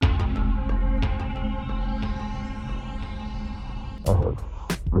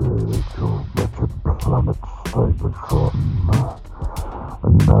its Cybertron,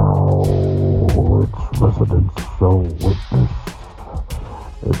 and now its residents shall witness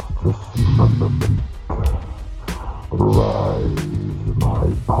its dismemberment. Rise, my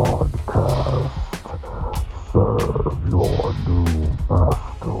podcast. Serve your new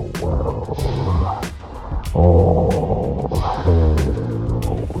master well. All hail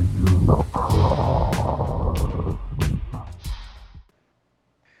Unicron.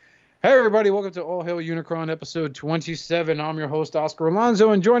 Hey everybody, welcome to All Hail Unicron episode 27. I'm your host Oscar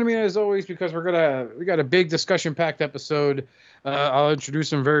Alonso, and joining me as always because we got a big discussion-packed episode. I'll introduce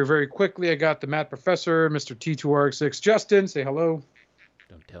them very, very quickly. I got the Matt Professor, Mr. T2RX6, Justin. Say hello.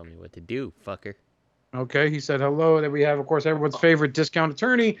 Don't tell me what to do, fucker. Okay, he said hello. Then we have, of course, everyone's favorite discount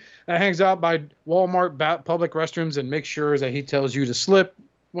attorney that hangs out by Walmart public restrooms and makes sure that he tells you to slip.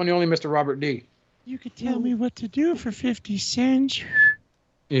 One and only Mr. Robert D. You could tell me what to do for 50 cents.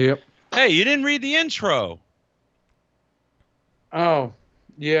 Yep. Hey, you didn't read the intro. Oh,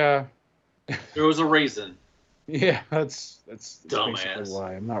 yeah. There was a reason. Yeah, that's Dumbass. basically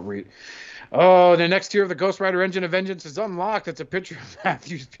why I'm not reading. Oh, the next tier of the Ghost Rider Engine of Vengeance is unlocked. It's a picture of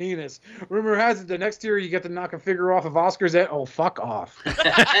Matthew's penis. Rumor has it the next tier you get to knock a figure off of Oscar's head. Oh, fuck off. Fuck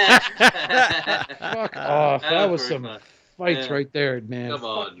off. That was some fights right there, man. Come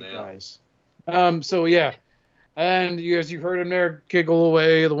on, Fuck you man. guys. So, yeah. And as you heard him there giggle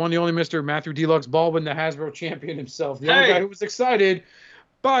away, the one, the only Mr. Matthew Deluxe Baldwin, the Hasbro champion himself. The only guy who was excited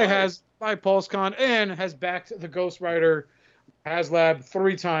by PulseCon and has backed the Ghost Rider HasLab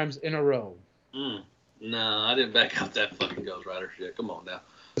 3 times in a row. No, I didn't back up that fucking Ghost Rider shit. Come on now.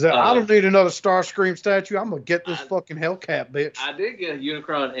 I don't need another Starscream statue. I'm going to get this fucking Hellcat, bitch. I did get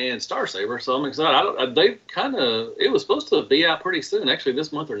Unicron and Starsaber, so I'm excited. It was supposed to be out pretty soon, actually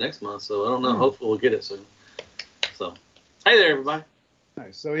this month or next month, so I don't know. Hopefully we'll get it soon. So, hey there, everybody.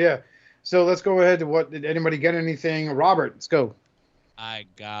 Nice. So, yeah. So, let's go ahead to did anybody get anything? Robert, let's go. I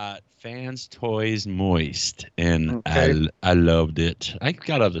got Fans Toys Moist, and Okay. I loved it. I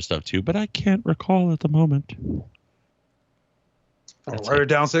got other stuff too, but I can't recall at the moment. I'll write it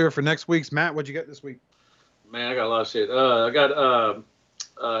down, save it for next week's. Matt, what'd you get this week? Man, I got a lot of shit. I got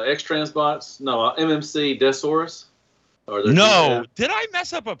X-Transbots. No, MMC Desaurus. No, did I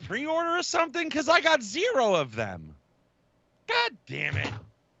mess up a pre-order or something? Because I got 0 of them. God damn it.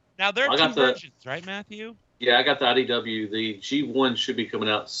 Now, there are 2 versions, right, Matthew? Yeah, I got the IDW. The G1 should be coming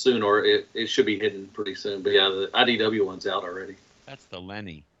out soon, or it should be hidden pretty soon. But yeah, the IDW one's out already. That's the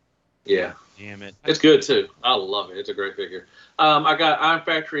Lenny. Yeah. Damn it. It's good, too. I love it. It's a great figure. I got Iron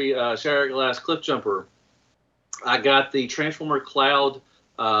Factory Shattered Glass Cliff Jumper. I got the Transformer Cloud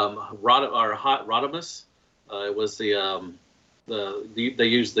Rodimus. It was they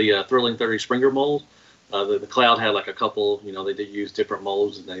used the Thrilling 30 Springer mold. The Cloud had like a couple, they did use different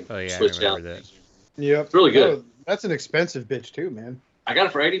molds and they switched out. That. Yep. It's really good. Oh, that's an expensive bitch, too, man. I got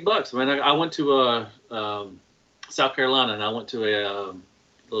it for $80. Man, I went to South Carolina and I went to a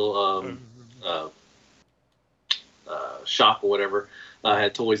little shop or whatever. I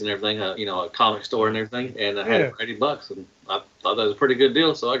had toys and everything, a comic store and everything, and I had it for $80, and I thought that was a pretty good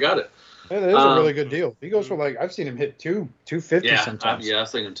deal, so I got it. Yeah, that is a really good deal. He goes for I've seen him hit $250 sometimes. I've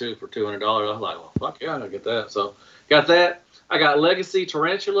seen him too for $200. I was like, well, fuck yeah, I'll get that. So got that. I got Legacy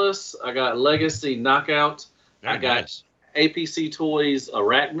Tarantulas. I got Legacy Knockout. Very I got nice. APC Toys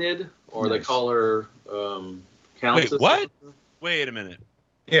Arachnid, or they call her Countess. Wait, what? Wait a minute.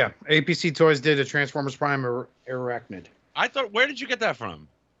 Yeah, APC Toys did a Transformers Prime Arachnid. Where did you get that from?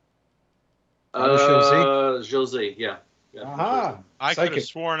 Josie, yeah. Aha. I could have Psychic.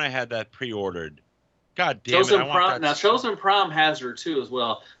 sworn I had that pre-ordered. God damn Chosen it! I want Prime. that Now, Chosen Prime has her too as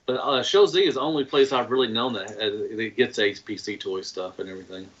well, but Shozi is the only place I've really known that gets APC toy stuff and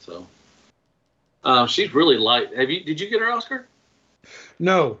everything. So, she's really light. Did you get her, Oscar?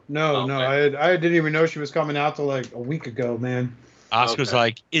 No. Okay. I didn't even know she was coming out till like a week ago, man. Oscar's Okay.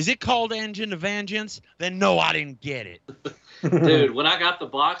 like, is it called Engine of Vengeance? Then no, I didn't get it. Dude, when I got the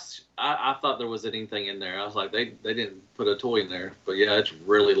box, I thought there was anything in there. I was like, they didn't put a toy in there. But yeah, it's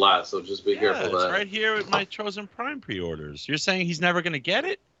really light, so just be careful of It's that. right here with my Chosen Prime pre-orders. You're saying he's never going to get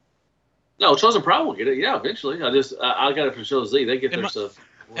it? No, Chosen Prime will get it. Yeah, eventually. I got it from Shozi. They get their stuff.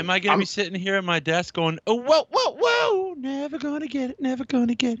 Am I going to be sitting here at my desk going, oh, whoa, never going to get it, never going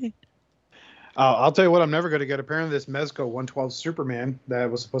to get it? I'll tell you what, I'm never going to get. Apparently, this Mezco 112 Superman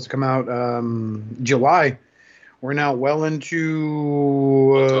that was supposed to come out July. We're now well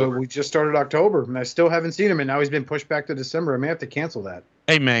into, we just started October, and I still haven't seen him, and now he's been pushed back to December. I may have to cancel that.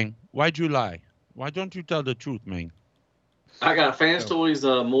 Hey, man, why'd you lie? Why don't you tell the truth, man? I got Fans Toys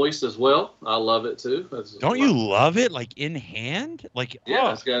Moist as well. I love it too. Don't you love it? Like in hand? Like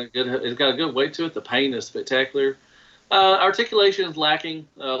yeah, it's got a good weight to it. The paint is spectacular. Articulation is lacking.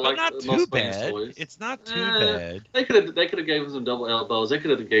 Like not too bad. It's not too bad. They could have gave him some double elbows. They could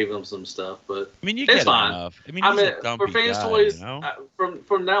have gave him some stuff, but I mean, you it's get fine. enough. I mean, for Fans Toys, you know?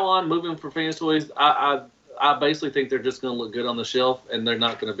 From now on, moving for Fans Toys, I basically think they're just going to look good on the shelf, and they're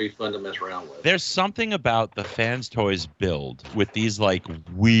not going to be fun to mess around with. There's something about the Fans Toys build with these like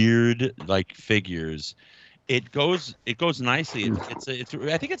weird like figures. It goes nicely. It's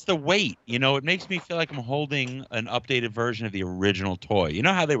I think it's the weight. You know, it makes me feel like I'm holding an updated version of the original toy. You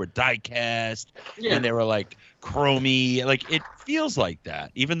know how they were die cast and they were like chromy. Like it feels like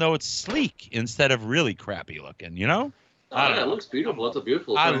that, even though it's sleek instead of really crappy looking. You know? It looks beautiful. It's a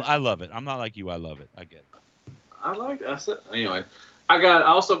beautiful. I love it. I'm not like you. I love it. I get it. Anyway, I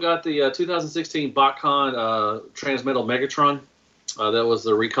also got the 2016 BotCon Transmetal Megatron. That was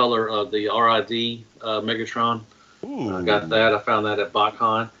the recolor of the RID Megatron. Ooh. I got that. I found that at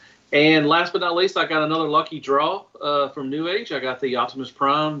BotCon. And last but not least, I got another lucky draw from New Age. I got the Optimus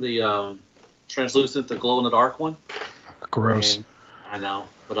Prime, the translucent, the glow in the dark one. Gross. And I know,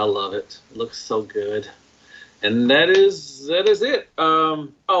 but I love it. It looks so good. And that is it.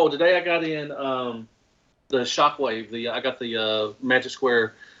 Today I got in the Shockwave. I got the Magic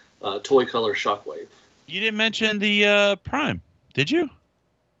Square toy color Shockwave. You didn't mention the Prime, did you?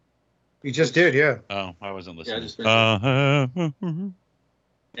 You just did, yeah. Oh, I wasn't listening. Yeah, I just mentioned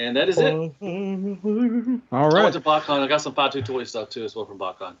and that is it. All right. I went to BotCon. I got some 5-2 toy stuff too as well from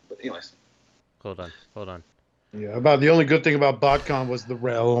BotCon. But anyways. Hold on. Yeah, about the only good thing about BotCon was the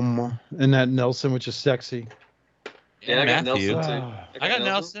realm and that Nelson, which is sexy. Yeah, I got Matthew. Nelson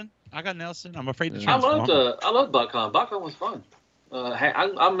too. I got Nelson. I'm afraid to I transform. loved BotCon. BotCon was fun.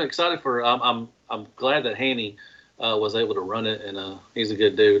 I'm excited for. I'm glad that Hanny was able to run it, and he's a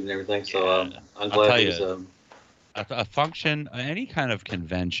good dude and everything. So I'm glad he's. A function, any kind of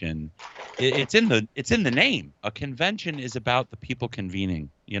convention, it's in the name. A convention is about the people convening,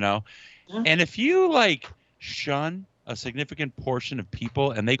 you know. Mm-hmm. And if you like shun a significant portion of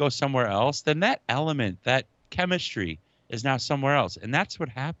people and they go somewhere else, then that element, that chemistry, is now somewhere else, and that's what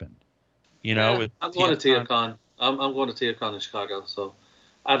happened. You know, I'm going to TFCon. I'm going to TFCon in Chicago, so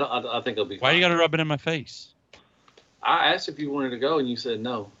I think it'll be. Why fun. you got to rub it in my face? I asked if you wanted to go, and you said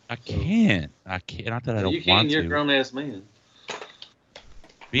no. I can't. Not that I don't you can, want to. You're a grown-ass man.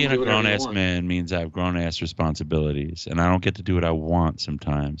 Being a grown-ass man means I have grown-ass responsibilities, and I don't get to do what I want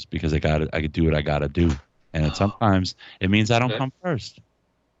sometimes because I could do what I got to do. And sometimes it means I don't come first.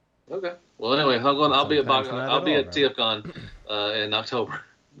 Okay. Well, anyway, I'll be at TFCon in October.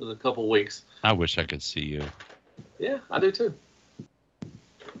 In a couple weeks. I wish I could see you. Yeah, I do too.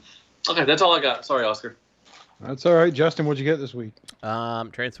 Okay, that's all I got. Sorry, Oscar. That's all right. Justin, what'd you get this week?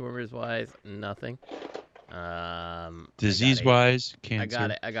 Transformers wise, nothing. Disease wise,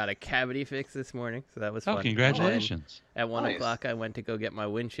 cancer. I got a cavity fix this morning, so that was fun. Congratulations. At 1 o'clock, I went to go get my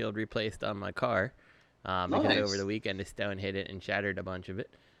windshield replaced on my car. Because over the weekend a stone hit it and shattered a bunch of it.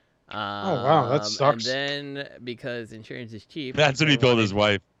 Oh wow, that sucks. And then because insurance is cheap, that's what he told his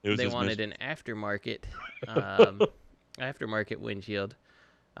wife. They wanted an aftermarket, windshield.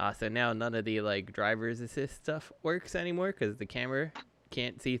 So now none of the like driver's assist stuff works anymore because the camera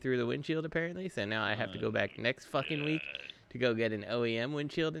can't see through the windshield apparently. So now I have to go back next fucking week to go get an OEM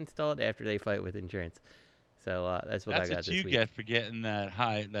windshield installed after they fight with insurance. So that's what I got this week. That's what you get for getting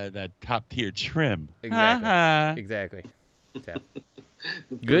that top tier trim. Exactly. So.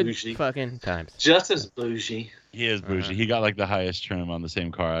 Good bougie. Fucking times. Just as bougie. He is bougie. He got like the highest trim on the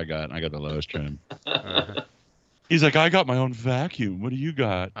same car I got, and I got the lowest trim. He's like, I got my own vacuum. What do you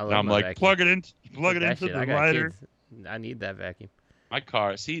got? And I'm like, vacuum. plug it into the lighter. I need that vacuum. My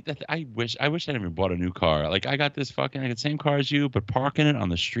car. See, I wish I never bought a new car. Like I got this I got the same car as you, but parking it on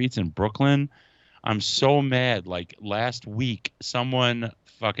the streets in Brooklyn. I'm so mad. Like last week, someone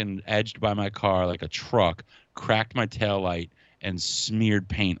fucking edged by my car like a truck, cracked my taillight, and smeared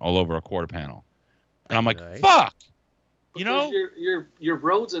paint all over a quarter panel. And I'm like, fuck! You know? Your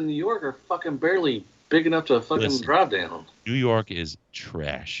roads in New York are fucking barely big enough to fucking drive down. New York is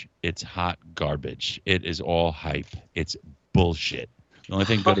trash. It's hot garbage. It is all hype. It's bullshit. The only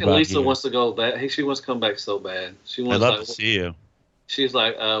thing good about Lisa wants to go back. Hey, she wants to come back so bad. She wants. I'd love to see you. She's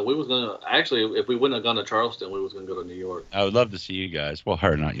like, we was gonna actually, if we wouldn't have gone to Charleston, we was gonna go to New York. I would love to see you guys. Well,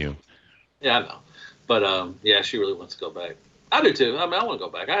 her, not you. Yeah, I know. But yeah, she really wants to go back. I do too. I mean, I want to go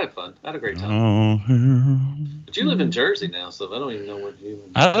back. I had fun. I had a great time. But you live in Jersey now, so I don't even know what you.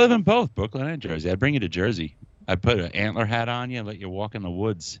 I live in both Brooklyn and Jersey. I'd bring you to Jersey. I'd put an antler hat on you and let you walk in the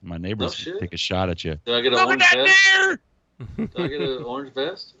woods. My neighbors take a shot at you. Do I get a orange vest? Do I get an orange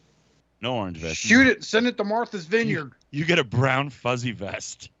vest? No orange vest. Shoot it. Send it to Martha's Vineyard. You get a brown fuzzy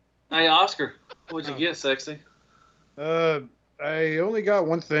vest. Hey, Oscar, what'd you get, sexy? I only got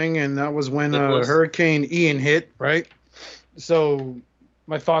one thing, and that was when Nicholas? Hurricane Ian hit, right? So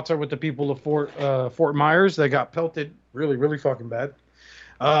my thoughts are with the people of Fort Myers. They got pelted really, really fucking bad.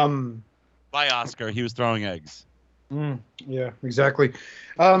 By Oscar. He was throwing eggs. Yeah, exactly.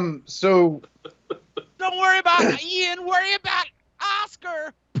 So Don't worry about Ian. Worry about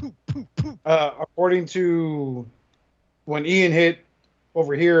Oscar. according to when Ian hit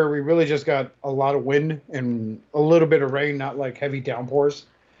over here, we really just got a lot of wind and a little bit of rain, not like heavy downpours.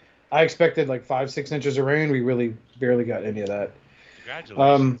 I expected like 5-6 inches of rain. We really barely got any of that.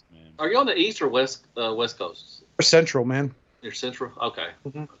 Congratulations, man. Are you on the east or west coast? We're central, man. You're central? Okay.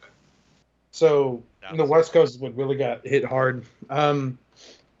 Mhm. So the West Coast is what really got hit hard.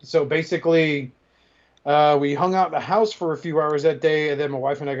 So basically, we hung out in the house for a few hours that day, and then my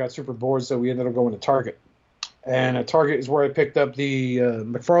wife and I got super bored, so we ended up going to Target. And at Target is where I picked up the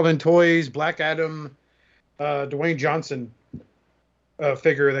McFarlane Toys Black Adam Dwayne Johnson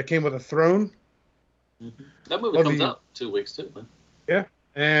figure that came with a throne. Mm-hmm. That movie Lovely. comes out 2 weeks too, man. Yeah,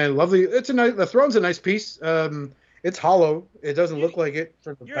 and lovely. The throne's a nice piece. It's hollow. It doesn't look like it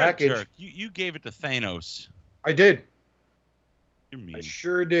from the You're package. a jerk. You gave it to Thanos. I did. You're mean. I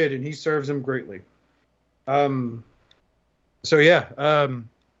sure did, and he serves him greatly. So yeah,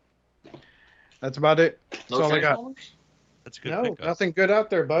 that's about it. That's No all I got. Transformers? That's a good No, pickup. nothing good out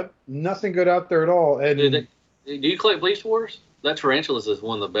there, bud. Nothing good out there at all. And Do you collect Beast Wars? That Tarantulas is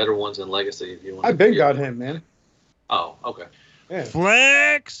one of the better ones in Legacy. If you want. I big got him, man. Oh, okay. Yeah,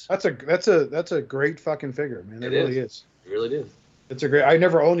 Flex. that's a great fucking figure, man. It It really is. It really did. It's a great. I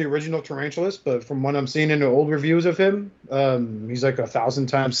never owned the original Tarantulas, but from what I'm seeing in the old reviews of him, he's like 1,000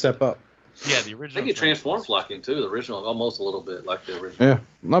 times step up. Yeah, the I original. think he transforms like him too. The original, almost a little bit like the original. Yeah,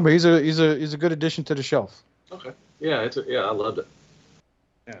 no, but he's a good addition to the shelf. Okay. Yeah, I loved it.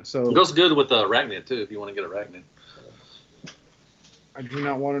 Yeah, so It goes good with Arachnid too. If you want to get Arachnid. I do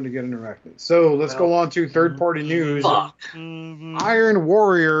not want him to get an arachnid. So let's go on to third-party news. Fuck. Iron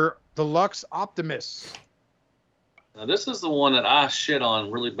Warrior Deluxe Optimus. Now this is the one that I shit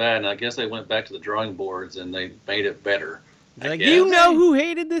on really bad, and I guess they went back to the drawing boards and they made it better. Like, I do you guess. know who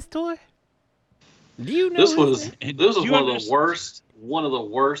hated this toy? Do you know This who was hated- this was Do you one of the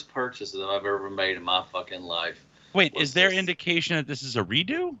understand- worst purchases I've ever made in my fucking life. Wait, What's is there this? indication that this is a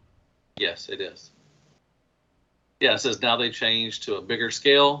redo? Yes, it is. Yeah, it says now they changed to a bigger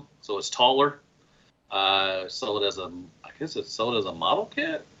scale, so it's taller. Sold as I guess it's sold as a model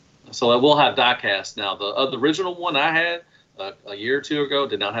kit. So it will have die cast now. The original one I had a year or two ago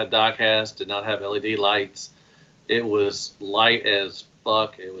did not have die cast, did not have LED lights. It was light as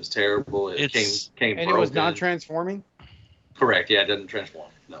fuck. It was terrible. It came And broken. it was non-transforming? Correct. Yeah, it doesn't transform.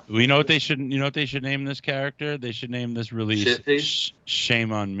 No. We know what they should. You know what they should name this character? They should name this release. Shit piece?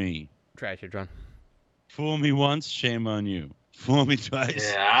 Shame on me. Trash it, John. Fool me once, shame on you. Fool me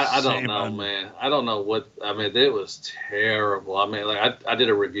twice. Yeah, I don't shame know, on me. man. I don't know what. I mean, it was terrible. I mean, like I did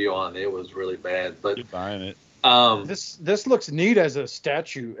a review on it. It was really bad. But Good buying it. This looks neat as a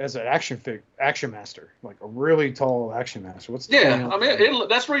statue, as an action master, like a really tall action master. What's the yeah, I mean,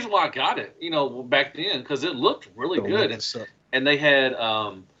 that's the reason why I got it. You know, back then because it looked really good. And they had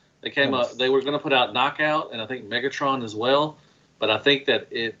they came up. They were going to put out Knockout and I think Megatron as well. But I think that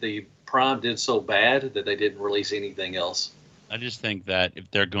the Prime did so bad that they didn't release anything else. I just think that if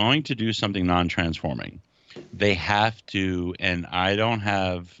they're going to do something non-transforming, they have to. And I don't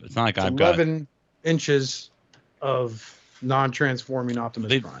have. It's not like I've got 11 inches of non-transforming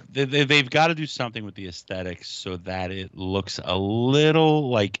Optimus Prime. They've got to do something with the aesthetics so that it looks a little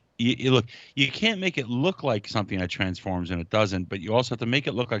like you can't make it look like something that transforms and it doesn't, but you also have to make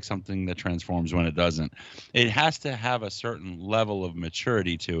it look like something that transforms when it doesn't. It has to have a certain level of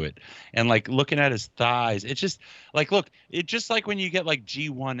maturity to it. And like looking at his thighs, it's just like, look, it's just like when you get like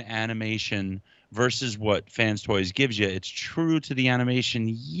G1 animation versus what Fans Toys gives you. It's true to the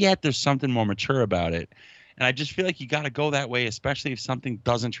animation, yet there's something more mature about it. And I just feel like you got to go that way, especially if something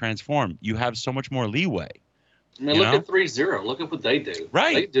doesn't transform. You have so much more leeway. I mean, look at 3-0. Look at what they do.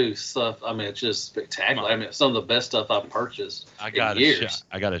 Right. They do stuff. I mean, it's just spectacular. I mean, some of the best stuff I've purchased in years.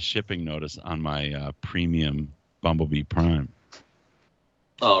 I got a shipping notice on my premium Bumblebee Prime.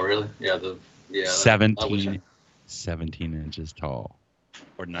 Oh, really? Yeah. 17 inches tall.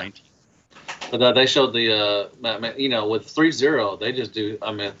 Or 19. But they showed the, you know, with 3-0, they just do,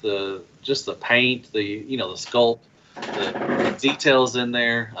 I mean, the paint, the sculpt, the details in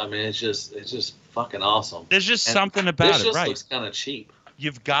there. I mean, it's just fucking awesome. There's just something about it, right? Looks kind of cheap.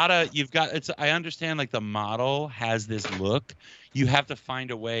 I understand like the model has this look. You have to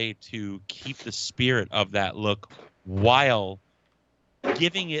find a way to keep the spirit of that look while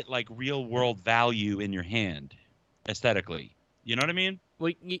giving it like real world value in your hand aesthetically. You know what I mean?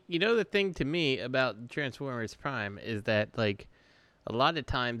 Well, you know the thing to me about Transformers Prime is that like a lot of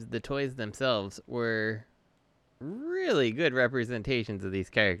times the toys themselves were really good representations of these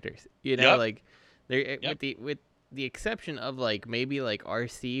characters. You know, Yep. like they're with the exception of like maybe like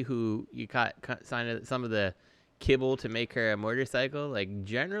RC, who you got signed some of the kibble to make her a motorcycle. Like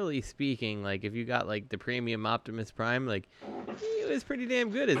generally speaking, like if you got like the premium Optimus Prime, like he was pretty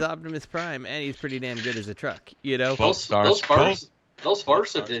damn good as Optimus Prime, and he's pretty damn good as a truck. You know, Those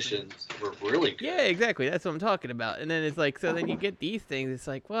first editions were really good. yeah, exactly. That's what I'm talking about. And then it's like, so then you get these things. It's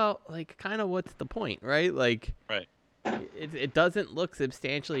like, well, like, kind of what's the point, right? Like, Right. It doesn't look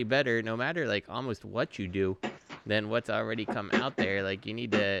substantially better, no matter like almost what you do, than what's already come out there. Like, you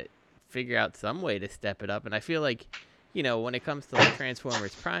need to figure out some way to step it up. And I feel like, you know, when it comes to like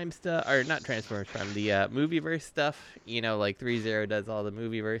Transformers Prime stuff, or not Transformers Prime, the Movieverse stuff, you know, like 3-0 does all the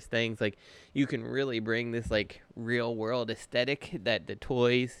Movieverse things. Like, you can really bring this like real world aesthetic that the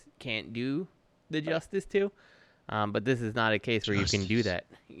toys can't do the justice to. But this is not a case where you can do that,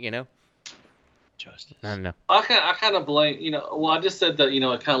 you know? Justice. I don't know. I kind of blame, you know, well, I just said that, you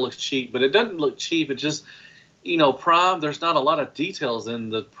know, it kind of looks cheap, but it doesn't look cheap. It just, you know, Prime, there's not a lot of details in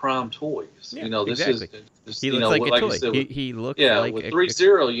the Prime toys. Yeah, you know, this exactly. is, just, He you looks know, like like a you toy. said, He looks yeah, like with a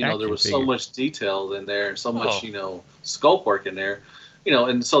 3-0, you know, there action was so figure. much detail in there, so much, Oh. you know, sculpt work in there. You know,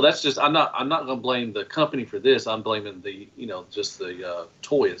 and so that's just, I'm not gonna blame the company for this. I'm blaming the, you know, just the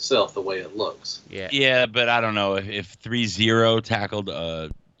toy itself, the way it looks. Yeah. Yeah, but I don't know if 3-0 tackled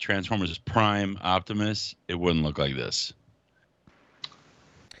Transformers Prime Optimus, it wouldn't look like this.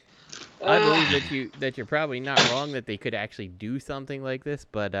 I believe that you're probably not wrong that they could actually do something like this,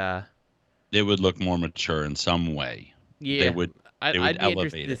 but It would look more mature in some way. yeah, They would I'd be elevate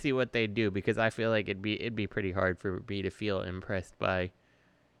interested to it. see what they do, because I feel like it'd be pretty hard for me to feel impressed by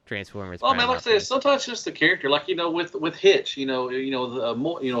Transformers. Well, Prime man, like I said, Optimus. sometimes just the character, like, you know, with Hitch, you know,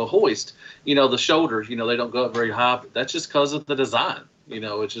 Hoist, you know, the shoulders, you know, they don't go up very high. But that's just because of the design. You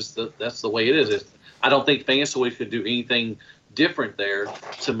know, it's just that's the way it is. I don't think Fans Toys could do anything different there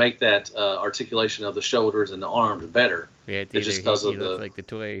to make that articulation of the shoulders and the arms better. Yeah, it's It's either just 'cause he of looks the- like the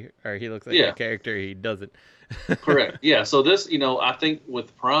toy, or he looks like Yeah. the character. He doesn't. Correct. Yeah. So this, you know, I think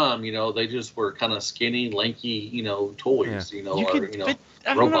with Prime, you know, they just were kind of skinny, lanky, you know, toys. You know, But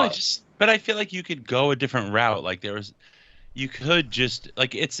I don't know. robots. But I feel like you could go a different route. Like you could just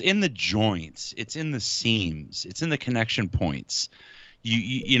like it's in the joints, it's in the seams, it's in the connection points.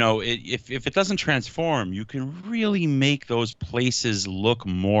 You know, if it doesn't transform, you can really make those places look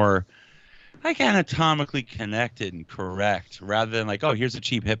more like anatomically connected and correct, rather than like, oh, here's a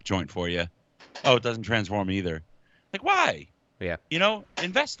cheap hip joint for you. Oh, it doesn't transform either. Like, why? Yeah. You know,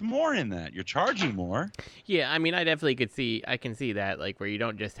 invest more in that. You're charging more. Yeah, I mean, I definitely I can see that, like, where you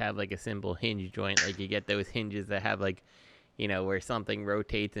don't just have, like, a simple hinge joint. Like, you get those hinges that have, like, you know, where something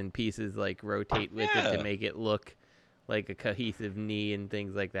rotates and pieces, like, rotate with it Yeah. to make it look like a cohesive knee and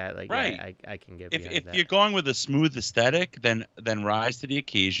things like that. Like, Right. yeah, I can get If behind that. you're going with a smooth aesthetic, then rise to the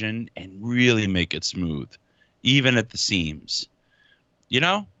occasion and really make it smooth, even at the seams. You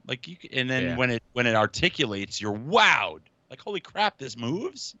know, like and then Yeah. when it articulates, you're wowed. Like, holy crap, this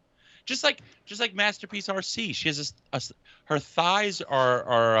moves. Just like Masterpiece RC, she has her thighs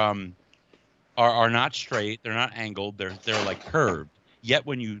are not straight, they're not angled, they're like curved. Yet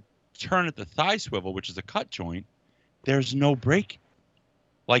when you turn at the thigh swivel, which is a cut joint, there's no break.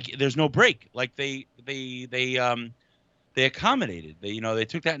 Like there's no break. Like they accommodated. They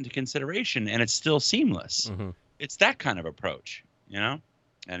took that into consideration, and it's still seamless. Mhm. It's that kind of approach, you know.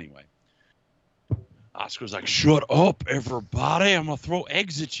 Anyway, Oscar's like, "Shut up, everybody! I'm gonna throw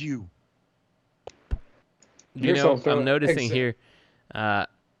eggs at you." You Here's know, something- I'm noticing exa- here,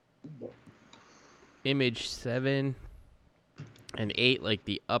 image 7 and 8, like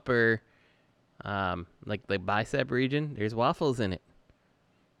the upper, like the bicep region, there's waffles in it.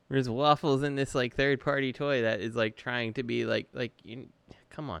 There's waffles in this like third-party toy that is like trying to be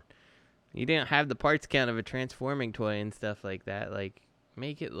come on. You didn't have the parts count of a transforming toy and stuff like that. Like,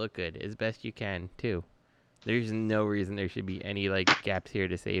 make it look good as best you can too. There's no reason there should be any like gaps here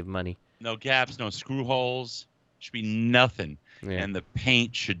to save money. No gaps, no screw holes. Should be nothing, Yeah. and the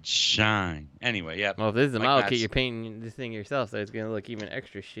paint should shine. Anyway, yeah. Well, if this is a Like model Matt's- kit, you're painting this thing yourself, so it's gonna look even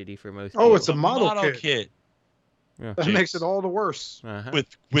extra shitty for most people. Oh, it's a model kit. Yeah. That makes it all the worse. Uh-huh.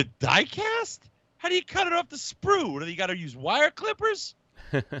 with die cast. How do you cut it off the sprue? Do you got to use wire clippers?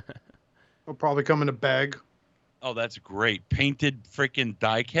 It'll probably come in a bag. Oh, that's great. Painted freaking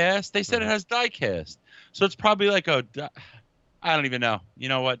die cast? They said it has die cast. So it's probably like I don't even know. You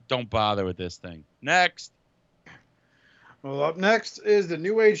know what? Don't bother with this thing. Next. Well, up next is the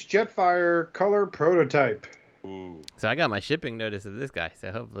New Age Jetfire color prototype. Ooh. So I got my shipping notice of this guy.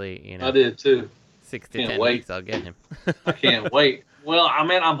 So hopefully, I did too. 6 to Can't 10 wait. weeks I'll get him. I can't wait. Well, I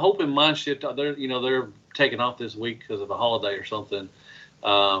mean, I'm hoping mine shipped out. They're taking off this week because of a holiday or something,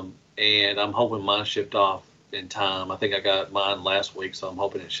 and I'm hoping mine shipped off in time. I think I got mine last week, so I'm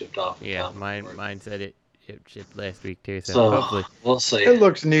hoping it shipped off. In Yeah, time. mine said it shipped last week too. So, So hopefully, we'll see. It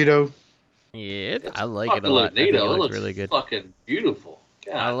looks neato. yeah, It's I like it a fucking lot. look I think neato. it It looks looks really good. fucking beautiful.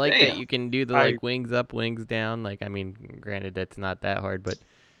 God I like damn. that you can do the I- like wings up, wings down. Like, I mean, granted that's not that hard, but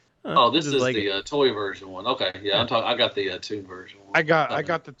Oh, this just is like the it. toy version one. Okay, yeah, I'm talking. I got the tune version one. I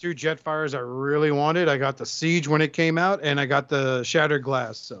got the 2 Jetfires I really wanted. I got the Siege when it came out, and I got the Shattered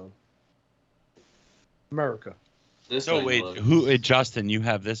Glass. So, America. This So thing wait, looks- Justin, you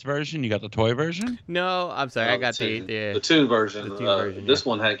have this version? You got the toy version? No, I'm sorry, I got the the tune version. the tune version, This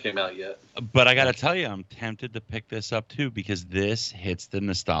one hadn't came out yet. But I got to tell you, I'm tempted to pick this up too because this hits the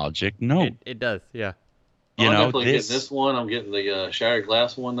nostalgic note. it does, yeah. You I'm know, definitely getting this one. I'm getting the Shattered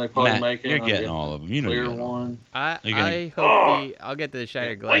Glass one they probably Matt, making. you're I'm getting all of them. You know, clear you're getting all of them. one. You're gonna- I hope I'll get the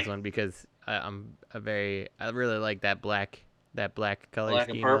Shattered Glass wait. one because I really like that black color Black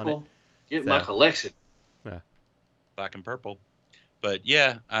and scheme on it. purple. Get my So- collection. Black and purple. But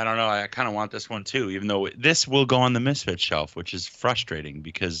yeah, I don't know. I kind of want this one too, even though this will go on the Misfit shelf, which is frustrating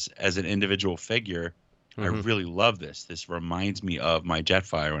because as an individual figure, I Mhm. really love this. This reminds me of my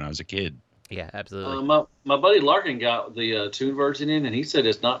Jetfire when I was a kid. Yeah, absolutely. My buddy Larkin got the tune version in, and he said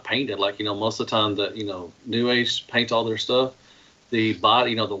it's not painted. Like, most of the time that, New Age paints all their stuff. The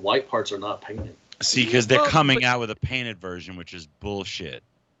body, the white parts are not painted. See, because they're Well, coming but- out with a painted version, which is bullshit.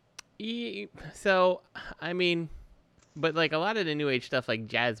 So, I mean, but like a lot of the New Age stuff, like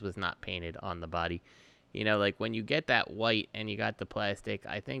Jazz was not painted on the body. Like when you get that white and you got the plastic,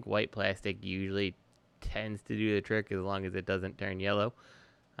 I think white plastic usually tends to do the trick as long as it doesn't turn yellow.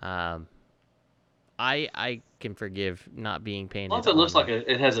 I can forgive not being painted. Once it looks on like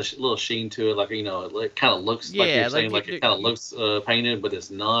it has a little sheen to it, like it kind of looks like Yeah, you're like saying, like it kind of looks painted, but it's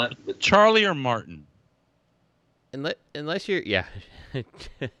not. But Charlie or Martin? unless you're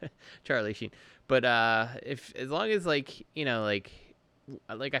Charlie Sheen. But if as long as like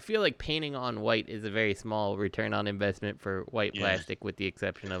I feel like painting on white is a very small return on investment for white Yeah. plastic, with the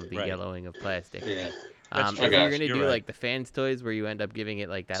exception of the Right. yellowing of plastic. yeah, That's If true. you're Gotcha. gonna You're do right. like the fans toys where you end up giving it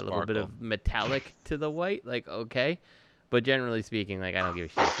like that little bit Sparkle. of metallic to the white, like okay, but generally speaking, like I don't give a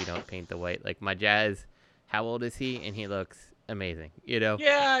shit if you don't paint the white. Like my Jazz, how old is he? And he looks amazing.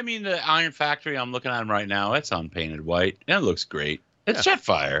 Yeah, I mean the Iron Factory. I'm looking at him right now. It's unpainted white. And it looks great. It's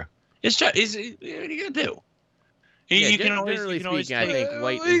Jetfire. It's Jet. What are you gonna do? Yeah, You can always speaking, I take- think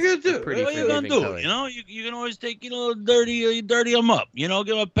white what are you is gonna a do? pretty What are you gonna forgiving do? color. You can always take dirty them up. Give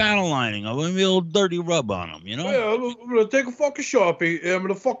them a panel lining. Give them a little dirty rub on them. Yeah, I'm gonna take a fucking Sharpie and I'm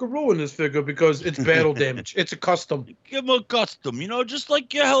gonna fucking ruin this figure because it's battle damage. It's a custom. Give them a custom. Just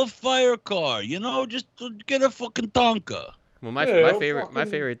like your Hellfire car. Just get a fucking Tonka. Well, my Yeah, favorite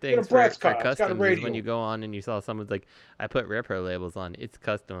fucking favorite get a things for Bratz car. It's got a customs is when radio. you go on and you saw someone's like, I put repro labels on. It's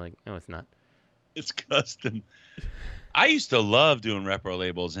custom. Like, no, it's not. It's custom. I used to love doing repro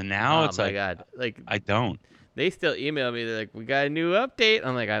labels, and now Oh it's my like god! Like I don't. they still email me. They're like, we got a new update.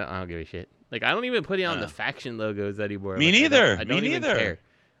 I'm like, I don't give a shit. Like I don't even put it on Yeah. the faction logos anymore. Me Like, neither. I don't Me even neither. care.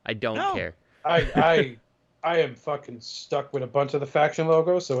 I don't No. care. I am fucking stuck with a bunch of the faction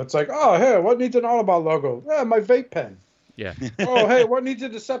logos, so it's like, oh hey, what needs an Autobot logo? Yeah, my vape pen. Yeah. Oh hey, what needs a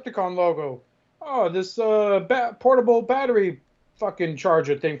Decepticon logo? Oh, this portable battery fucking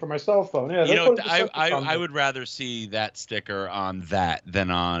charger thing for my cell phone. Yeah, You let's know, put a Decepticon I logo. would rather see that sticker on that than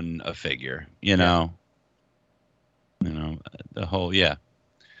on a figure. You know, the whole Remember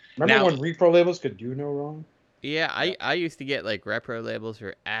now- when repro labels could do no wrong? Yeah, I used to get like repro labels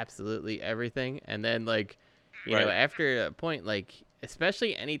for absolutely everything, and then like, you know, Right. after a point, like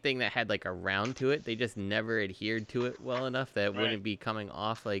especially anything that had like a round to it, they just never adhered to it well enough that it Right. wouldn't be coming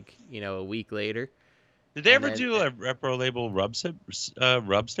off like a week later. Did they And ever then- do a repro label rub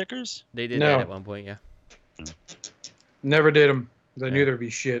stickers? They did No. that at one point, yeah. Never did them. I knew Yeah. there'd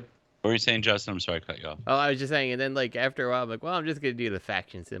be shit. What were you saying, Justin? I'm sorry, I cut you off. Oh, I was just saying, and then like after a while, I'm like, well, I'm just gonna do the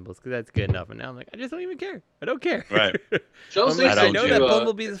faction symbols because that's good enough. And now I'm like, I just don't even care. I don't care. Right. Joe I'm seems like, I I don't know care. that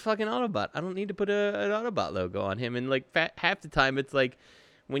Bumblebee's a fucking Autobot. I don't need to put an Autobot logo on him. And like half the time, it's like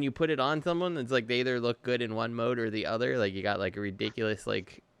when you put it on someone, it's like they either look good in one mode or the other. Like you got like a ridiculous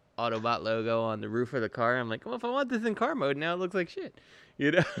like Autobot logo on the roof of the car. I'm like, well, if I want this in car mode, now it looks like shit.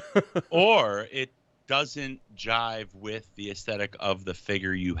 Or it doesn't jive with the aesthetic of the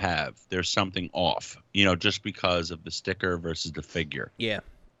figure you have. There's something off, you know, just because of the sticker versus the figure. Yeah.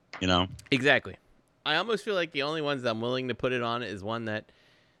 You know? Exactly. I almost feel like the only ones I'm willing to put it on is one that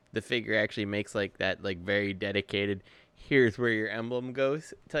the figure actually makes like that, like very dedicated, here's where your emblem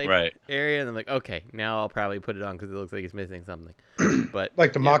goes type area. And I'm like, okay, now I'll probably put it on because it looks like it's missing something. But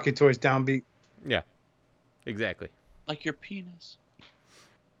like the Maki Toys downbeat. Yeah. Exactly. Like your penis.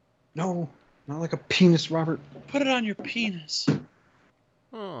 No, not like a penis, Robert. Put it on your penis.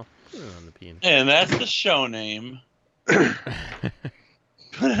 Oh, put it on the penis. And that's the show name.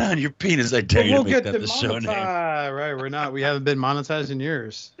 Put it on your penis. I dare you to make that the show name. Right, we're not. We haven't been monetized in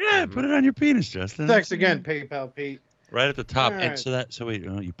years. Yeah, put it on your penis, Justin. Thanks again, PayPal Pete. Right at the top. Right. And so wait,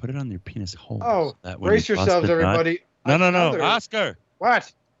 you put it on your penis hole. Oh, that brace yourselves, everybody. No, Oscar.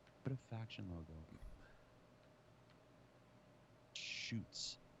 What? Put a faction logo.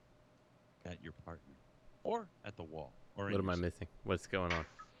 Shoots at your partner. Or at the wall. Or what am I missing? What's going on?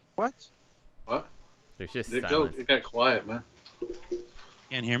 What? There's just silence. It got quiet, man.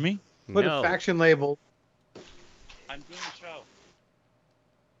 Can't hear me? Put a faction label. I'm doing a show.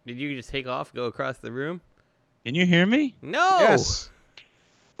 Did you just take off, go across the room? Can you hear me? No. Yes.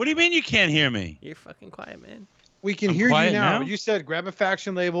 What do you mean you can't hear me? You're fucking quiet, man. We can hear you now. You said grab a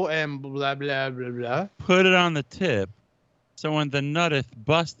faction label and blah, blah, blah, blah. Put it on the tip, so when the nutteth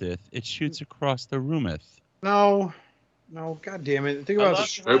busteth, it shoots across the roometh. No, God damn it. Think about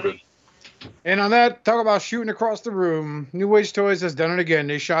stupid. And on that, talk about shooting across the room. New Age Toys has done it again.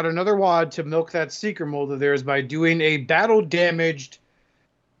 They shot another wad to milk that Seeker mold of theirs by doing a battle-damaged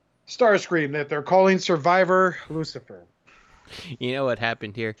Starscream that they're calling Survivor Lucifer. You know what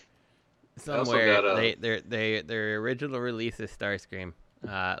happened here? Somewhere their original release of Starscream,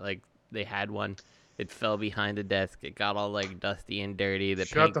 like they had one. It fell behind a desk. It got all like dusty and dirty. The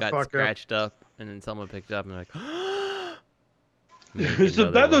paint got scratched up, and then someone picked it up and they're like, it's a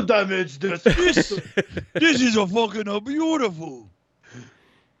battle damage. This is a fucking beautiful.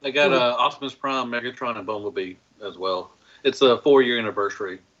 They got Optimus Prime, Megatron, and Bumblebee as well. It's a 4-year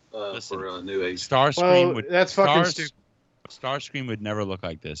anniversary for New Age. Starscream would. That's fucking stupid. Starscream would never look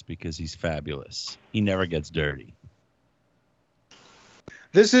like this because he's fabulous. He never gets dirty.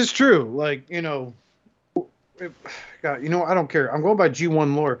 This is true. Like, God, I don't care. I'm going by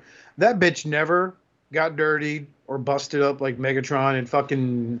G1 lore. That bitch never got dirty or busted up like Megatron and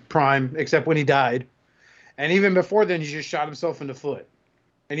fucking Prime, except when he died. And even before then, he just shot himself in the foot.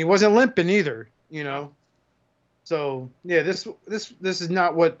 And he wasn't limping either, So, yeah, this is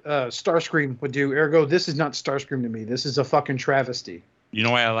not what Starscream would do. Ergo, this is not Starscream to me. This is a fucking travesty. You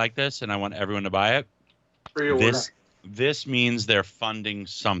know why I like this, and I want everyone to buy it? This means they're funding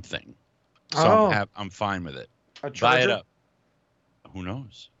something. So I'm fine with it. Buy it up. Who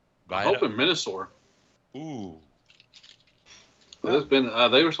knows? I'm hoping Minosaur. Ooh. There's been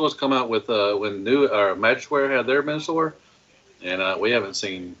they were supposed to come out with when Magic Square had their Minosaur, and we haven't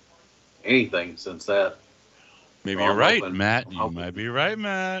seen anything since that. Maybe you're right, Matt. You might be right,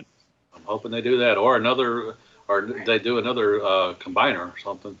 Matt. I'm hoping they do that, or they do another combiner or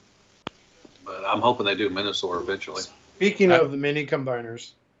something. But I'm hoping they do Minosaur eventually. Speaking of the mini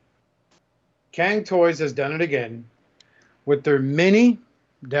combiners, Kang Toys has done it again with their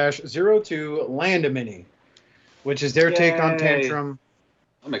Mini-02 Land-A-Mini, which is their take on Tantrum.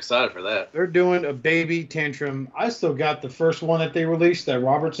 I'm excited for that. They're doing a baby Tantrum. I still got the first one that they released that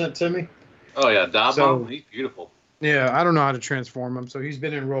Robert sent to me. Oh, yeah, Dabo. He's beautiful. Yeah, I don't know how to transform him, so he's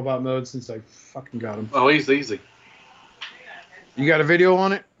been in robot mode since I fucking got him. Oh, he's easy. You got a video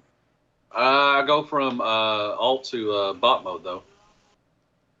on it? I go from alt to bot mode, though.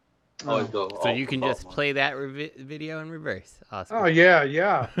 Always go so you can just play that video in reverse. Awesome. Oh,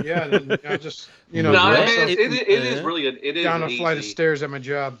 yeah. Then, just, No, it is really down a flight of stairs at my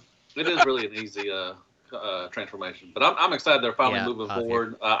job. It is really an easy transformation, but I'm excited they're finally moving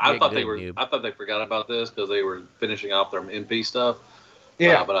forward. I thought they forgot about this because they were finishing off their MP stuff.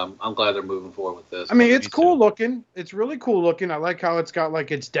 Yeah, but I'm glad they're moving forward with this. I mean, it's cool looking. It's really cool looking. I like how it's got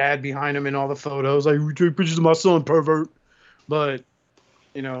like its dad behind him in all the photos. Like, we take pictures of my son, pervert. But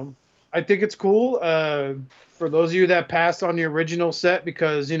I think it's cool. For those of you that passed on the original set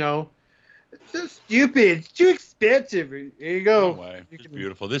because it's so stupid, it's too expensive. There you go. No way. It's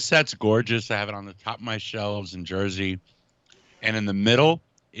beautiful. This set's gorgeous. I have it on the top of my shelves in Jersey, and in the middle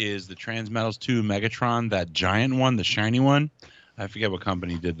is the Transmetals 2 Megatron, that giant one, the shiny one. I forget what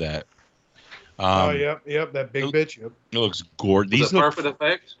company did that. Yep, that big bitch. Yep. It looks gorgeous. The Perfect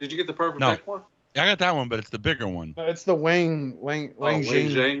Effect? Did you get the Perfect Effect one? I got that one, but it's the bigger one. It's the Wang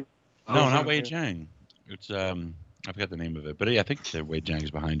Jing. No, not Wei Jiang. It's I forgot the name of it, but yeah, I think the Wade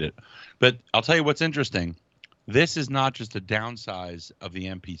Jang's behind it. But I'll tell you what's interesting. This is not just a downsize of the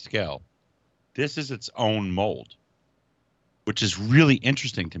MP scale. This is its own mold, which is really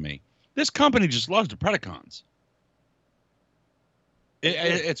interesting to me. This company just loves the Predacons.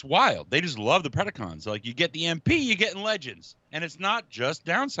 It's wild. They just love the Predacons. Like, you get the MP, you're getting Legends. And it's not just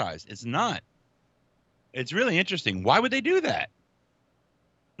downsized. It's not. It's really interesting. Why would they do that?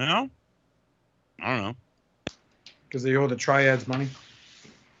 No? I don't know. Because they owe the Triads money.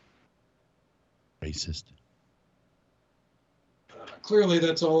 Racist. Clearly,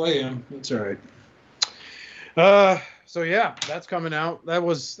 that's all I am. That's all right. So yeah, that's coming out. That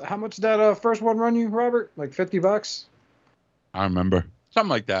was how much did that first one run you, Robert? Like $50? I remember. Something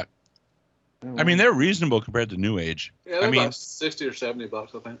like that. I mean, they're reasonable compared to New Age. Yeah, they're about $60 or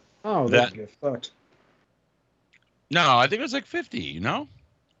 $70, I think. Oh, that get fucked. No, I think it was like 50, you know?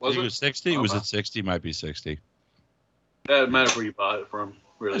 Was it was 60? Oh, was wow. it 60? Might be 60. That doesn't matter where you bought it from,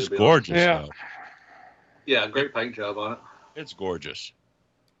 really. It's to be gorgeous, Yeah. though. Yeah, great paint job on it. It's gorgeous.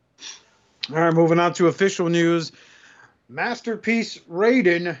 All right, moving on to official news. Masterpiece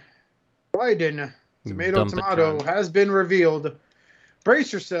Raiden, tomato, Dumpatron. has been revealed.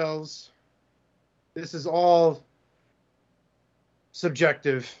 Brace yourselves. This is all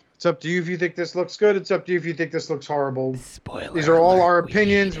subjective. It's up to you if you think this looks good. It's up to you if you think this looks horrible. Spoiler These are all alert, our we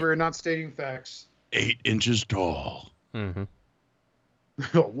opinions. hate it. We're not stating facts. 8 inches tall. Mm-hmm.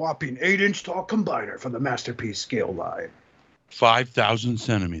 A whopping 8-inch tall combiner from the Masterpiece scale line. 5,000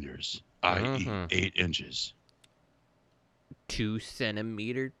 centimeters, i.e. Mhm. 8 inches. 2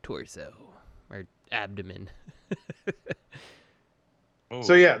 centimeter torso or abdomen. Oh.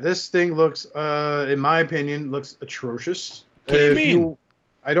 So yeah, this thing looks, in my opinion, looks atrocious. What do you If mean?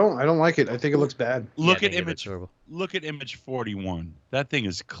 I don't like it. I think it looks bad. Look Yeah, I at think it image. looks horrible. Look at image 41. That thing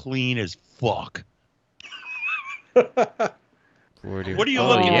is clean as fuck. 40. What are you oh,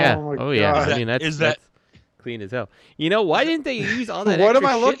 looking yeah. at? Oh, my Oh, yeah. God. I mean, that's Is that- that's clean as hell. You know, why didn't they use all that What extra am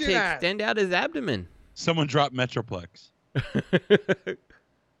I shit looking to at? extend out his abdomen? Someone dropped Metroplex. I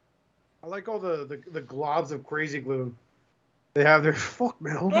like all the globs of crazy glue. They have their fuck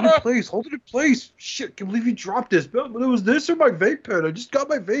man, hold it in place, hold it in place. Shit, can't believe you dropped this. But it was this or my vape pen. I just got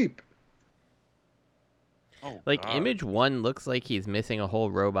my vape. Oh, Like, God. image 1 looks like he's missing a whole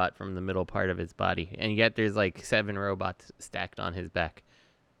robot from the middle part of his body, and yet there's like 7 robots stacked on his back.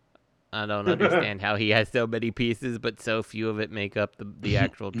 I don't understand how he has so many pieces, but so few of it make up the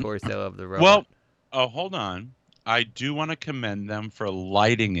actual torso of the robot. Well, oh, hold on. I do want to commend them for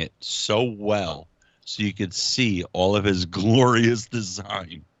lighting it so well so you could see all of his glorious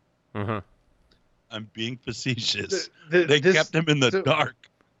design. Uh-huh. I'm being facetious. This- They kept him in the so- dark.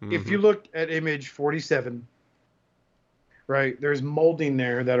 If you look at image 47, right, there's molding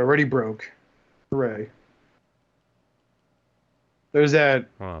there that already broke. Hooray. There's that.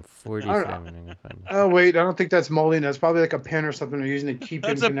 Oh, 47. I'm gonna find it. Oh, wait, I don't think that's molding. That's probably like a pen or something they're using to keep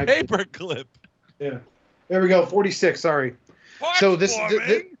That's it a connected. paper clip. Yeah. There we go, 46, sorry. So this-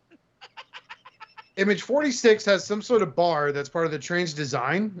 Forming. Image 46 has some sort of bar that's part of the train's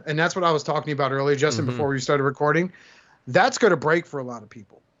design, and that's what I was talking about earlier, Justin, Mhm. before we started recording. That's going to break for a lot of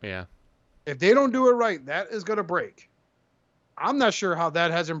people. Yeah. If they don't do it right, that is going to break. I'm not sure how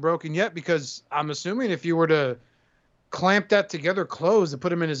that hasn't broken yet, because I'm assuming if you were to clamp that together close and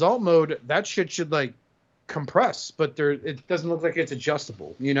put him in his alt mode, that shit should like compress, but it doesn't look like it's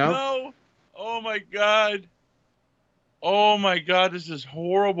adjustable, you know? No. Oh my god. Oh my god, this is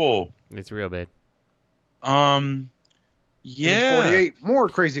horrible. It's real bad. Image Yeah. 48, more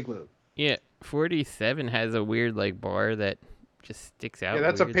crazy glue. Yeah, 47 has a weird like bar that just sticks out. Yeah,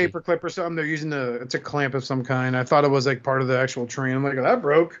 that's a weirdly. paper clip or something. They're using it's a clamp of some kind. I thought it was like part of the actual train. I'm like, oh, that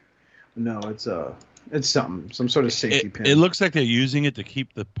broke. No, it's something, some sort of safety pin. It looks like they're using it to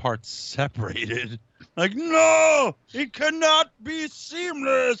keep the parts separated. Like, no, it cannot be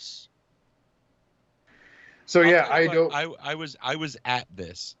seamless. So yeah, I'll I tell you don't. what, I was at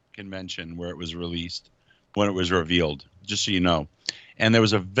this convention where it was released, when it was revealed, just so you know, and there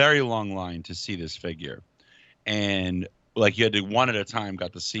was a very long line to see this figure, and like you had to one at a time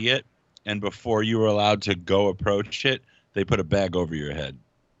got to see it, and before you were allowed to go approach it, they put a bag over your head.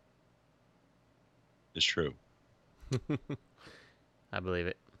 It's true. I believe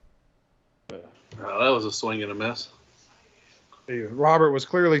it. Oh, that was a swing and a miss. Robert was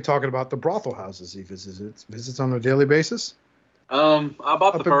clearly talking about the brothel houses he visits on a daily basis. I bought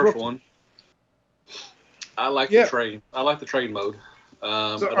Up the in first Brooklyn. one. I like Yeah. the trade. I like the trade mode. So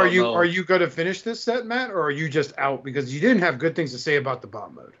I are don't you know. going to finish this set, Matt, or are you just out because you didn't have good things to say about the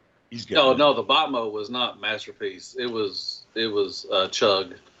bot mode? He's No, the bot mode was not Masterpiece. It was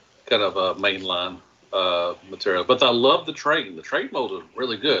Chug, kind of a mainline. material. But I love the trade. The trade mode is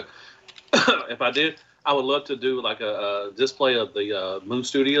really good. If I did, I would love to do like a display of the Moon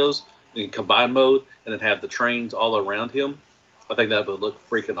Studios in combined mode, and then have the trains all around him. I think that would look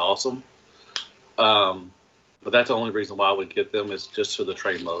freaking awesome. But that's the only reason why I would get them is just for the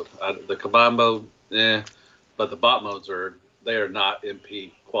trade mode. The combined mode, but the bot modes are not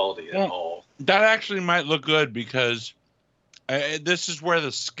MP quality at all. That actually might look good because this is where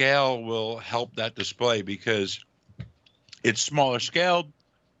the scale will help that display because it's smaller scaled,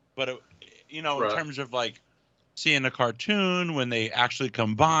 but in terms of like seeing a cartoon when they actually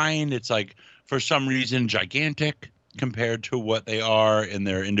combine, it's like for some reason gigantic compared to what they are in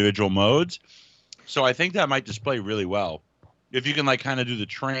their individual modes. So I think that might display really well if you can like kind of do the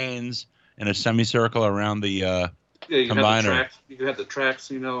trains in a semicircle around the combiner. You can have the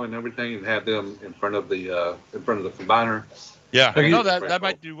tracks, and everything, and have them in front of the combiner. Yeah, that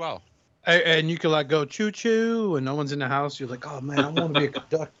might do well. And you can like go choo choo, and no one's in the house. You're like, oh man, I want to be a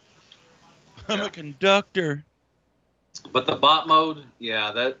conductor. I'm a conductor. But the bot mode,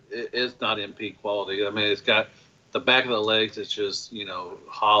 that is not MP quality. I mean, it's got the back of the legs. It's just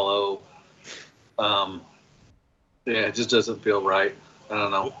hollow. It just doesn't feel right. I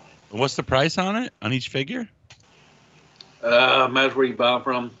don't know. What's the price on it on each figure? Matter where you buy them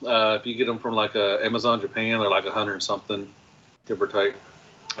from. If you get them from like Amazon Japan, they're like $100 and something, give or take.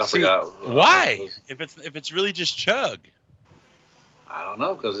 I forgot. Why? If it's really just Chug. I don't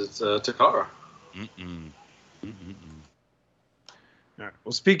know, because it's Takara. All right.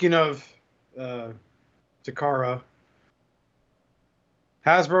 Well, speaking of Takara,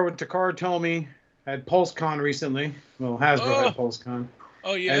 Hasbro and Takara Tomy had PulseCon recently. Well, Hasbro had PulseCon.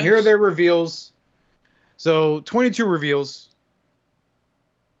 Oh, yeah. And here are their reveals. So, 22 reveals.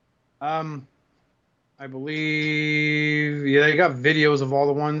 I believe, they got videos of all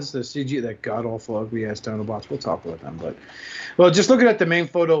the ones. The CG, that god-awful, ugly-ass Dinobots. We'll talk about them. But, just looking at the main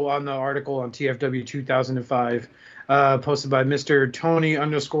photo on the article on TFW 2005, posted by Mr. Tony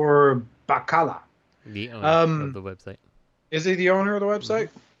 _Bacala. The owner of the website. Is he the owner of the website?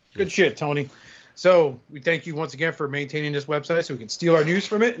 Mm-hmm. Good shit, Tony. So we thank you once again for maintaining this website so we can steal our news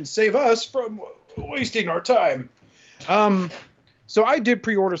from it and save us from wasting our time. So I did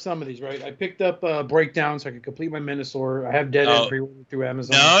pre-order some of these, right? I picked up Breakdown so I could complete my Minosaur. I have Dead End pre-ordered through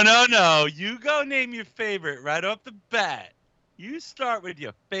Amazon. No. You go name your favorite right off the bat. You start with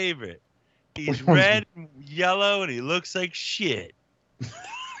your favorite. He's red and yellow and he looks like shit.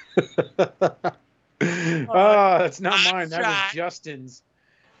 That's not mine. That was Justin's.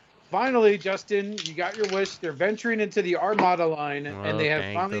 Finally, Justin, you got your wish. They're venturing into the Armada line, and they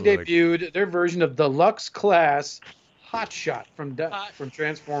have finally debuted their version of Deluxe Class Hotshot from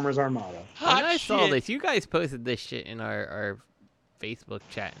Transformers Armada. When I saw this, you guys posted this shit in our Facebook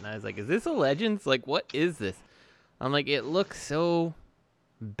chat, and I was like, is this a Legends? Like, what is this? I'm like, it looks so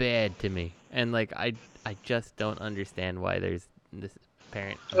bad to me. And, like, I just don't understand why there's this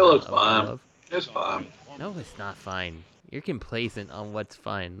apparent It looks fine. Love. It's fine. No, it's not fine. You're complacent on what's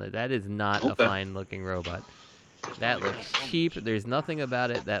fine. That is not a fine-looking robot. That looks cheap. There's nothing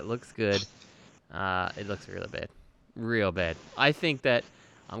about it that looks good. It looks really bad. Real bad. I think that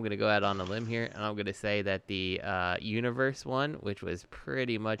I'm going to go out on a limb here, and I'm going to say that the Universe one, which was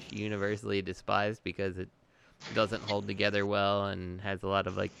pretty much universally despised because it doesn't hold together well and has a lot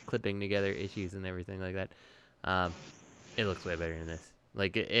of, like, clipping together issues and everything like that, it looks way better than this.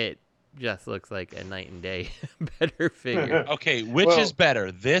 Like, it just looks like a night and day better figure. Okay, which is better,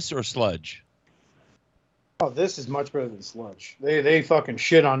 this or Sludge? Oh, this is much better than Sludge. They fucking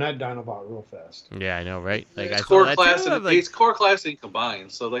shit on that Dinobot real fast. Yeah, I know, right? Like, it's core class and it's core class and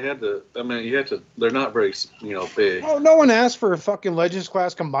combined, so they had to. I mean, you have to. They're not very, big. Oh, no one asked for a fucking Legends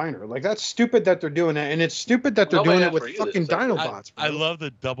class combiner. Like, that's stupid that they're doing that, and it's stupid that they're doing it with fucking Dinobots. I love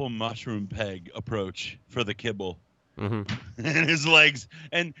the double mushroom peg approach for the kibble. Mm-hmm. And his legs,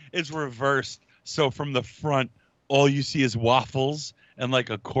 and it's reversed. So from the front, all you see is waffles and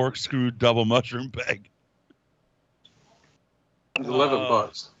like a corkscrew double mushroom peg.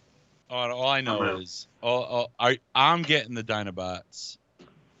 $11. All I know is I'm getting the Dinobots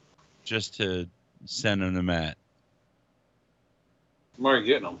just to send them to Matt. I'm already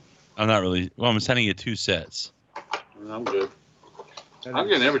getting them. I'm not really. Well, I'm sending you 2 sets. I'm good. I'm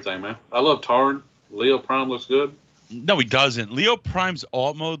getting everything, man. I love Tarn. Leo Prime looks good. No, he doesn't. Leo Prime's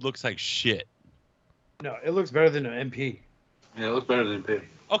alt mode looks like shit. No, it looks better than an MP. Yeah, it looks better than MP.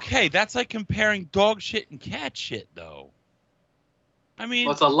 Okay, that's like comparing dog shit and cat shit, though. I mean,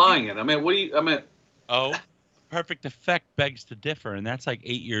 well, it's a lion. I mean, Oh, Perfect Effect begs to differ, and that's like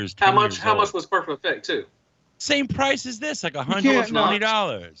 8 years. How much was Perfect Effect too? Same price as this, like can't-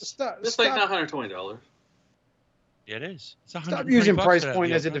 $120. Stop. This thing's Stop. not $120. It is. It's Stop $120 using for price that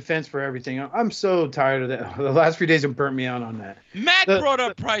point as a Neoprom. defense for everything. I'm so tired of that. The last few days have burnt me out on that. Matt The- brought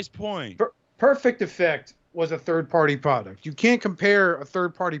up price point. Perfect Effect was a third-party product. You can't compare a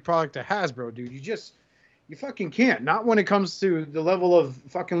third-party product to Hasbro, dude. You fucking can't. Not when it comes to the level of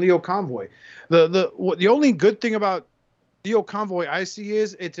fucking Leo Convoy. The only good thing about Leo Convoy I see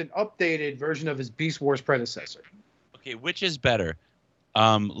is it's an updated version of his Beast Wars predecessor. Okay, which is better?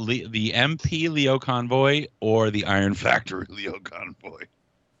 The MP Leo Convoy or the Iron Factory Leo Convoy?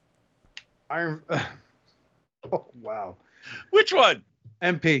 Oh wow. Which one?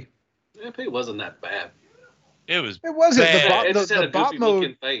 MP. MP wasn't that bad. It was. It wasn't Bad. It just had the a bot goofy mode.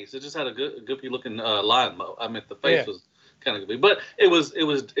 looking face. It just had a goofy looking line mode. I mean, the face Yeah. was kind of goofy, but it was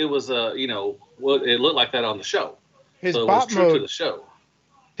you know, what it looked like that on the show. His So it was bot true to mode. the show.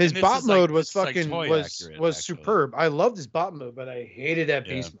 His And this bot is like- mode was this is like fucking toy was accurate, was actually. superb. I loved his bot mode, but I hated that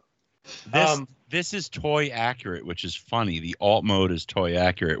Yeah. beast mode. This is toy accurate, which is funny. The alt mode is toy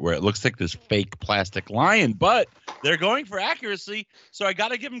accurate, where it looks like this fake plastic lion, but they're going for accuracy, so I got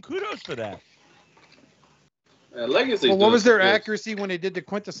to give them kudos for that. Legacy. Well, what was their accuracy when they did the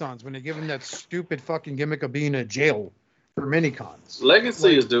Quintessons? When they give him that stupid fucking gimmick of being in a jail for minicons?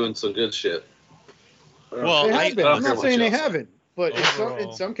 Legacy is doing some good shit. Well, They I- have been. I don't I'm care not what saying they y'all say. haven't, but in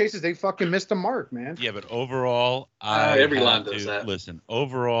Overall- some cases they fucking missed the mark, man. Yeah, but overall, I every have line to, does that. Listen,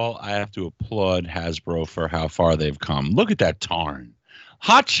 overall, I have to applaud Hasbro for how far they've come. Look at that Tarn.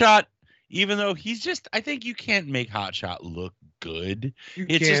 Hotshot, even though I think you can't make Hotshot look good. You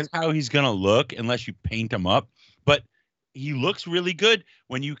It's can't. just how he's going to look unless you paint him up. But he looks really good.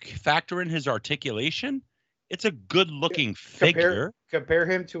 When you factor in his articulation, it's a good looking figure. Compare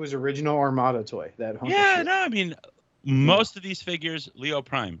him to his original Armada toy. That hunk of Yeah, shit. no, I mean, most of these figures, Leo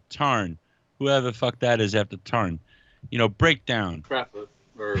Prime, Tarn, whoever the fuck that is after Tarn, Breakdown. Craphook.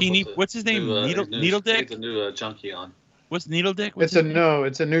 Or What's his name? Needle Dick? It's a new junkie on. What's Needle Dick? It's a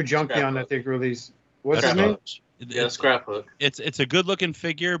new Junkion that they released. What's his name? Yeah, Scraphook. It's a good looking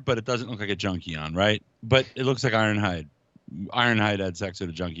figure, but it doesn't look like a Junkion, right? But it looks like Ironhide. Ironhide had sex with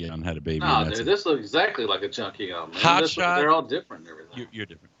a Junkion, had a baby. No, and that's dude, it. this looks exactly like a junkie on. Man. Hotshot. They're all different and everything. You're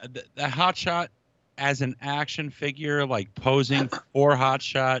different. The Hotshot as an action figure, like posing for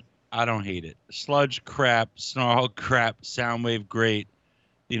Hotshot, I don't hate it. Sludge crap, Snarl crap, Soundwave great.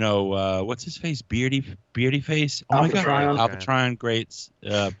 What's his face? Beardy face. Oh my god, Alphatrion. Alphatrion great.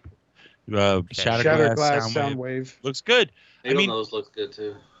 Shatterglass, Shatterglass, Soundwave Soundwave. looks good. Needle Nose looks good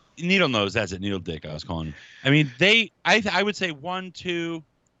too. Needle Nose, that's it. Needle Dick, I was calling him. I mean, I would say 1, 2,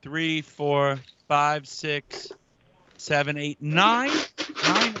 3, 4, 5, 6, 7, 8, 9.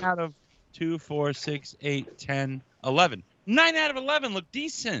 9 out of 2, 4, 6, 8, 10, 11. 9 out of 11 look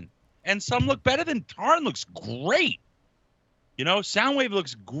decent. And some look better than Tarn looks great. Soundwave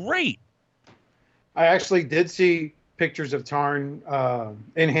looks great. I actually did see pictures of Tarn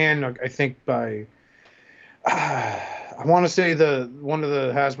in hand, I think by I want to say one of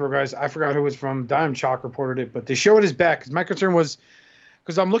the Hasbro guys, I forgot who it was from, Dime Chalk reported it, but they showed his back. Because my concern was,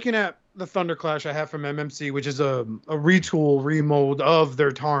 because I'm looking at the Thunder Clash I have from MMC, which is a retool, remold of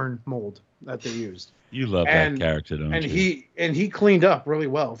their Tarn mold that they used. You love And- that character, don't And you? he cleaned up really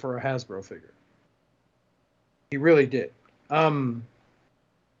well for a Hasbro figure. He really did.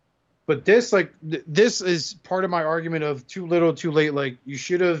 But this is part of my argument of too little, too late. Like, you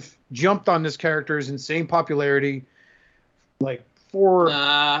should have jumped on this character's insane popularity, like 4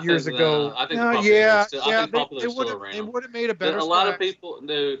 years ago. I think No, Popular yeah, is still, yeah. I think Popular is still It around. would have made a better. A lot of splash. people,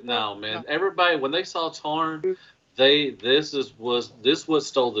 dude. No, man. Everybody, when they saw Tarn, this what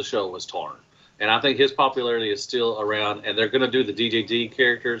stole the show was Tarn, and I think his popularity is still around. And they're going to do the DJD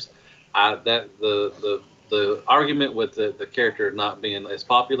characters. The argument with the character not being as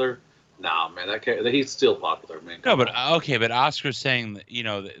popular. Nah, man, he's still popular, man. No, but Oscar's saying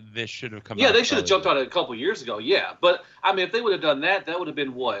that this should have come. Yeah, out they should have jumped earlier. on it a couple years ago. Yeah, but I mean, if they would have done that, that would have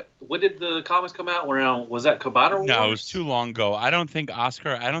been what? When did the comics come out? Around was that Cabana Wars? No, it was too long ago. I don't think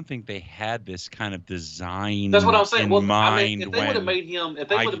they had this kind of design. That's what I'm saying. In Well, mind I mean, if they would have when made him, if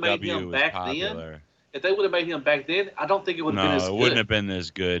they would have made IDW him was back popular. then, I don't think it would have been as No, good. it wouldn't have been as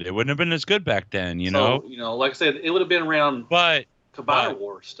good. It wouldn't have been as good back then, So, like I said, it would have been around But Cabana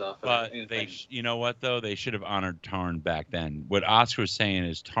War stuff. But anything. you know what though? They should have honored Tarn back then. What Oscar was saying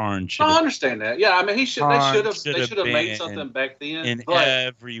is Tarn should I have understand that. Yeah, I mean, they should have made been something back then. in but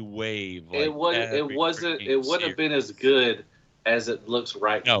every wave. Like it wasn't have been as good as it looks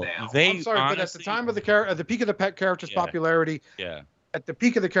right No, now. they. I'm sorry, but at the honestly- time of the peak of the pet character's Yeah. popularity, Yeah. at the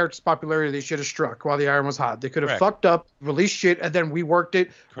peak of the character's popularity, they should have struck while the iron was hot. They could have Correct. fucked up, released shit, and then reworked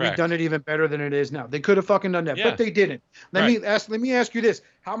it, Correct. redone it even better than it is now. They could have fucking done that, Yeah. but they didn't. Let Right. me ask you this: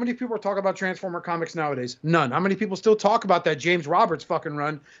 how many people are talking about Transformer comics nowadays? None. How many people still talk about that James Roberts fucking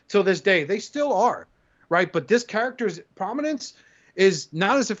run till this day? They still are, right? But this character's prominence is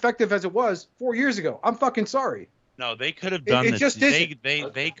not as effective as it was 4 years ago. I'm fucking sorry. No, they could have done it just they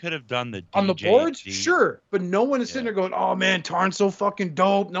isn't. they could have done the On the DJD. boards, sure, but no one is sitting Yeah. there going, "Oh man, Tarn's so fucking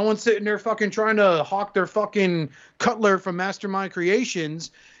dope." No one's sitting there fucking trying to hawk their fucking Cutler from Mastermind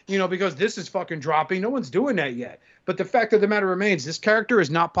Creations, because this is fucking dropping. No one's doing that yet. But the fact of the matter remains, this character is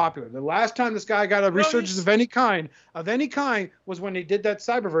not popular. The last time this guy got a resurgence of any kind, was when they did that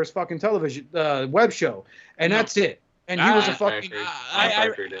Cyberverse fucking television web show, and that's it. And he was a fucking.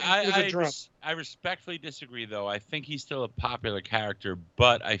 I respectfully disagree, though. I think he's still a popular character,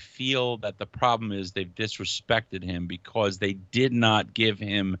 but I feel that the problem is they've disrespected him because they did not give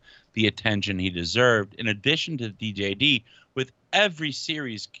him the attention he deserved. In addition to DJD, with every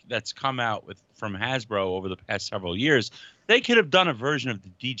series that's come out from Hasbro over the past several years, they could have done a version of the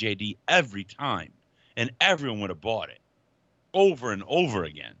DJD every time, and everyone would have bought it over and over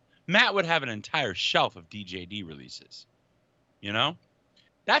again. Matt would have an entire shelf of DJD releases.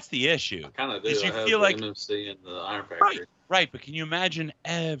 That's the issue. I kind of do. Is I you have feel the like MMC and the Iron Factory. Right, but can you imagine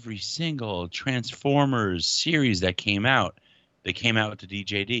every single Transformers series that came out? They came out with the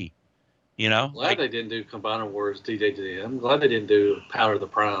DJD. Glad they didn't do Combiner Wars DJD. I'm glad they didn't do Power of the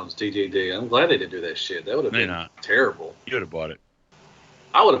Primes DJD. I'm glad they didn't do that shit. That would have been terrible. You would have bought it.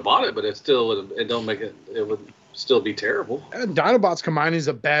 I would have bought it, but it still don't make it. It would still be terrible. And Dinobots combining is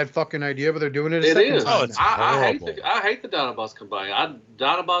a bad fucking idea, but they're doing it. It is. Oh, it's I horrible. hate the Dinobots combining.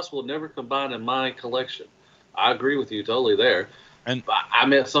 Dinobots will never combine in my collection. I agree with you totally there. And I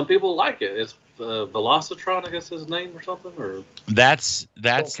mean, some people like it. It's Velocitron, I guess his name or something, or That's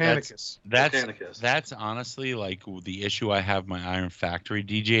Volcanicus. Volcanicus. honestly like the issue I have my Iron Factory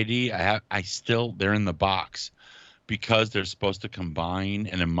DJD. They're in the box because they're supposed to combine,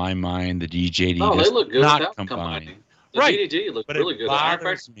 and in my mind the DJD they look good not without combining. combining. The Right. DJD looked But really it good. The Iron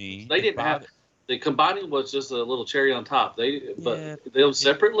bothers Factory, me. they didn't have the combining was just a little cherry on top. Yeah. Them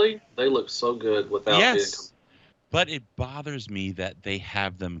separately, they look so good without being Yes, but it bothers me that they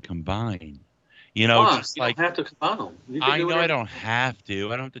have them combine. Why? Just You like don't have to combine them. You can I do know whatever. I don't have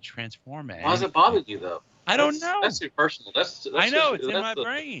to. I don't have to transform it. Why does it bother you though? I don't know. That's your personal. That's I know just, it's in that's my the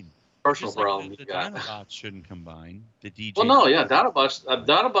brain. personal Just like problem the you got. Dinobots shouldn't combine. The DJ. Well, no, yeah,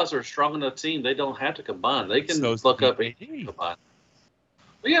 Dinobots are a strong enough team. They don't have to combine. They can So's fuck the up and DJD. combine.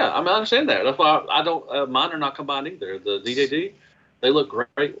 But yeah, I mean, I understand that. That's why I don't. Mine are not combined either. The DJD, they look great,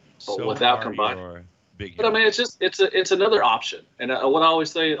 but So without are combining. your big But I mean, heroes. it's another option. And what I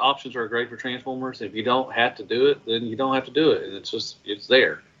always say, options are great for Transformers. If you don't have to do it, then you don't have to do it, and it's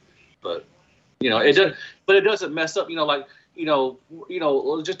there. But it does. But it doesn't mess up. Just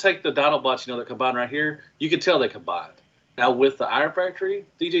take the Dinobots. That combine right here. You can tell they combined. Now with the Iron Factory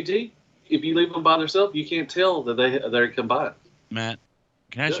DJD, if you leave them by themselves, you can't tell that they're combined. Matt,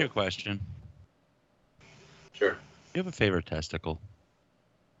 can I ask you a question? Sure. Do you have a favorite testicle?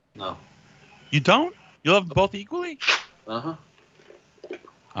 No. You don't? You love them both equally? Uh-huh.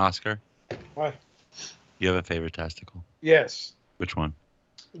 Oscar, Why? you have a favorite testicle? Yes, Which one?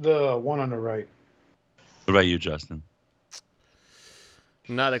 the one on the right. What about you, Justin?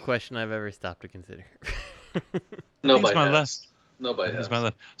 Not a question I've ever stopped to consider. Nobody He's my has. left. Nobody He's has. my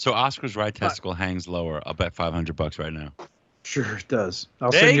left. So Oscar's right testicle hangs lower. I'll bet $500 right now. Sure, it does.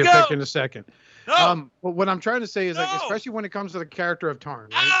 I'll There send you you a go. pic in a second. No! But what I'm trying to say is, like, No! especially when it comes to the character of Tarn,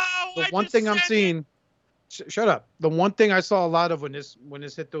 right? Ow, The I one just thing I'm said it. seeing, shut up. The one thing I saw a lot of when this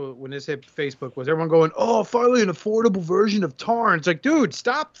hit Facebook was everyone going, "Oh, finally an affordable version of Tarn." It's like, dude,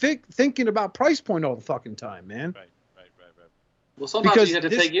 stop thinking about price point all the fucking time, man. Right. Well, sometimes Because you have to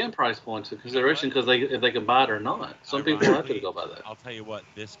take in price points into consideration because if they can buy it or not. Some people have to go by that. I'll tell you what,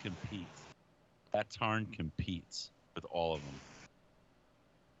 this competes. That Tarn competes with all of them.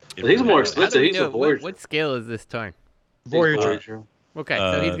 It But he's really more does. How do expensive. we He's know? a Voyager. What scale is this Tarn? Voyager. Okay,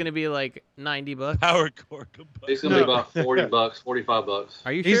 so he's Uh, gonna be like $90. Power core combined. He's gonna be about $40, $45.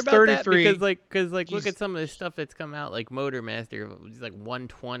 Are you He's sure about 33. that? Because look He's- at some of the stuff that's come out, like Motor Master, he's like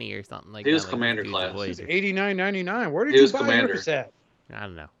 120 or something like He that. was like Commander this dude's class. a He's Voyager. $89.99. Where did He you was buy Commander. yours at? I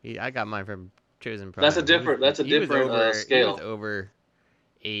don't know. I got mine from Chosen Prime. That's a He different- was- that's a he was different, over, scale. He was over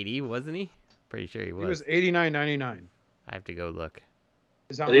 80, wasn't he? Pretty sure he He was. was $89.99. I have to go look.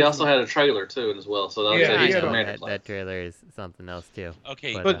 Is that But he what- also had a trailer too as well. So that Yeah, was he he's had a- Commander that, class. that trailer is something else too.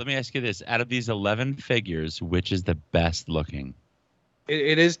 Okay, But, but uh, let me ask you this. Out of these 11 figures, which is the best looking?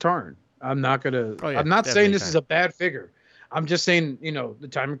 It is Tarn. I'm not gonna. Oh, yeah, I'm not definitely saying this Tarn. is a bad figure. I'm just saying, you know, the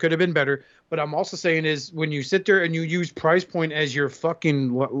timing could have been better. But I'm also saying is when you sit there and you use price point as your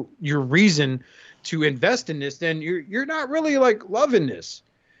reason to invest in this, then you're not really like loving this.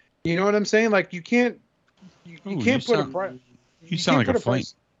 You know what I'm saying? Like you can't put a price. You sound like a flame.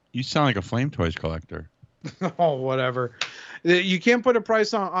 You sound like a Flame Toys collector. Oh, whatever. You can't put a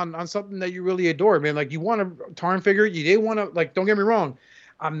price on something that you really adore, man. Like you want a Tarn figure, they want to, like, don't get me wrong.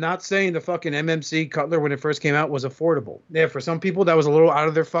 I'm not saying the fucking MMC Cutler when it first came out was affordable. Yeah, for some people that was a little out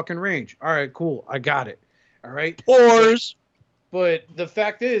of their fucking range. All right, cool. I got it. All right. Whores. But the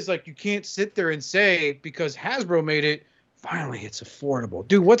fact is, like, you can't sit there and say because Hasbro made it, finally it's affordable.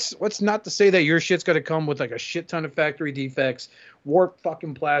 Dude, what's not to say that your shit's got to come with like a shit ton of factory defects, warped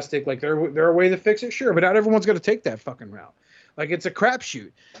fucking plastic. Like there are a way to fix it, sure, but not everyone's going to take that fucking route. Like it's a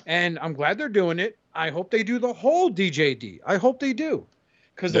crapshoot, and I'm glad they're doing it. I hope they do the whole DJD. I hope they do,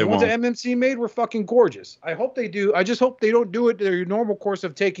 because the ones that MMC made were fucking gorgeous. I hope they do. I just hope they don't do it their normal course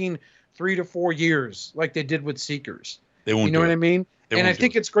of taking 3 to 4 years like they did with Seekers. They won't. You know what I mean? And I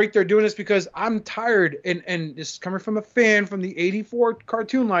think it's great they're doing this because I'm tired, and this is coming from a fan from the 84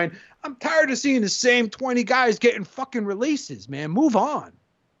 cartoon line. I'm tired of seeing the same 20 guys getting fucking releases, man. Move on.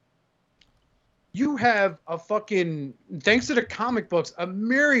 You have a fucking, thanks to the comic books,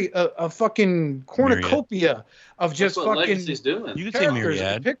 a fucking cornucopia of just That's what fucking Legacy's doing. You can say characters to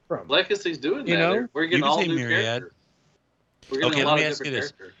Myriad. pick from. Legacy's doing that. You know? We're getting You can all say new Myriad. characters. We're getting Okay, a let lot me of ask you different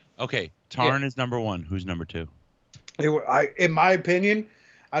this. characters. Okay, Tarn is number 1. Who's number 2? In my opinion,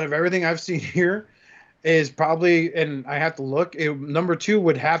 out of everything I've seen here, is probably, and I have to look, number 2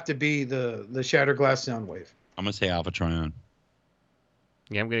 would have to be the Shatterglass Soundwave. I'm gonna say Alpha Trion.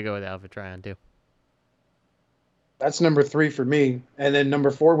 Yeah, I'm gonna go with Alpha Trion too. That's number 3 for me. And then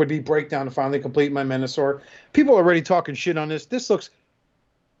number 4 would be Breakdown to finally complete my Menasor. People are already talking shit on this. This looks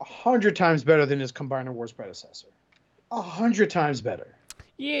 100 times better than his Combiner Wars predecessor. 100 times better.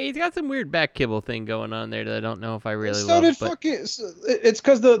 Yeah, he's got some weird back kibble thing going on there that I don't know if I really so love. Did fucking, it's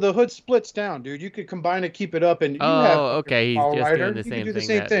because the hood splits down, dude. You could combine it, keep it up, and you have. Okay, he's Wild just Rider. doing the You can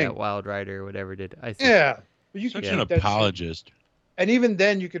same do thing that Wild Rider or whatever did. I see. Yeah, but you Such could an keep that shit. apologist. And even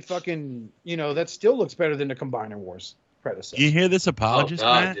then, you could fucking, that still looks better than the Combiner Wars predecessor. You hear this apologist, Oh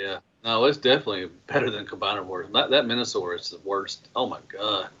God, Matt? yeah. No, it's definitely better than Combiner Wars. That Minosaur is the worst. Oh my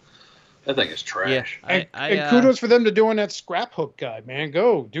God, that thing is trash. Yeah, And kudos for them to doing that scrap hook guy, man.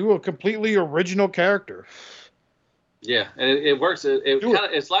 Go do a completely original character. Yeah, and it works.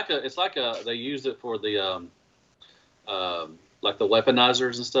 It's like they used it for the like the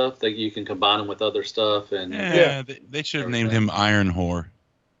weaponizers and stuff. That you can combine them with other stuff. And Yeah. They should have named him Iron Whore.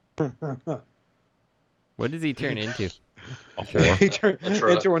 What does he turn into? A whore. He turned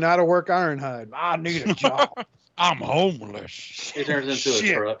into an out-of-work Ironhide. I need a job. I'm homeless. he turns into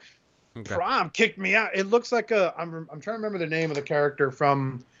Shit. a truck. Okay. Prime kicked me out. It looks like I'm trying to remember the name of the character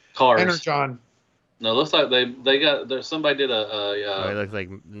from Cars. Energon. No, it looks like they got there. Somebody did Oh, he looks like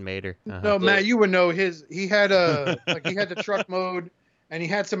Mater. No, Matt, you would know he had he had the truck mode, and he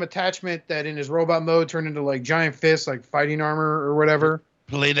had some attachment that in his robot mode turned into like giant fists, like fighting armor or whatever.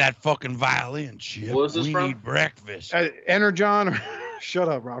 Play that fucking violin, Chip. What was this we from? need breakfast. Energon. Shut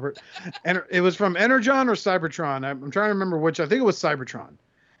up, Robert. And it was from Energon or Cybertron. I'm trying to remember which. I think it was Cybertron.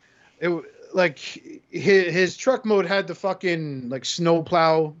 It like his truck mode had the fucking like snow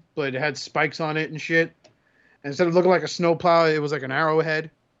plow, but it had spikes on it and shit. And instead of looking like a snow plow, it was like an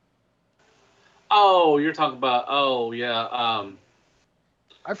arrowhead. Oh, you're talking about. Oh yeah.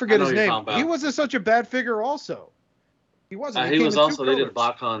 I forget I know his what you're name. talking about. He wasn't such a bad figure. Also, he wasn't. He came was in two also. They did a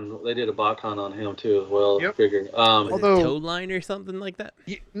colors. BotCon. They did a BotCon on him too as well. Yep. Figure. Was Although- it Toe Line or something like that?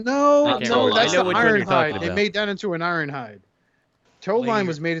 No, Not no, Toe that's Line. I know the which one you're Ironhide. talking They about. made that into an Ironhide. Toe Later. Line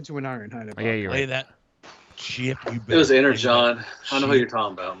was made into an Ironhide. Oh, yeah, you're Play right. that. Chip, you better It was play Energon. that- I know who you're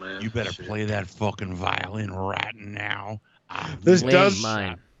talking about, man. You better Shit. play that fucking violin right now. This Land does-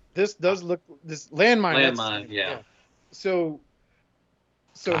 mine. This does look this landmine. that's- Landmine, yeah. So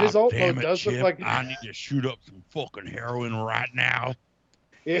his alt damn mode it, does look Chip. like I need to shoot up some fucking heroin right now.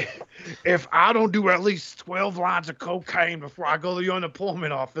 if I don't do at least 12 lines of cocaine before I go to the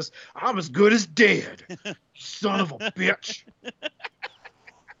unemployment office, I'm as good as dead. Son of a bitch.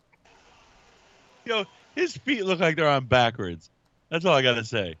 Yo, his feet look like they're on backwards. That's all I gotta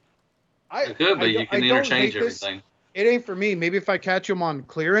say. It could be. You can don't interchange hate this. everything. It ain't for me. Maybe if I catch him on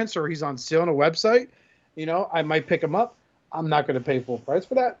clearance or he's on sale on a website, I might pick him up. I'm not going to pay full price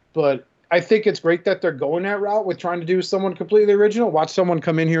for that, but I think it's great that they're going that route with trying to do someone completely original. Watch someone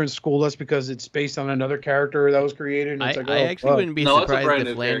come in here and school us because it's based on another character that was created. And it's I actually wouldn't be No, it's a surprised brand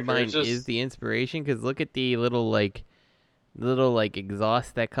if new character. Landmine It's just- is the inspiration, because look at the little like little like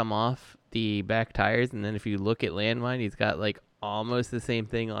exhausts that come off the back tires, and then if you look at Landmine, he's got like almost the same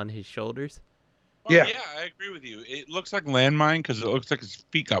thing on his shoulders. Well, Yeah. yeah, I agree with you. It looks like Landmine because it looks like his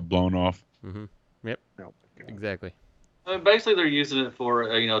feet got blown off. Mm-hmm. Yep. No. Exactly. Basically, they're using it for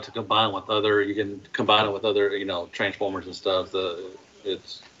to combine with other. You can combine it with other Transformers and stuff.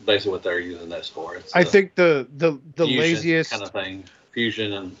 It's basically what they're using this for. It's I think the fusion laziest kind of thing.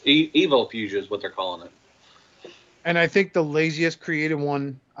 Fusion and Evo Fusion is what they're calling it. And I think the laziest creative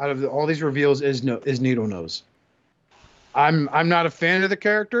one out of all these reveals is Needle Nose. I'm not a fan of the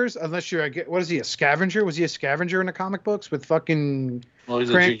characters unless you're what is he, a scavenger? Was he a scavenger in the comic books with fucking Well,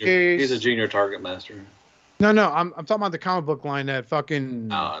 he's Crankcase? a junior target master. No, I'm talking about the comic book line that fucking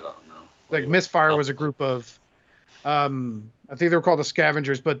No, I don't know. like Misfire was a group of I think they were called the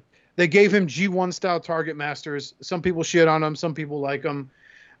Scavengers, but they gave him G1 style target masters. Some people shit on him, some people like him.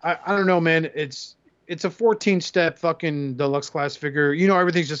 I don't know, man. It's a 14-step fucking deluxe class figure. You know,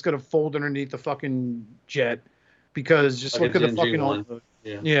 everything's just gonna fold underneath the fucking jet because just Like look at it's the in fucking G1.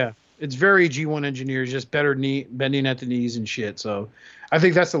 Yeah. yeah. It's very G1 engineers, just better knee bending at the knees and shit. So I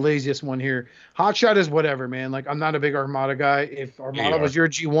think that's the laziest one here. Hotshot is whatever, man. Like I'm not a big Armada guy. If Armada was your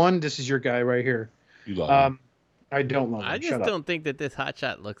G1, this is your guy right here. You love him. I don't love him. I just Shut up. don't think that this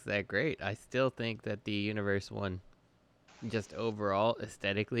Hotshot looks that great. I still think that the Universe one, just overall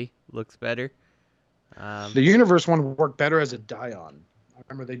aesthetically, looks better. The Universe one worked better as a Dion. I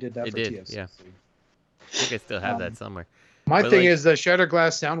remember they did that It for did, TFC. yeah. I think I still have that somewhere. My But, thing like- is the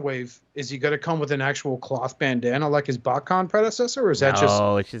Shatterglass Soundwave. Is he going to come with an actual cloth bandana like his BotCon predecessor, or is that just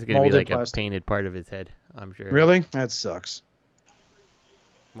No, it's just gonna be molded like plastic? a painted part of his head. I'm sure. really? That sucks.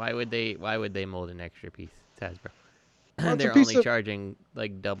 Why would they mold an extra piece? It's Hasbro. Well, it's a They're piece only of- charging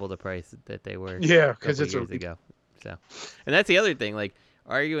like double the price that they were Yeah, a because couple it's years ago. So, and that's the other thing. Like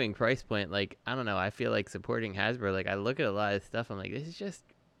arguing price point. Like I don't know. I feel like supporting Hasbro. Like I look at a lot of stuff. I'm like, this is just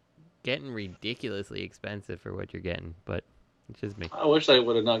getting ridiculously expensive for what you're getting. But it's just me. I wish they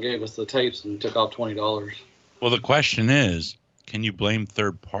would have not gave us the tapes and took off $20. Well, the question is, can you blame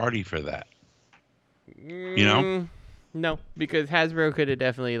third party for that? You know? No, because Hasbro could have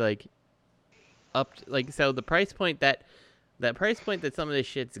definitely like upped like so the price point that price point that some of this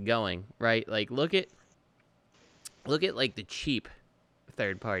shit's going, right? Like look at like the cheap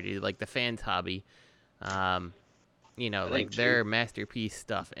third party, like the Fans Hobby. You know, That like ain't their masterpiece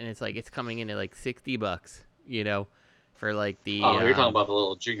stuff, and it's like it's coming in at like $60, you know, for like the Oh, you're talking about the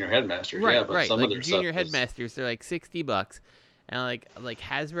little junior headmasters, right, yeah, but right. some Like of their junior stuff is- headmasters, they're like $60, and like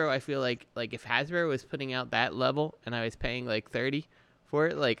Hasbro, I feel like if Hasbro was putting out that level and I was paying like 30 for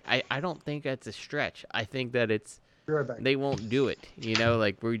it, like I don't think that's a stretch. I think that it's Be right back. they won't do it. You know,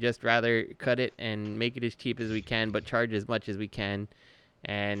 like we just rather cut it and make it as cheap as we can, but charge as much as we can,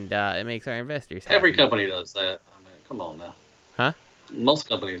 and it makes our investors happy. Every company does that. I mean, come on now. Huh? Most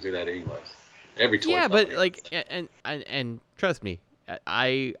companies do that anyways. Every toy Yeah, but company like, does that. and trust me,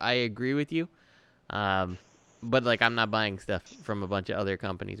 I agree with you. But like, I'm not buying stuff from a bunch of other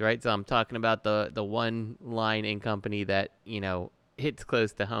companies, right? So I'm talking about the one line in company that hits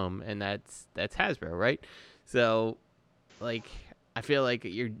close to home, and that's Hasbro, right? So, like, I feel like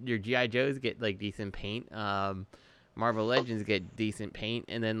your GI Joes get like decent paint. Marvel Legends get decent paint,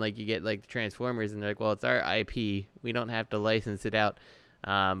 and then like you get like the Transformers, and they're like, well, it's our IP. We don't have to license it out,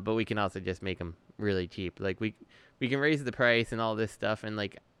 but we can also just make them really cheap. Like we can raise the price and all this stuff, and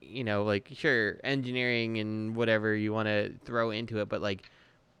like like sure, engineering and whatever you want to throw into it, but like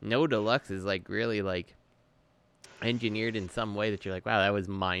no deluxe is like really like engineered in some way that you're like, wow, that was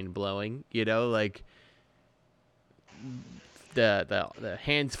mind blowing. Like the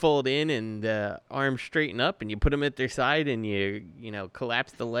hands fold in and the arms straighten up, and you put them at their side, and you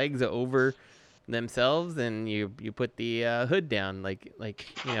collapse the legs over themselves, and you put the hood down, like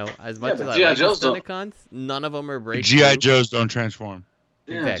as much but as I G.I. like the Joes don't- Stunticons, none of them are breakthrough. GI Joes don't transform.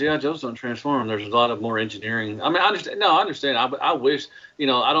 Yeah, Exactly. GI Joes don't transform. There's a lot of more engineering. I mean, I understand. No, I understand. I wish. I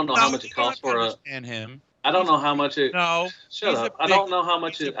don't know how much it costs for a. Understand him. I don't know how much it. No. Shut he's up. a I don't big- know how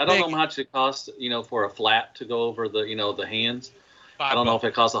much he's it. a I don't know big- how much it costs. For a flap to go over the the hands. I don't know if $5.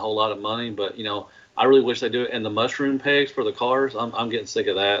 it costs a whole lot of money, but I really wish they do it. And the mushroom pegs for the cars, I'm getting sick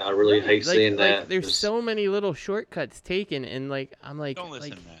of that. I really hate seeing that. There's It's- so many little shortcuts taken, and like I'm like, Don't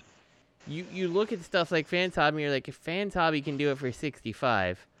listen, like, Matt. you look at stuff like Fans Hobby, you're like, if Fans Hobby can do it for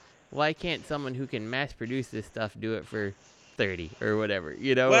 65, why can't someone who can mass produce this stuff do it for 30 or whatever?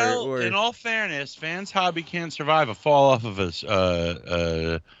 Well, or in all fairness, Fans Hobby can't survive a fall off of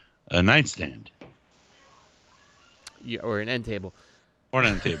a nightstand or an end table. or an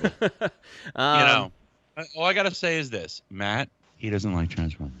end table. All I gotta say is this: Matt, he doesn't like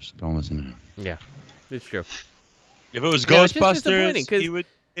Transformers. Don't listen to him. Yeah, it's true. If it was No, it's just disappointing, Ghostbusters, 'cause he would.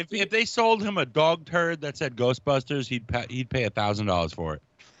 If they sold him a dog turd that said Ghostbusters, he'd pay $1,000 for it.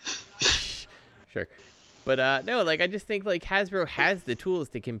 Sure. But no, like I just think like Hasbro has the tools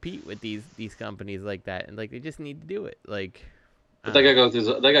to compete with these companies like that, and like they just need to do it. Like, But they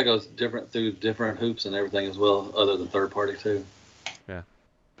gotta go through different hoops and everything as well, other than third party too. I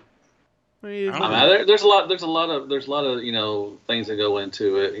mean, There's a lot of things that go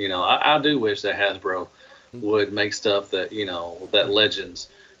into it. I do wish that Hasbro would make stuff that that Legends.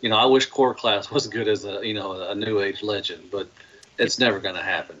 I wish Core Class was good as a new age Legend, but it's never gonna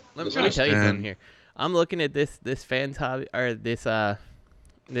happen. Let me tell you something here. I'm looking at this Fans Hobby or this PulseCon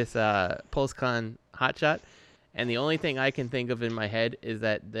hotshot, and the only thing I can think of in my head is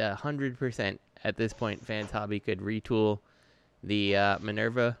that the 100% at this point Fans Hobby could retool the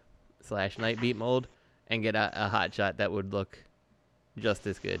Minerva / Nightbeat mold and get a hotshot that would look just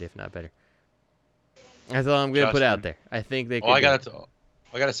as good, if not better. That's all I'm gonna put out there. I think they could. All I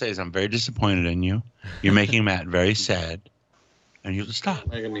gotta say is I'm very disappointed in you. You're making Matt very sad, and you stop.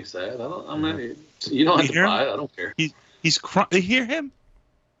 Making me sad. I'm not. You don't have to buy it. I don't care. He's crying. Hear him?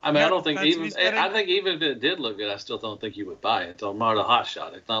 I mean, I don't think even. I think even if it did look good, I still don't think you would buy it. It's Armada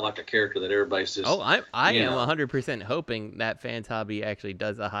Hotshot. It's not like a character that everybody's just. Oh, I am 100% hoping that Fans Hobby actually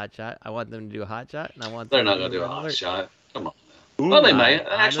does a hotshot. I want them to do a hotshot, and I want. They're not gonna do a hotshot. Come on. Well, they may.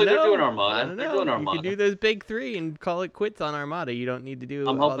 Actually, they're doing Armada. I don't know. They're doing Armada. You can do those big three and call it quits on Armada. You don't need to do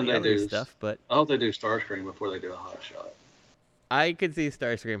I'm all hoping the they other do stuff. But I hope they do Starscream before they do a hotshot. I could see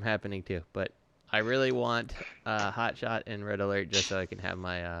Starscream happening too. But I really want Hotshot and Red Alert just so I can have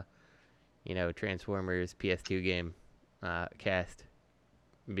my, Transformers PS2 game cast.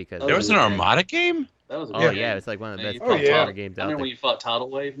 Because There was an Armada game? That was. Yeah, it's like one of the best Transformer games I out remember there. when you fought Tidal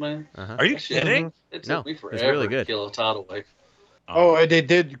Wave, man. Are you kidding? It No, took me it's forever really good. to kill a Tidal Wave. Oh, they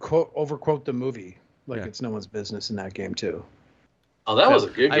did overquote the movie. Like it's no one's business in that game too. Oh, that was a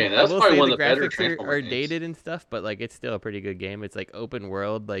good game. That's probably one of the better graphics Transformer are games. dated and stuff, but like it's still a pretty good game. It's like open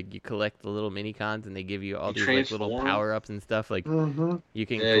world, like you collect the little mini cons and they give you all these like little power ups and stuff. Like you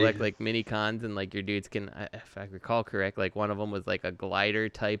can collect like mini cons and like your dudes can, if I recall correct, like one of them was like a glider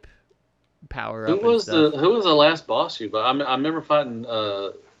type power up. Who was the last boss you? But I remember fighting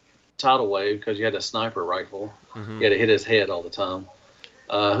Tidal Wave because you had a sniper rifle. You had to hit his head all the time.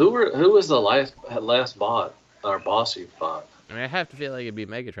 Who was the last boss you fought? I mean, I have to feel like it'd be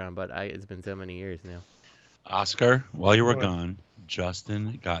Megatron, but it's been so many years now. Oscar, while you were gone,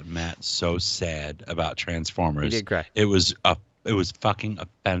 Justin got Matt so sad about Transformers. He did cry. It was fucking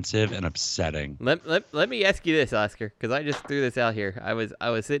offensive and upsetting. Let me ask you this, Oscar, because I just threw this out here. I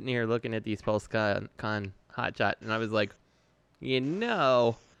was sitting here looking at these PulseCon hotshot, and I was like,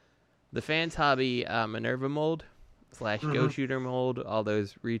 the Fans Hobby Minerva mold / Go Shooter mold, all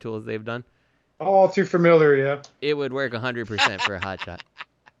those retools they've done. All too familiar, yeah. It would work 100% for a hotshot.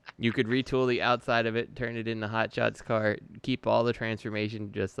 You could retool the outside of it, turn it into Hotshot's car, keep all the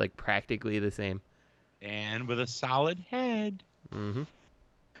transformation just like practically the same. And with a solid head. Mm-hmm.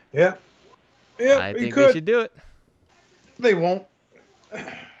 Yeah. I think they should do it. They won't.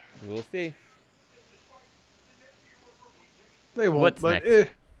 We'll see. They won't. What's but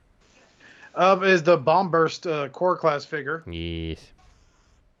next? Is the Bomb Burst Core Class figure. Yes.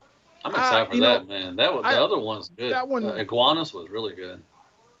 I'm excited for that, man. The other one's good. That one, Iguanas was really good.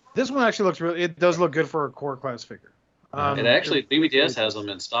 This one actually looks it does look good for a Core Class figure. And actually, BBDS has them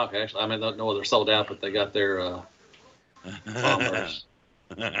in stock. Actually, I mean, I don't know whether they're sold out, but they got their bombers.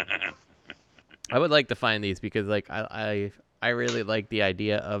 I would like to find these because, like, I really like the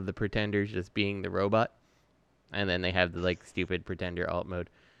idea of the Pretenders just being the robot, and then they have the like stupid Pretender alt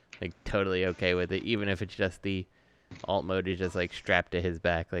mode. Like, totally okay with it, even if it's just the alt mode is just like strapped to his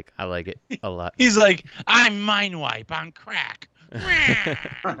back. Like, I like it a lot. He's like, I'm Mind Wipe on crack.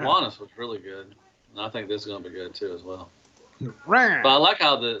 Iguanas was really good. And I think this is going to be good too as well. Ram. But I like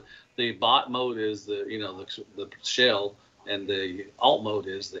how the bot mode is the shell, and the alt mode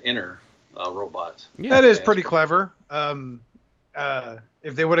is the inner robot. Yeah, that is pretty clever.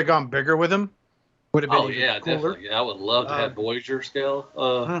 If they would have gone bigger with him, would have been cooler. Definitely. Yeah, I would love to have Voyager scale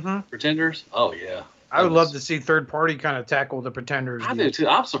Pretenders. Oh yeah. I would love to see third party kind of tackle the Pretenders. I do too.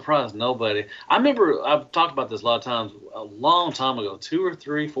 I'm surprised nobody. I remember I've talked about this a lot of times. A long time ago, 2 or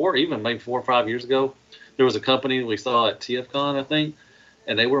 3, 4, even maybe 4 or 5 years ago, there was a company we saw at TFCon, I think,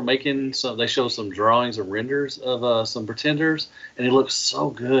 and they were making some. They showed some drawings and renders of some Pretenders, and it looked so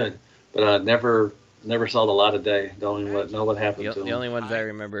good. But I never saw the light of day. Don't even know what happened to them. The only ones I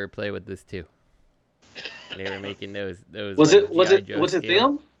remember play with this too. They were making those. Was it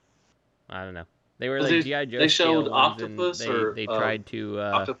them? I don't know. They were Was like it- GI Joe. they showed scale ones, and Octopus or, they tried to.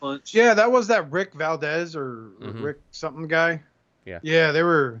 Octopunch. Yeah, that was that Rick Valdez or Mhm. Rick something guy. Yeah. Yeah, they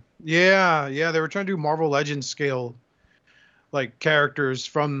were. Yeah, they were trying to do Marvel Legends scale, like characters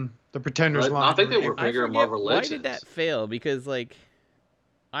from the Pretenders I line. think they right? were I bigger forget Marvel why Legends. did that fail? Because like,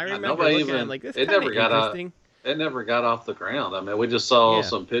 I remember nobody looking at it, even- I'm like, this it kind of never got interesting. It never got off the ground. I mean, we just saw Yeah.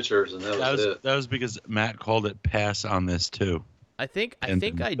 some pictures and that was it. That was because Matt called it pass on this too. I think I And-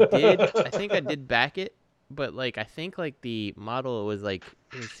 did back it, but like I think like the model was like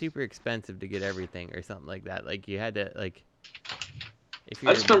it was super expensive to get everything or something like that. Like you had to like if you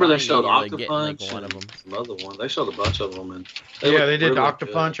I just remember they buying it, showed you're, like, getting, Octopunch like, one of and them. some other one. They showed a bunch of them, and Yeah, looked they did really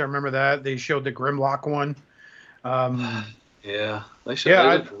Octopunch. I remember that. They showed the Grimlock one. good. Yeah, they showed. Yeah, they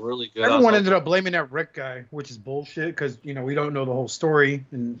I- looked really good. Everyone I ended up blaming that Rick guy, which is bullshit because we don't know the whole story,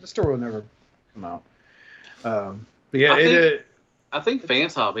 and the story will never come out. But yeah, I think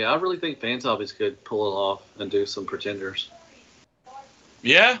Fans Hobby. I really think Fans Hobbies could pull it off and do some Pretenders.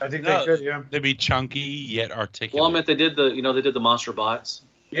 Yeah, I think no, they could. Yeah, They'd be chunky yet articulate. Well, I meant they did the Monster Bots.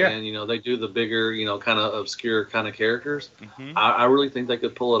 yeah. And they do the bigger, kind of obscure kind of characters. Mhm. I really think they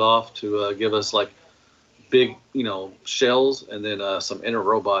could pull it off to give us like big, shells and then some inner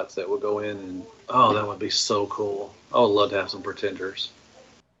robots that would go in and that would be so cool. I would love to have some Pretenders.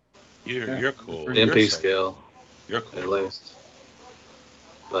 You're cool. MP You're MP safe. scale, You're at cool. least.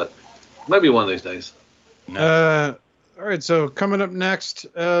 But maybe one of these days. No. All right, so coming up next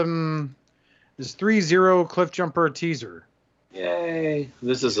is 3-0 Cliff Jumper teaser. Yay!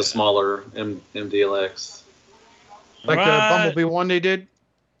 This is a smaller MDLX. Like the What? Bumblebee one they did.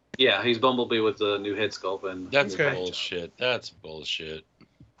 Yeah, he's Bumblebee with the new head sculpt and That's new paint job. bullshit. That's bullshit.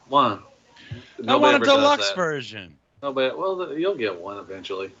 One. I Nobody want a ever does deluxe that. version. Nobody. Well, you'll get one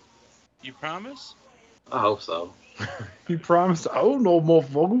eventually. You promise? I hope so. You promised. Oh no,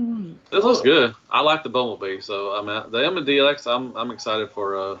 motherfucker. This looks good. I like the Bumblebee, so I mean the MDLX. I'm excited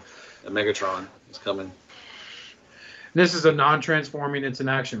for a Megatron. It's coming. This is a non-transforming. It's an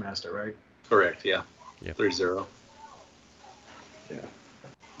Action Master, right? Correct. Yeah. Yep. 3-0. Yeah.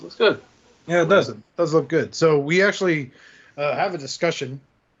 Looks good. Yeah, it does. It does look good. So we actually have a discussion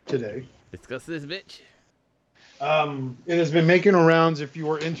today. Discuss this bitch. It has been making rounds. If you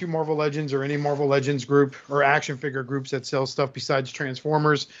are into Marvel Legends or any Marvel Legends group or action figure groups that sell stuff besides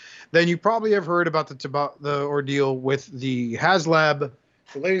Transformers, then you probably have heard about the ordeal with the HasLab,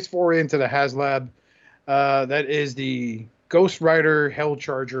 the latest foray into the HasLab. That is the Ghost Rider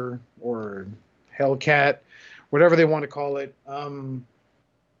Hellcharger or Hellcat, whatever they want to call it.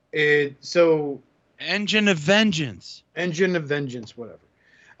 Engine of Vengeance. Engine of Vengeance, whatever.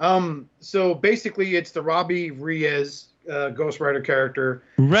 So basically, it's the Robbie Reyes Ghost Rider character,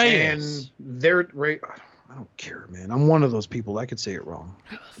 Reyes. and they're I don't care, man. I'm one of those people. I could say it wrong.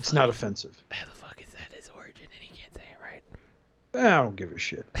 It's not offensive. How the fuck is that his origin and he can't say it right? I don't give a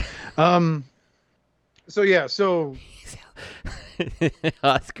shit. So yeah, so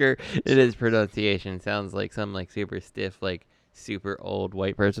Oscar, in his pronunciation, sounds like some like super stiff, like super old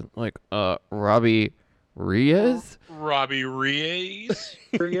white person, like Robbie Reyes. Robbie Reyes.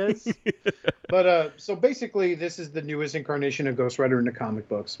 But so basically, this is the newest incarnation of Ghost Rider in the comic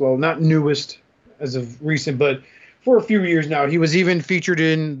books. Well, not newest as of recent, but for a few years now. He was even featured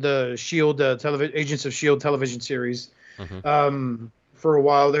in the Shield Agents of Shield television series for a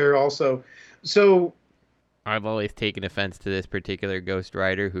while there also. So I've always taken offense to this particular Ghost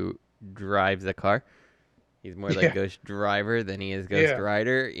Rider who drives a car. He's more like Yeah. Ghost Driver than he is Ghost Yeah.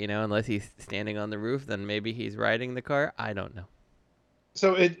 Rider. Unless he's standing on the roof, then maybe he's riding the car. I don't know.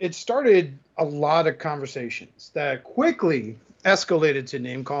 So it started a lot of conversations that quickly escalated to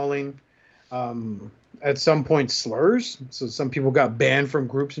name calling. At some point, slurs. So some people got banned from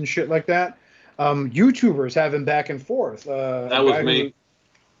groups and shit like that. YouTubers having back and forth. That was me.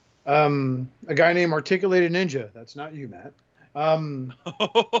 A guy named Articulated Ninja. That's not you, Matt.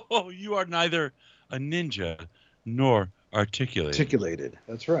 You are neither a ninja nor articulated. Articulated.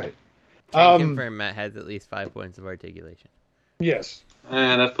 That's right. Can confirm Matt has at least 5 points of articulation. Yes.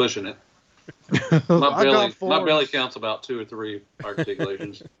 And that's pushing it. I My got four. belly counts about 2 or 3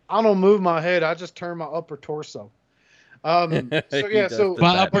 articulations. I don't move my head. I just turn my upper torso. So He yeah. does So the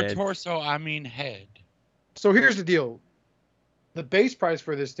By upper Batman. torso, I mean head. So here's the deal. The base price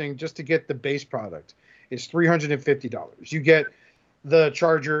for this thing, just to get the base product, is $350. You get the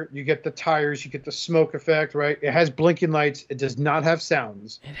charger, you get the tires, you get the smoke effect, right? It has blinking lights. It does not have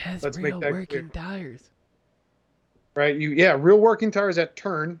sounds, It has Let's make real that working clear. tires. right? Real working tires that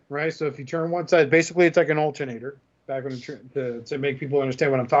turn, right? So if you turn one side, basically it's like an alternator. Back when to make people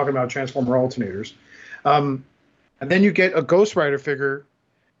understand what I'm talking about, Transformer alternators. And then you get a Ghost Rider figure,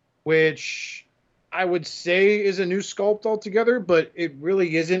 which I would say is a new sculpt altogether, but it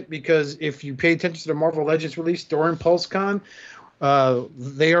really isn't, because if you pay attention to the Marvel Legends release during PulseCon,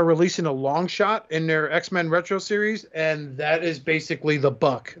 they are releasing a long shot in their X-Men Retro series, and that is basically the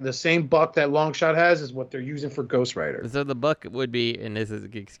buck. The same buck that long shot has is what they're using for Ghost Rider. So the buck would be, and this is,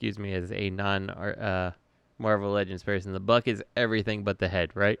 excuse me, as a non Marvel Legends person, the buck is everything but the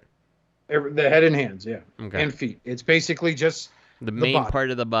head, right? The head and hands, yeah, Okay. and feet. It's basically just The main body.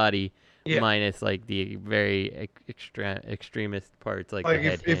 part of the body, Yeah. minus like the very extremist parts, like the head,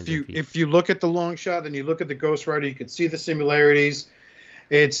 hands, and feet. If you look at the long shot and you look at the Ghost Rider, you can see the similarities.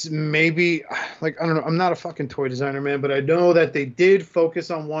 It's maybe like, I don't know. I'm not a fucking toy designer, man, but I know that they did focus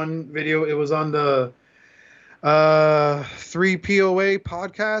on one video. It was on the 3POA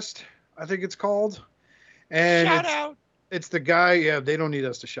podcast, I think it's called. And Shout out. it's the guy. Yeah, they don't need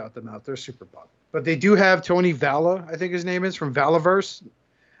us to shout them out. They're super pop. But they do have Tony Valla, I think his name is, from Valaverse.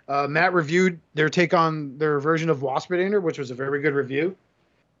 Matt reviewed their take on their version of Waspinator, which was a very good review,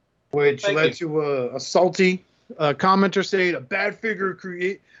 which led to a salty commenter saying a bad figure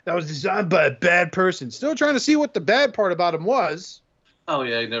that was designed by a bad person. Still trying to see what the bad part about him was. Oh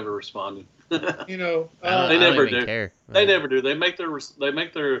yeah, he never responded. You know, They never do. Care. They never do. They make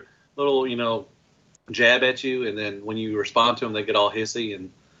their little jab at you, and then when you respond to them, they get all hissy and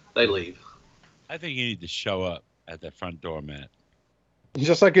they leave. I think you need to show up at that front door, Matt.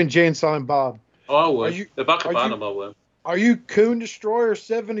 just like in Jay and Silent Bob. Oh, I would. Are you- If I could are find you- them, I would. Are you Coon Destroyer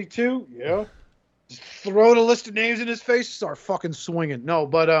 72? Yeah. Just throw the list of names in his face, start fucking swinging. No,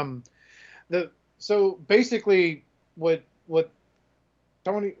 but so basically what the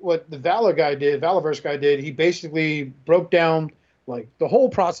Valaverse guy did, he basically broke down like the whole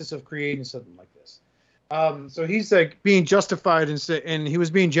process of creating something like this. So he's like being justified and he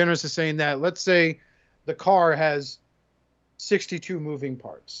was being generous in saying that, let's say the car has 62 moving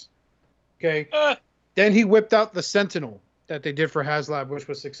parts. Okay. Then he whipped out the Sentinel that they did for HasLab, which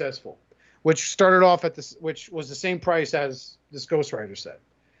was successful, which started off which was the same price as this Ghost Rider set.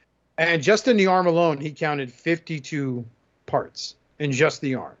 And just in the arm alone, he counted 52 parts in just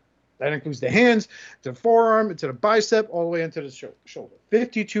the arm. That includes the hands, to the forearm, to the bicep, all the way into the shoulder.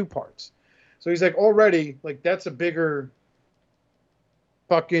 52 parts. So he's like, already, like, that's a bigger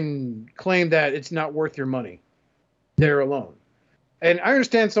fucking claim that it's not worth your money there alone. And I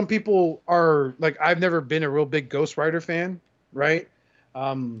understand some people are like, I've never been a real big Ghost Rider fan, right?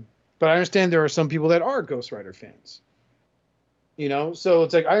 But I understand there are some people that are Ghost Rider fans. You know, so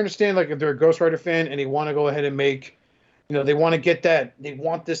it's like, I understand, like, if they're a Ghost Rider fan and they want to go ahead and make, you know, they want to get that, they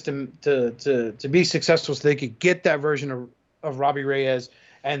want this to be successful so they could get that version of Robbie Reyes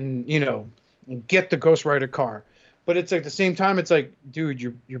and, you know, get the Ghost Rider car. But it's like, at the same time, it's like, dude,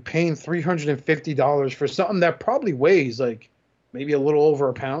 you're paying $350 for something that probably weighs like maybe a little over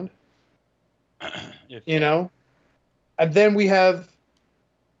a pound. You know? And then we have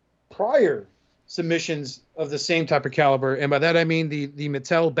prior submissions of the same type of caliber, and by that I mean the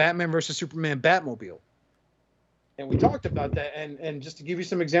Mattel Batman versus Superman Batmobile. And we talked about that, and just to give you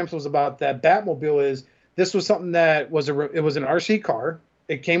some examples about that Batmobile, is this was something that was it was an RC car.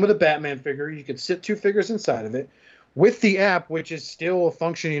 It came with a Batman figure. You could sit two figures inside of it with the app, which is still a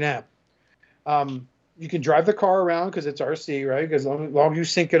functioning app. You can drive the car around because it's RC, right? Because as long as you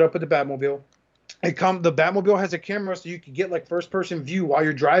sync it up with the Batmobile. The Batmobile has a camera, so you can get like first-person view while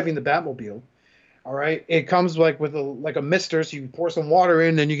you're driving the Batmobile. All right, it comes like with a mister, so you pour some water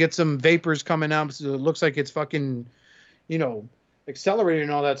in, and you get some vapors coming out, so it looks like it's fucking, you know, accelerating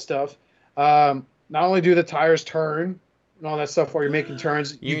and all that stuff. Not only do the tires turn and all that stuff while you're making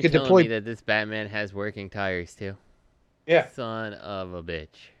turns, you You're can telling deploy. me that this Batman has working tires too? Yeah. Son of a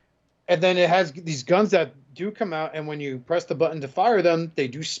bitch. And then it has these guns that do come out, and when you press the button to fire them, they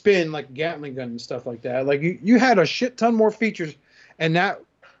do spin like a Gatling gun and stuff like that. Like you had a shit ton more features, and that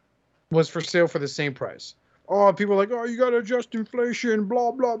was for sale for the same price. Oh, people are like, oh, you got to adjust inflation,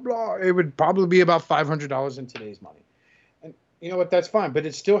 blah, blah, blah. It would probably be about $500 in today's money. And you know what? That's fine. But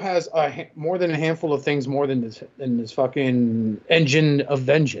it still has more than a handful of things more than this fucking engine of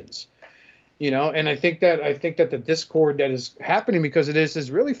vengeance. You know, and I think that the discord that is happening because of this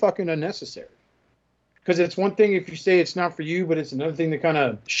is really fucking unnecessary. Because it's one thing if you say it's not for you, but it's another thing to kind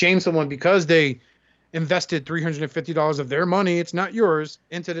of shame someone because they invested $350 of their money, it's not yours,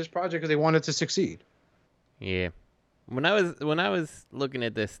 into this project because they want it to succeed. Yeah. When I was looking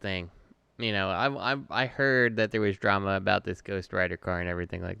at this thing, you know, I heard that there was drama about this Ghost Rider car and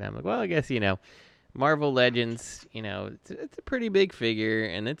everything like that. I'm like, well, I guess, you know, Marvel Legends, you know, it's a pretty big figure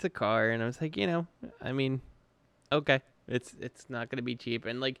and it's a car, and I was like, you know, I mean, okay, it's not gonna be cheap,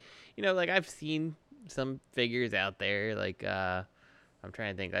 and like, you know, like I've seen some figures out there, like I'm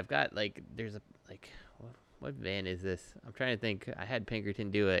trying to think, I've got like there's like what van is this? I'm trying to think. I had Pinkerton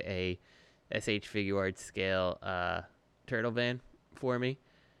do a SH Figuarts scale turtle van for me,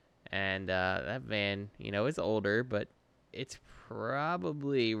 and that van, is older, but it's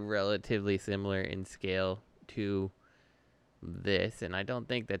probably relatively similar in scale to this, and I don't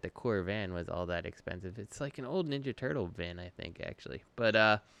think that the core van was all that expensive. It's like an old Ninja Turtle van, I think, actually.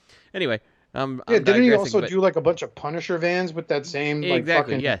 But anyway, I'm didn't he also do like a bunch of Punisher vans with that same like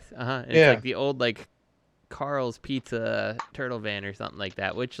exactly? fucking... Yes, It's like the old like Carl's Pizza turtle van or something like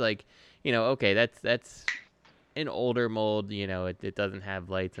that, which like okay, that's an older mold. It doesn't have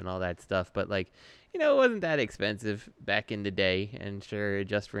lights and all that stuff, but like it wasn't that expensive back in the day, and sure,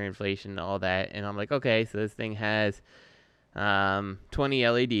 adjust for inflation and all that. And I'm like, okay, so this thing has 20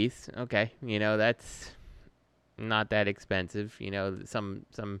 LEDs. Okay, that's not that expensive.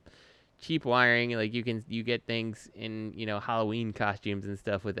 Some cheap wiring, like you get things in Halloween costumes and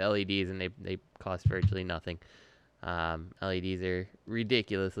stuff with LEDs, and they cost virtually nothing. LEDs are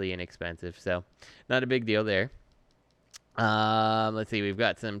ridiculously inexpensive, so not a big deal there. Let's see, we've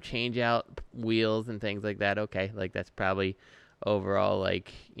got some change out wheels and things like that. Okay, like that's probably overall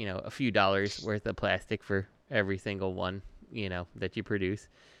like a few dollars worth of plastic for every single one that you produce.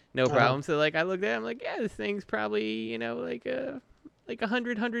 No problem. So like I looked at it, I'm like, yeah, this thing's probably like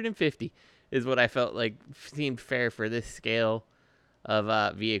 100, 150 is what I felt like seemed fair for this scale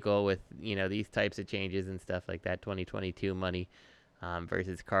of vehicle with these types of changes and stuff like that. 2022 money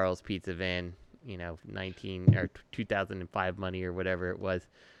versus Carl's Pizza van 19 or 2005 money or whatever it was.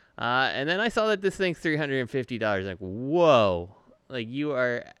 And then I saw that this thing's $350. Like, whoa, like you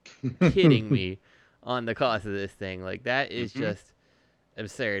are kidding me on the cost of this thing. Like that is just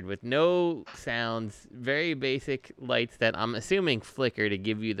absurd, with no sounds, very basic lights that I'm assuming flicker to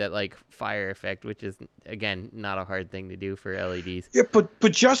give you that like fire effect, which is again not a hard thing to do for LEDs. Yeah, but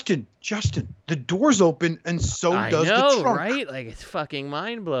Justin, the door's open and so does the trunk. Right? Like it's fucking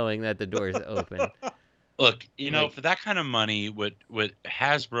mind blowing that the door's open. Look, for that kind of money, what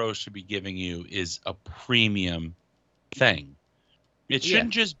Hasbro should be giving you is a premium thing. It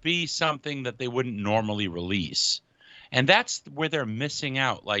shouldn't just be something that they wouldn't normally release. And that's where they're missing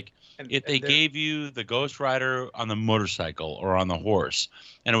out. Like, if they gave you the Ghost Rider on the motorcycle or on the horse,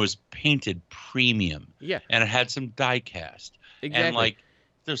 and it was painted premium, and it had some die cast, and like,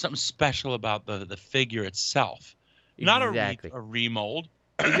 there's something special about the figure itself, not a remold.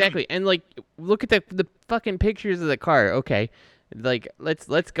 Exactly, and like, look at the fucking pictures of the car. Okay, like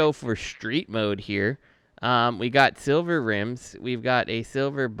let's go for street mode here. We got silver rims, we've got a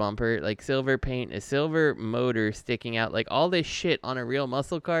silver bumper, like silver paint, a silver motor sticking out. Like all this shit on a real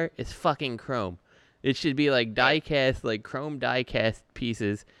muscle car is fucking chrome. It should be like die cast, like chrome die cast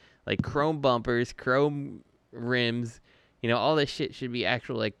pieces, like chrome bumpers, chrome rims. All this shit should be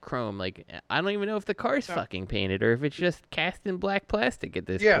actual like chrome. Like I don't even know if the car's fucking painted or if it's just cast in black plastic at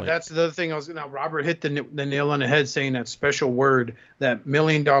this point. Yeah, that's the other thing. Robert hit the nail on the head saying that special word, that $1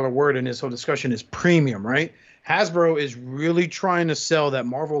 million word in this whole discussion is premium, right? Hasbro is really trying to sell that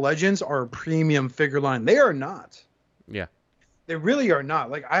Marvel Legends are a premium figure line. They are not. Yeah. They really are not.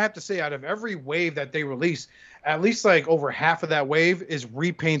 Like I have to say, out of every wave that they release, at least like over half of that wave is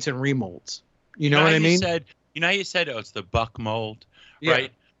repaints and remolds. You know what I mean? How you said, it's the Buck mold,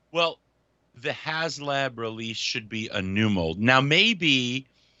 right? Well, the HasLab release should be a new mold. Now, maybe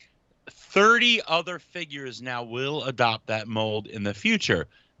 30 other figures now will adopt that mold in the future.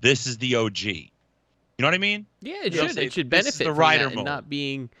 This is the OG. You know what I mean? Yeah, it should. It should benefit from that and not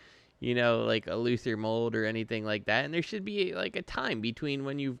being, like a looser mold or anything like that. And there should be like a time between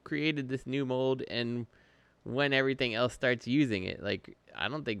when you've created this new mold and when everything else starts using it. Like, I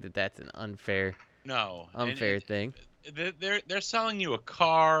don't think that that's an unfair thing. They're selling you a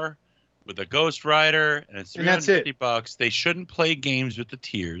car with a Ghost Rider and it's $350. They shouldn't play games with the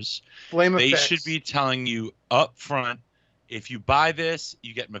tiers. They should be telling you up front, if you buy this,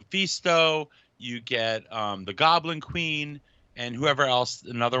 you get Mephisto, you get the Goblin Queen, and whoever else,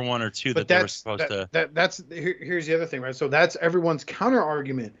 another one or two that they were supposed to. Here's the other thing, right? So that's everyone's counter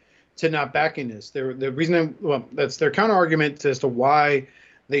argument to not backing this. That's their counter argument as to why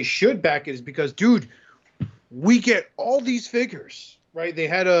they should back it is because, dude, we get all these figures, right? They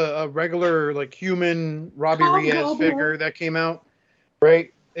had a regular, like, human Robbie Reyes figure that came out,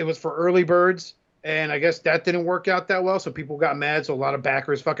 right? It was for early birds, and I guess that didn't work out that well, so people got mad, so a lot of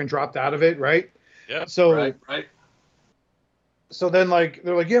backers fucking dropped out of it, right? Yeah, so, right. So then, like,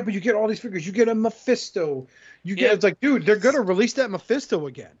 they're like, yeah, but you get all these figures. You get a Mephisto. It's like, dude, they're going to release that Mephisto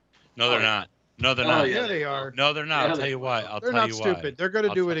again. No, they're not. No, they're not. Yeah, they are. No, they're not. I'll tell you why. They're not stupid. They're going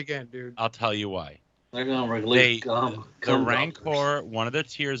to do it again, dude. I'll tell you why. They're gonna release the Rancor. One of the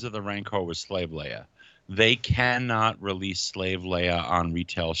tiers of the Rancor was Slave Leia. They cannot release Slave Leia on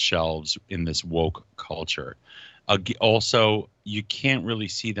retail shelves in this woke culture. Also, you can't really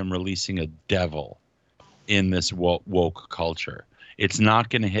see them releasing a devil in this woke culture. It's not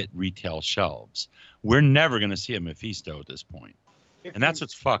going to hit retail shelves. We're never going to see a Mephisto at this point. And that's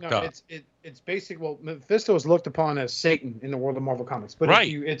what's fucked up. It's basic. Well, Mephisto is looked upon as Satan in the world of Marvel Comics, but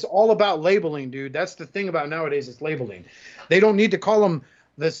right. It's all about labeling, dude. That's the thing about nowadays. It's labeling. They don't need to call him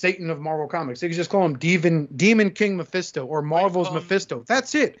the Satan of Marvel Comics. They can just call him Demon King Mephisto or Marvel's Mephisto.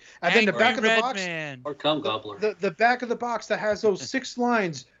 That's it. And then the back of the box, or Cum Gobbler. The back of the box that has those 6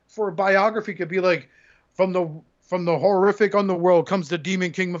 lines for a biography could be like, from the horrific underworld comes the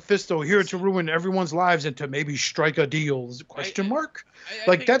Demon King Mephisto, here to ruin everyone's lives and to maybe strike a deal. Question mark?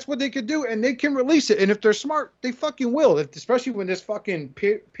 I think that's what they could do, and they can release it. And if they're smart, they fucking will. Especially when this fucking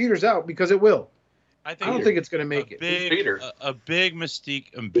peters out, because it will. I don't think it's going to make it. A big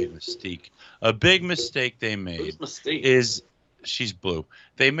mistake they made is she's blue.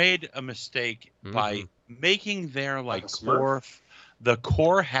 They made a mistake by making their core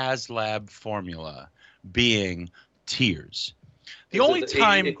HasLab formula being tiers. The only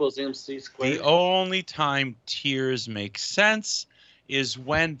time tiers make sense is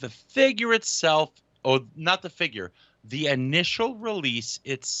when the figure itself, or not the figure, the initial release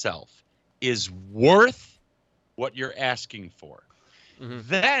itself is worth what you're asking for.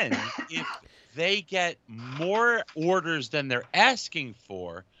 Then if they get more orders than they're asking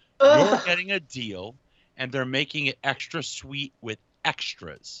for, you're getting a deal, and they're making it extra sweet with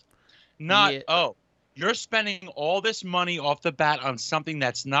extras. You're spending all this money off the bat on something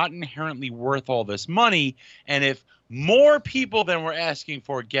that's not inherently worth all this money, and if more people than we're asking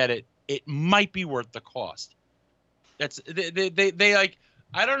for get it, it might be worth the cost. That's they like,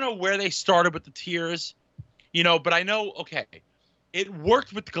 I don't know where they started with the tiers, but I know, okay, it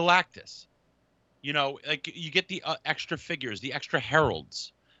worked with Galactus. Like you get the extra figures, the extra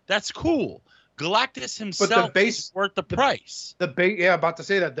heralds. That's cool. Galactus himself is worth the price. About to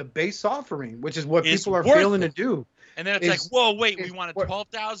say that the base offering, which is what people are failing to do. And then it's like, whoa, wait, we wanted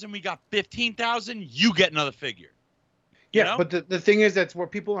 12,000, we got 15,000. You get another figure. Yeah, but the thing is, that's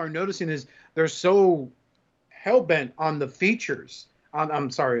what people are noticing is they're so hell bent on the features. I'm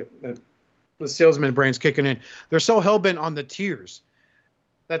sorry, the salesman brain's kicking in. They're so hell bent on the tiers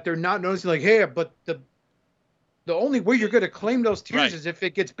that they're not noticing. Like, hey, but the only way you're going to claim those tiers is if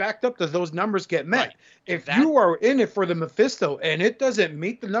it gets backed up that those numbers get met. Right. If you are in it for the Mephisto and it doesn't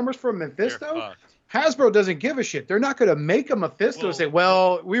meet the numbers for Mephisto, Hasbro doesn't give a shit. They're not going to make a Mephisto and say,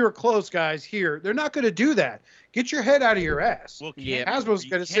 well, we were close, guys, here. They're not going to do that. Get your head out of your ass. Hasbro's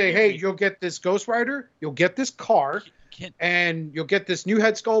going to say, hey, you'll get this Ghost Rider, you'll get this car, and you'll get this new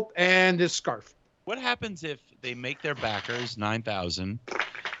head sculpt and this scarf. What happens if they make their backers 9,000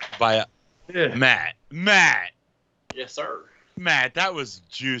 by Matt? Yes, sir. Matt, that was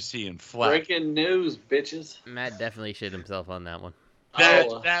juicy and flat. Breaking news, bitches. Matt definitely shit himself on that one.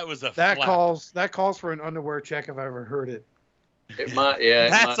 That was a that calls for an underwear check if I ever heard it. It might, yeah.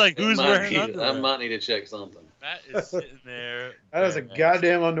 That's like who's wearing underwear? I might need to check something. That is sitting there. That is a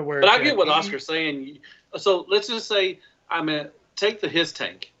goddamn underwear. But I get what Oscar's saying. So let's just say, take the his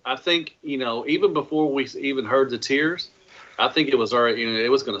tank. I think even before we even heard the tiers, I think it was already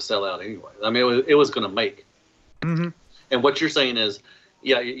it was going to sell out anyway. I mean, it was going to make. Mm-hmm. And what you're saying is,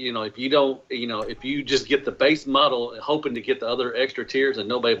 if you don't, if you just get the base model hoping to get the other extra tiers and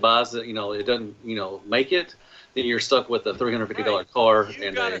nobody buys it, it doesn't, make it, then you're stuck with a $350 car.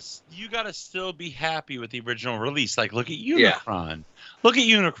 You gotta still be happy with the original release. Like, look at Unicron. Yeah. Look at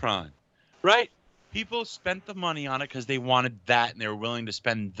Unicron, right? People spent the money on it because they wanted that and they were willing to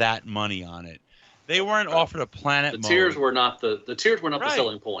spend that money on it. They weren't offered a planet mode. The tiers were not the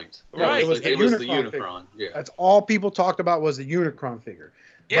selling point. Right. It was the Unicron. Yeah. That's all people talked about was the Unicron figure.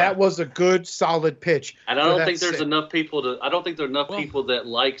 Yeah. That was a good, solid pitch. And I don't think there's enough people people that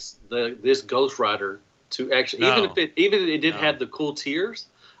likes this Ghost Rider to actually even if it did have the cool tiers.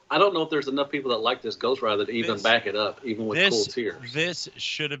 I don't know if there's enough people that like this Ghost Rider to even back it up, even with cool tiers. This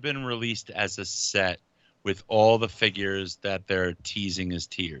should have been released as a set with all the figures that they're teasing as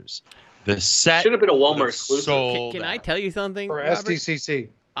tiers. The set should have been a Walmart exclusive. Can I tell you something? Or SDCC.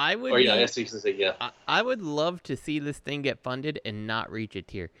 I would. SDCC. Yeah. I would love to see this thing get funded and not reach a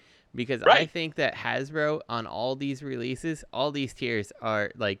tier, because I think that Hasbro on all these releases, all these tiers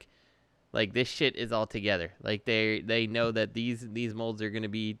are like this shit is all together. Like they know that these molds are gonna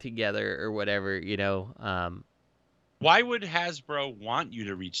be together or whatever. Why would Hasbro want you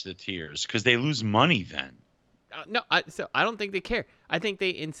to reach the tiers? Because they lose money then. No, I don't think they care. I think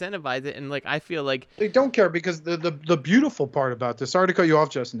they incentivize it, and like I feel like They don't care because the beautiful part about this. Sorry to cut you off,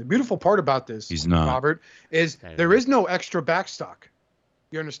 Justin. The beautiful part about this, He's not. Robert, is there is no extra backstock.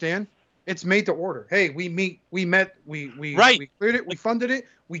 You understand? It's made to order. Hey, we met, we cleared it, we funded it.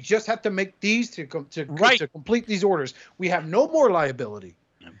 We just have to make these to complete these orders. We have no more liability.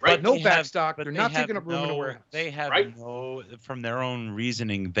 Right. No backstock. They're not taking up room in the warehouse. They have no, from their own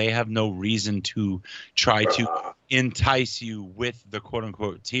reasoning, they have no reason to try to entice you with the quote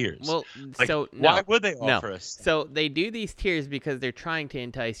unquote tiers. Well, Like, so why would they offer us? So they do these tiers because they're trying to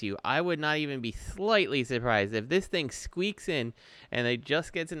entice you. I would not even be slightly surprised if this thing squeaks in and it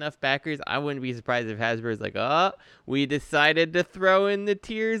just gets enough backers. I wouldn't be surprised if Hasbro's like, oh, we decided to throw in the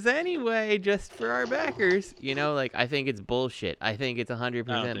tiers anyway just for our backers. You know, like I think it's bullshit. I think it's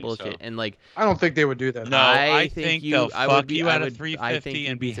 100% bullshit. So. And like, I don't think they would do that. No, I think they'll fuck you out of 350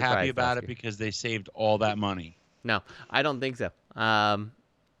 and be happy about it because they saved all that money. No, I don't think so.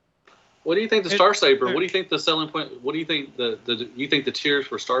 What do you think the Star Saber? What do you think the selling point? What do you think you think the tiers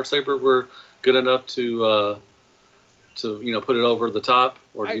for Star Saber were good enough to put it over the top,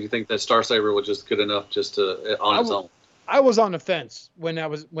 or do you think that Star Saber was just good enough just to on its own? I was on the fence when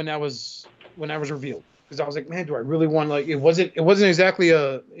that was revealed because I was like, man, do I really want like it wasn't exactly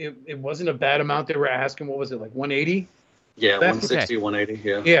it wasn't a bad amount they were asking. What was it, like 180? Yeah, 160, 180.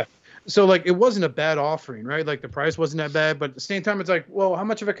 Yeah. Yeah. So like it wasn't a bad offering, right? Like the price wasn't that bad, but at the same time, it's like, well, how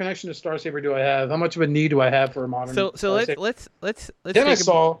much of a connection to Star Saber do I have? How much of a need do I have for a modern? So let's then I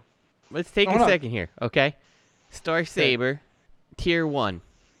saw. Let's take a second here, okay? Star Saber, tier 1.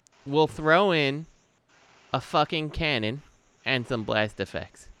 We'll throw in a fucking cannon and some blast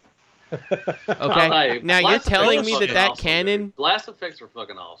effects. Okay. Now you're telling me that awesome, cannon. Dude. Blast effects are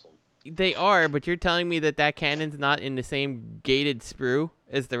fucking awesome. They are, but you're telling me that cannon's not in the same gated sprue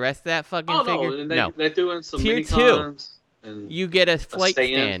as the rest of that fucking figure? No, they threw in some tier mini 2. cons and You get a flight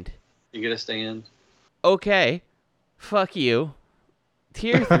stand. You get a stand. Okay. Fuck you.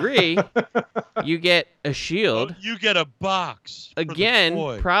 Tier 3, you get a shield. You get a box.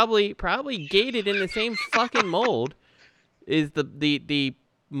 Again, probably gated in the same fucking mold. Is the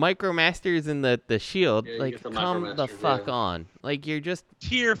Micromasters and the shield. Yeah, like, come the fuck on. Like, you're just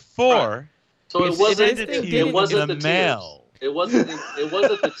tier 4. Right. So it wasn't the tiers. It wasn't the tiers. It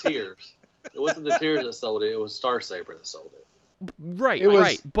wasn't the tiers that sold it. It was Star Saber that sold it. Right.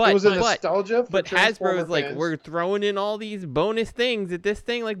 But it was a nostalgia. But Hasbro is like, fans. we're throwing in all these bonus things at this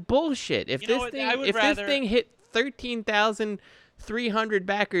thing. Like, bullshit. If this thing hit 13,300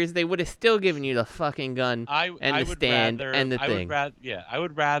 backers, they would have still given you the fucking gun and the stand and the thing. I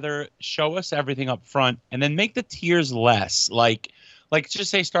would rather show us everything up front and then make the tiers less. Like just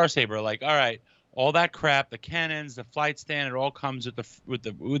say Star Saber. Like, all right, all that crap, the cannons, the flight stand, it all comes with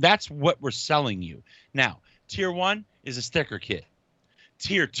the. That's what we're selling you. Now, tier 1 is a sticker kit.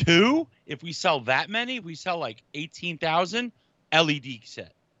 Tier 2, if we sell that many, we sell like 18,000 LED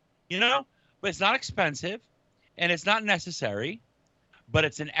set. You know, but it's not expensive. And it's not necessary, but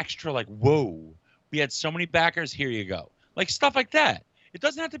it's an extra, like, whoa, we had so many backers, here you go. Like, stuff like that. It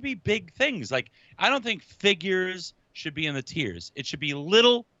doesn't have to be big things. Like, I don't think figures should be in the tiers. It should be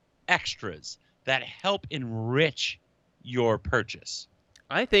little extras that help enrich your purchase.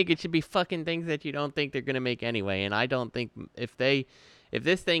 I think it should be fucking things that you don't think they're going to make anyway. And I don't think if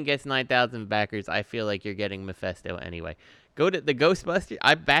this thing gets 9,000 backers, I feel like you're getting Mephisto anyway. Go to the Ghostbusters.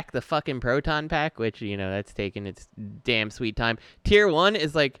 I back the fucking Proton Pack, which, you know, that's taking its damn sweet time. Tier 1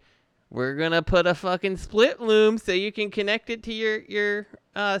 is like, we're going to put a fucking split loom so you can connect it to your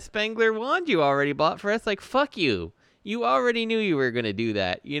Spengler wand you already bought for us. Like, fuck you. You already knew you were going to do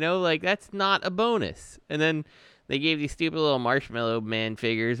that. You know, like, that's not a bonus. And then they gave these stupid little Marshmallow Man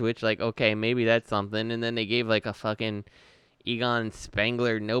figures, which, like, okay, maybe that's something. And then they gave, like, a fucking Egon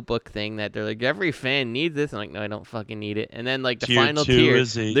Spengler notebook thing that they're like, every fan needs this. I'm like, no, I don't fucking need it. And then, like, the final tier,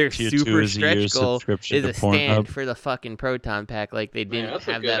 their super stretch goal is a stand for the fucking Proton Pack. Like, they didn't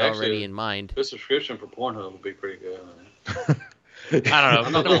have that already in mind. The subscription for Pornhub would be pretty good. I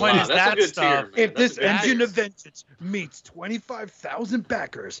don't know. The point is that stuff. If this engine of vengeance meets 25,000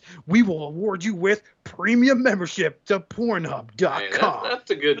 backers, we will award you with premium membership to Pornhub.com.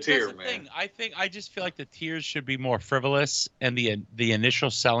 That's a good tier, man. I just feel like the tiers should be more frivolous, and the initial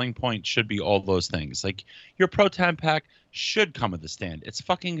selling point should be all those things. Like, your Proton Pack should come with a stand. It's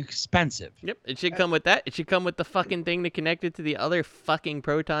fucking expensive. Yep, it should come with that. It should come with the fucking thing to connect it to the other fucking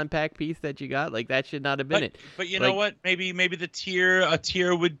Proton Pack piece that you got. Like, that should not have been it. But you know what? Maybe the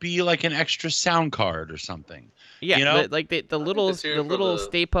tier would be like an extra sound card or something. Yeah, you know? like the little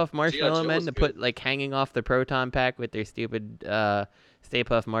Stay Puft Marshmallow Men to put like hanging off the Proton Pack with their stupid Stay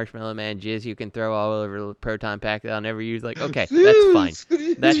Puft Marshmallow Man jizz you can throw all over the Proton Pack that I'll never use. Like, okay, that's fine.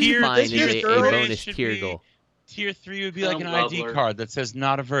 That's fine as a bonus tier goal. Tier 3 would be like an ID card that says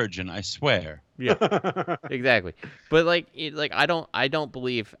 "Not a Virgin." I swear. Yeah, exactly. But like, I don't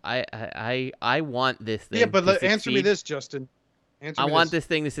believe I want this thing. Yeah, but to answer me this, Justin. I want this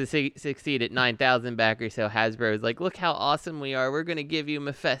thing to succeed at 9,000 backers, so Hasbro is like, look how awesome we are. We're gonna give you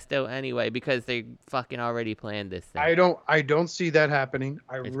Mephisto anyway because they fucking already planned this thing. I don't see that happening.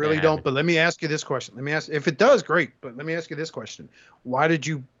 It's really don't. Happen. But let me ask you this question. If it does, great. But let me ask you this question: Why did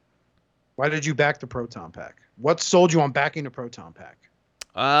you back the Proton Pack? What sold you on backing the Proton Pack?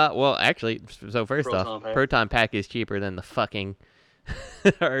 Well, actually, so first off, Proton Pack is cheaper than the fucking.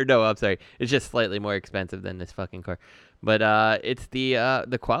 Or no, I'm sorry. It's just slightly more expensive than this fucking car. But it's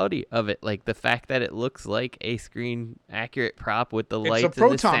the quality of it, like the fact that it looks like a screen accurate prop with the lights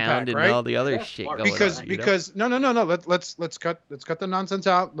and the sound and all the other shit going on. Because no. Let's cut the nonsense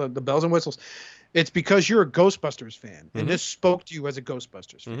out, the bells and whistles. It's because you're a Ghostbusters fan, and this spoke to you as a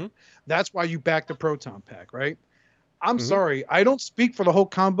Ghostbusters fan. That's why you backed the Proton Pack, right? I'm sorry, I don't speak for the whole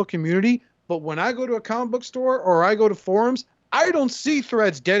comic book community, but when I go to a comic book store or I go to forums, I don't see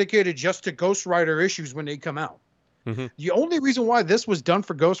threads dedicated just to Ghost Rider issues when they come out. The only reason why this was done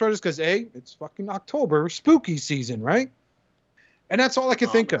for Ghost Rider is because it's fucking October, spooky season, right? And that's all I can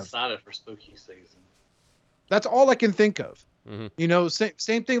think of. I'm excited for spooky season. That's all I can think of. You know,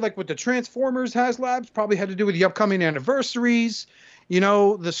 same thing like with the Transformers HasLabs, probably had to do with the upcoming anniversaries. You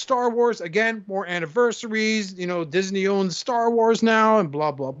know, the Star Wars, again, more anniversaries. You know, Disney owns Star Wars now and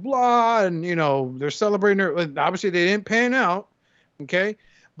blah, blah, blah. And, you know, they're celebrating their, obviously they didn't pan out. Okay.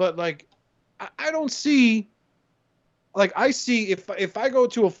 But like, I don't see, like I see if I go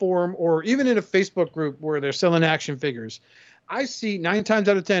to a forum or even in a Facebook group where they're selling action figures, I see 9 times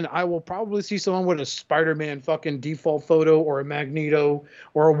out of 10, I will probably see someone with a Spider-Man fucking default photo or a Magneto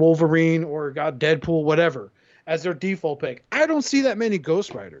or a Wolverine or Deadpool, whatever, as their default pick. I don't see that many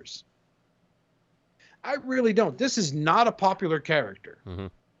Ghost Riders. I really don't. This is not a popular character.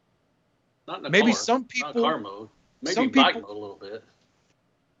 Not in maybe car. Some people, not car mode. Maybe some bike people, mode a little bit.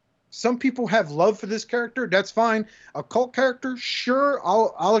 Some people have love for this character. That's fine. A cult character, sure,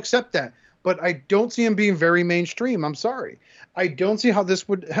 I'll accept that. But I don't see him being very mainstream. I'm sorry. I don't see how this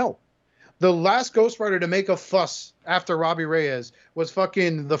would help. The last Ghost Rider to make a fuss after Robbie Reyes was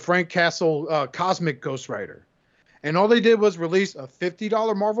fucking the Frank Castle Cosmic Ghost Rider. And all they did was release a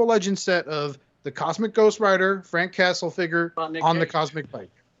 $50 Marvel Legends set of the Cosmic Ghost Rider Frank Castle figure on the Cosmic Bike.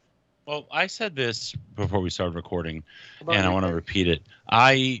 Well, I said this before we started recording, and I want to repeat it.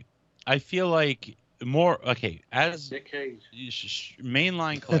 I feel like as Nick Cage.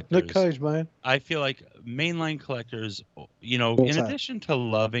 mainline collectors, Nick Cage, man. I feel like mainline collectors, you know, in addition to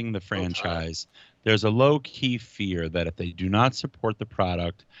loving the franchise, there's a low-key fear that if they do not support the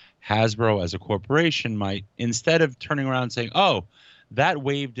product, Hasbro as a corporation might, instead of turning around and saying, oh, that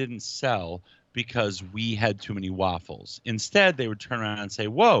wave didn't sell because we had too many waffles. Instead, they would turn around and say,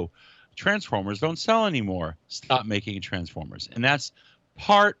 whoa, Transformers don't sell anymore. Stop making Transformers. And that's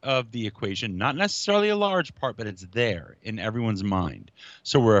part of the equation, not necessarily a large part, but it's there in everyone's mind.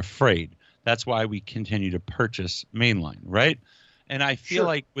 So we're afraid. That's why we continue to purchase mainline, right? And I feel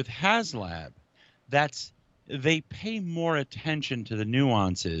like with HasLab, they pay more attention to the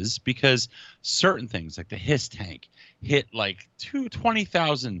nuances because certain things like the Hiss tank hit like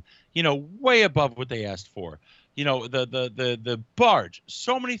 20,000, you know, way above what they asked for. You know, the barge,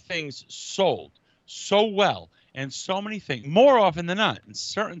 so many things sold so well. And so many things, more often than not, and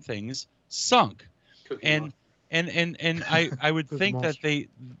certain things sunk. And I would think that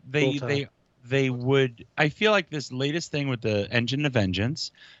they would. I feel like this latest thing with the Engine of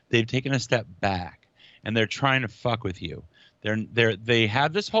Vengeance, they've taken a step back and they're trying to fuck with you. They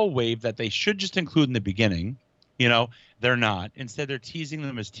have this whole wave that they should just include in the beginning. You know, they're not. Instead, they're teasing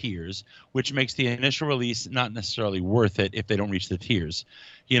them as tiers, which makes the initial release not necessarily worth it if they don't reach the tiers.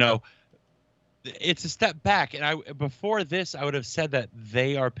 You know. It's a step back, and before this, I would have said that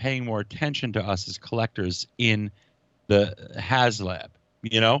they are paying more attention to us as collectors in the HasLab.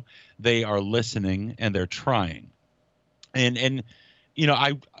 You know, they are listening and they're trying, and you know,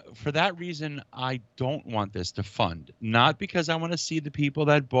 for that reason, I don't want this to fund. Not because I want to see the people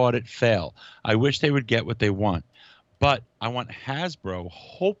that bought it fail. I wish they would get what they want, but I want Hasbro.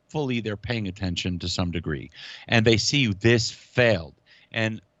 Hopefully, they're paying attention to some degree, and they see this failed,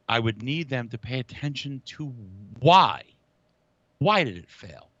 and I would need them to pay attention to why. Why did it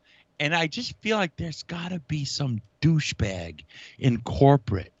fail? And I just feel like there's got to be some douchebag in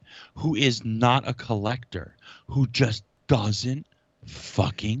corporate who is not a collector, who just doesn't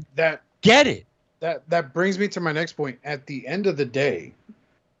fucking get it. that brings me to my next point. At the end of the day,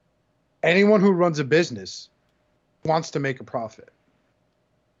 anyone who runs a business wants to make a profit.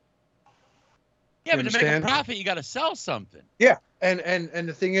 Yeah, You but to make a understand? profit, you got to sell something. Yeah, and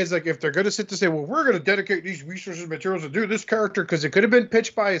the thing is, like, if they're going to sit to say, well, we're going to dedicate these resources and materials to do this character, because it could have been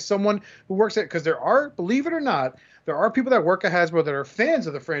pitched by someone who works at, because there are, believe it or not, there are people that work at Hasbro that are fans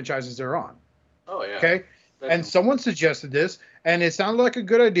of the franchises they're on. Oh yeah. Okay, and someone suggested this, and it sounded like a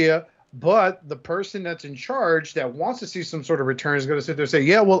good idea. But the person that's in charge that wants to see some sort of return is going to sit there and say,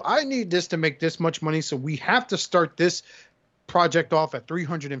 yeah, well, I need this to make this much money, so we have to start this project off at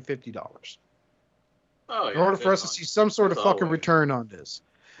 $350 Oh, yeah, in order for us to see some sort of That's fucking always. return on this.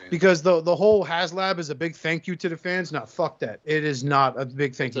 Yeah. Because the whole HasLab is a big thank you to the fans. No, fuck that. It is not a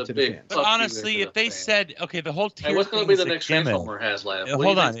big thank It's you a to big the fans. But Fuck you, honestly, Mr. if they Fan. said, okay, the whole tier Hey, what's going to thing be is the a next gimmick. Transformer HasLab? Hold What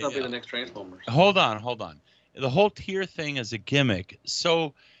do you on, think's going to yeah. be the next Transformers? Hold on. The whole tier thing is a gimmick.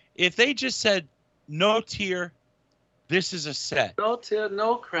 So if they just said no tier, this is a set. No tear,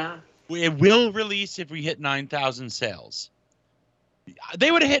 no cry. It will release if we hit 9,000 sales.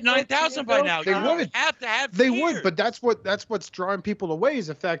 They would have hit 9,000 by now. They You don't would. have to have They tiers. would, but that's what's drawing people away is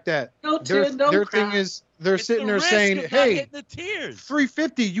the fact that No their tear, no cry. thing is they're It's sitting the there risk saying, of not hey, hitting the tiers.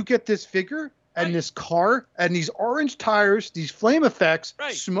 $350, you get this figure and Right. this car and these orange tires, these flame effects,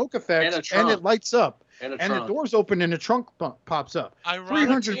 Right. smoke effects, And a and trunk. it lights up, And, and the doors open and the trunk pops up.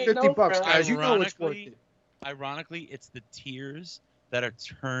 Ironically, $350, no guys. You know it's worth Ironically- it. ironically, it's the tiers that are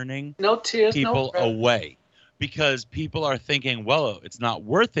turning no tears, no people cry. away because people are thinking, well, it's not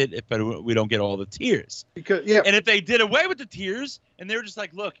worth it if we don't get all the tiers. Because yeah, And if they did away with the tiers and they were just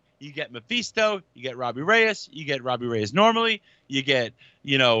like, look, you get Mephisto, you get Robbie Reyes, you get Robbie Reyes normally, you get,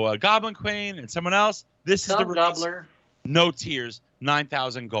 Goblin Queen and someone else. This is the Some release. gobbler. No tiers,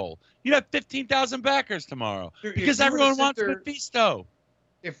 9,000 gold. You'd have 15,000 backers tomorrow Dude, because if you were to everyone sit wants there- Mephisto.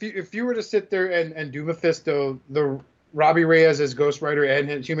 if you were to sit there and do Mephisto, the Robbie Reyes as Ghost Rider and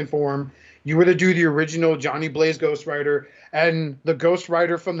his human form, you were to do the original Johnny Blaze Ghost Rider and the Ghost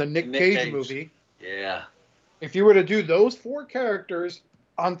Rider from the Nick Cage movie. Yeah. If you were to do those four characters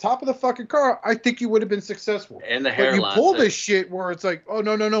on top of the fucking car, I think you would have been successful. And the But you hairline. pull too. this shit where it's like, oh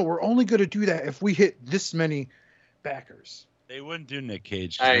no, we're only gonna do that if we hit this many backers. They wouldn't do Nick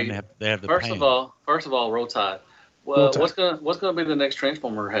Cage. 'Cause Hey, then they have the First pain. of all, Roll Tide. Well, Roll Tide. what's gonna be the next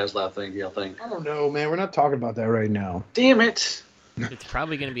Transformer HasLab thing? Do y'all think? I don't know, man. We're not talking about that right now. Damn it! It's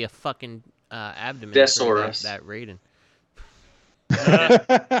probably gonna be a fucking abdomen Deathsaurus. for that Raiden. It's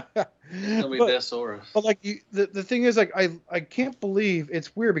gonna be Deathsaurus. But like the thing is, like, I can't believe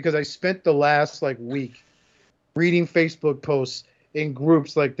it's weird because I spent the last like week reading Facebook posts in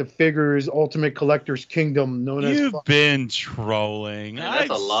groups like the Figures Ultimate Collectors Kingdom, known as You've been trolling. Man, that's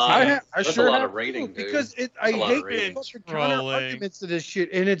a I've lot. seen- I That's sure a lot have of rating, too, dude. because I That's a lot of hate the rating. fucking Trolling. counter arguments to this shit,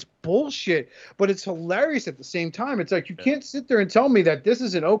 and it's bullshit. But it's hilarious at the same time. It's like you Yeah. can't sit there and tell me that this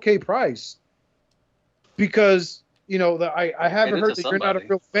is an okay price because I haven't And heard it's that a you're not a somebody.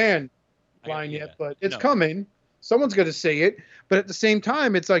 real fan I- line yeah. yet, but it's No. coming. Someone's going to say it, but at the same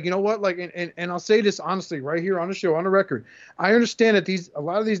time, it's like, you know what? Like, and I'll say this honestly, right here on the show, on the record. I understand that a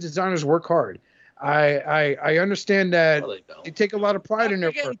lot of these designers work hard. I understand that No, they don't. they take a lot of pride in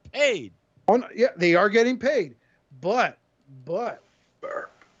They're their work. getting paid. Oh, no, yeah, they are getting paid, but Burp.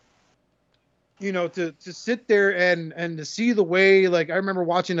 to sit there and to see the way, like, I remember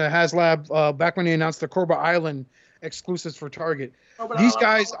watching the HasLab back when they announced the Corba Island exclusives for Target. These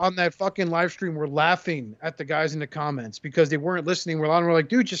guys on that fucking live stream were laughing at the guys in the comments because they weren't listening. We're like,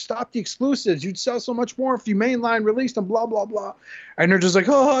 dude, just stop the exclusives. You'd sell so much more if you mainline released them, blah, blah, blah. And they're just like,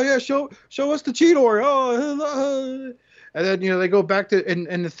 oh, yeah, show us the Cheetor. Oh, and then, they go back to,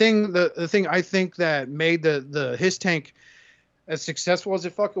 and the thing I think that made the His Tank as successful as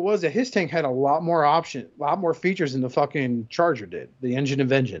it fucking was, that His Tank had a lot more features than the fucking Charger did, the Engine of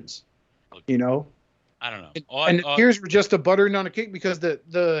Vengeance, I don't know. And the tiers were just a buttering on a cake because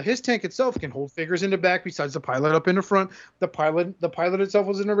the His Tank itself can hold figures in the back besides the pilot up in the front. The pilot itself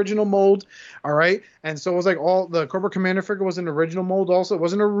was an original mold, all right, and so it was like all the Cobra Commander figure was an original mold. Also, it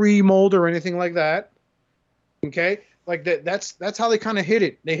wasn't a remold or anything like that. Okay, like that's how they kind of hit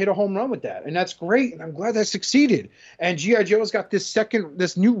it. They hit a home run with that, and that's great. And I'm glad that succeeded. And GI Joe's got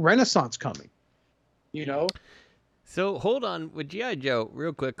this new renaissance coming. So hold on with GI Joe.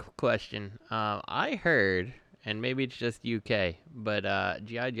 Real quick question. I heard, and maybe it's just UK, but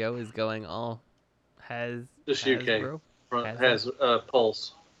GI Joe is going all Just UK. Hasbro? Has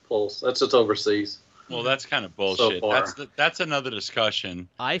Pulse. That's just overseas. Well, that's kind of bullshit. far. That's another discussion.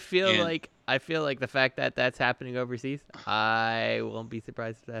 I feel And- like the fact that that's happening overseas, I won't be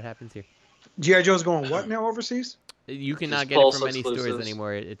surprised if that happens here. GI Joe's going what now overseas? You cannot Just get it Pulse from any stores exclusives.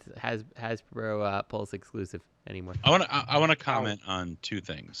 anymore. It's Hasbro Pulse exclusive anymore. I want to comment on two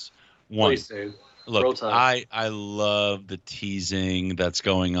things. One, Please do. Roll look, Tide. I love the teasing that's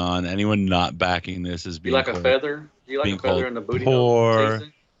going on. Anyone not backing this is You being like a called, feather? You like being a feather called in the booty poor. hole?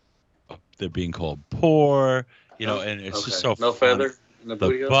 Teasing? They're being called poor, you know, and it's just so no funny. feather in the The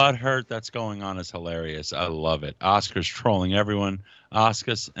booty hole? butt hurt that's going on is hilarious. I love it. Oscar's trolling everyone.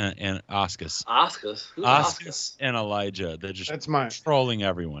 Oscars and Oscars. Oscars? Who's Oscars and Elijah. They're just That's mine. trolling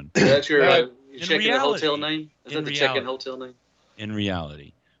everyone. That's your In check-in reality- hotel name? Is in that the check-in reality. hotel name? In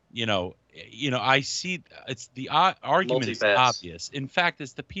reality, you know, I see it's the argument is Multipass. obvious. In fact,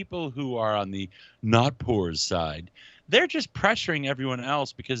 it's the people who are on the not poor's side. They're just pressuring everyone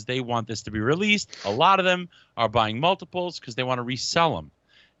else because they want this to be released. A lot of them are buying multiples because they want to resell them.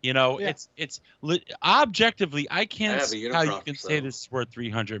 You know, Yeah. Objectively, I can't have a see how you Unicron, can say so- this is worth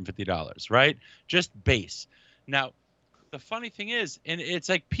 $350, right? Just base. Now, the funny thing is, and it's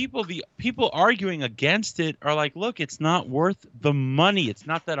like people arguing against it are like, look, it's not worth the money. It's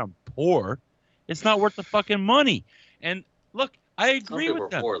not that I'm poor. It's not worth the fucking money. And look, I Some agree people with are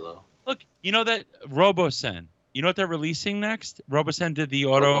them. poor, though. Look, you know that Robosen. You know what they're releasing next? Robosen did the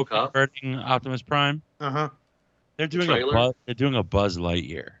auto RoboCop? converting Optimus Prime. Uh-huh. They're doing trailer? they're doing a Buzz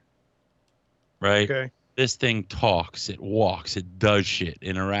Lightyear. Right? Okay. This thing talks, it walks, it does shit,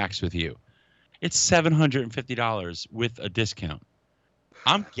 interacts with you. It's $750 with a discount.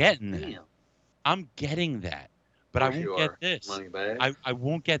 I'm getting that. Damn. I'm getting that. But I Of course won't you get are, this. Money bag. I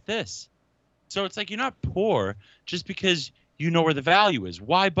won't get this. So it's like you're not poor just because you know where the value is.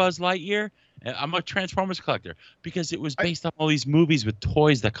 Why Buzz Lightyear? I'm a Transformers collector because it was based on all these movies with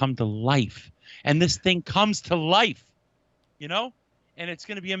toys that come to life. And this thing comes to life, you know? And it's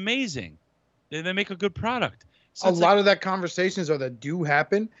going to be amazing. They make a good product. So A it's lot of that conversations or that do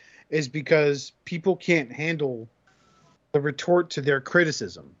happen is because people can't handle the retort to their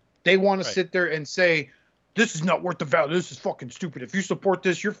criticism. They want to Right. sit there and say, this is not worth the value. This is fucking stupid. If you support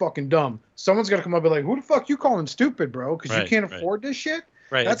this, you're fucking dumb. Someone's got to come up and be like, who the fuck you calling stupid, bro? Because you Right, can't right. afford this shit?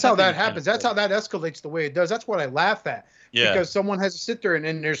 right, That's it's how something that you can't happens. That's afford. how that escalates the way it does. That's what I laugh at. Yeah. Because someone has to sit there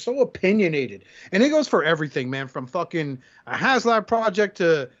and they're so opinionated. And it goes for everything, man. From fucking a HasLab project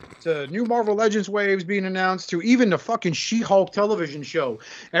to new Marvel Legends waves being announced to even the fucking She-Hulk television show.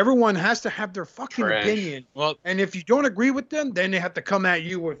 Everyone has to have their fucking Trash. opinion. Well, And if you don't agree with them, then they have to come at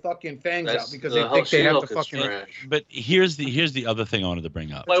you with fucking fangs That's out because the they whole think they have She-Hulk to is fucking. trash. but here's the other thing I wanted to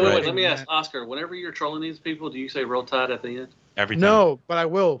bring up. Wait. right? Let me ask Oscar. Whenever you're trolling these people, do you say "Roll Tide" at the end? Every time. No, but I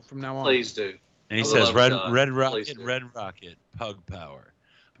will from now on. Please do. And he For the says love red of God, red please rocket, do. pug power.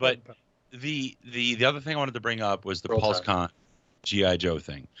 But the other thing I wanted to bring up was the Roll Tide. PulseCon G.I. Joe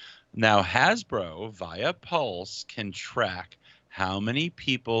thing. Now Hasbro via Pulse can track how many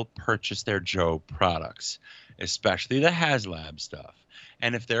people purchase their Joe products, especially the HasLab stuff.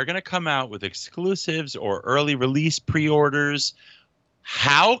 And if they're going to come out with exclusives or early release pre-orders,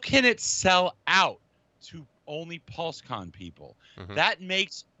 how can it sell out to only PulseCon people? Mhm. That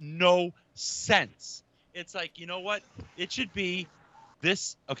makes no sense. It's like, you know what? It should be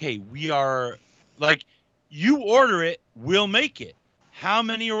this. Okay, we are like, you order it, we'll make it. How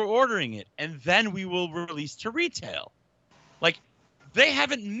many are ordering it? And then we will release to retail. Like, they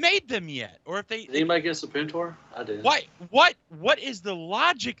haven't made them yet. Or if they, Did anybody get Serpentor? I did. what is the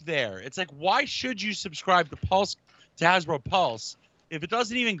logic there? It's like, why should you subscribe to Hasbro Pulse if it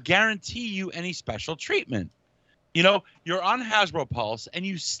doesn't even guarantee you any special treatment? You know, you're on Hasbro Pulse and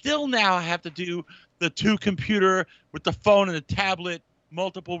you still now have to do the 2 computer with the phone and the tablet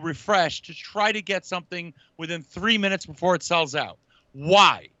multiple refresh to try to get something within 3 minutes before it sells out.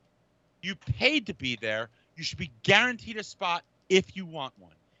 Why? You paid to be there. You should be guaranteed a spot if you want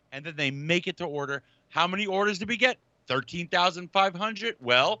one. And then they make it to order. How many orders did we get? 13,500.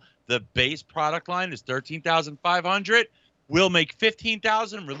 Well, the base product line is 13,500. We'll make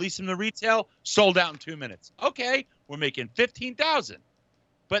 15,000, release them to retail, sold out in 2 minutes. Okay, we're making 15,000.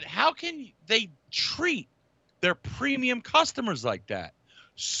 But how can they treat their premium customers like that?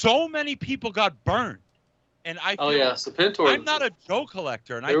 So many people got burned. And I feel Oh yeah, Serpentor. I'm not a Joe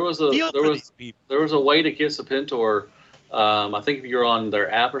collector, and I There was feel for these people. There was a way to get Serpentor. I think if you're on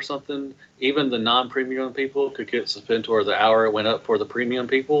their app or something, even the non-premium people could get Serpentor. The hour it went up for the premium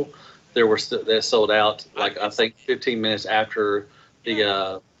people, they sold out. Like I think 15 minutes after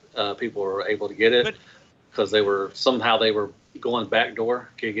the people were able to get it, because they were going backdoor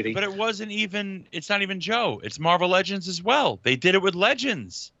giggity. But it wasn't even. It's not even Joe. It's Marvel Legends as well. They did it with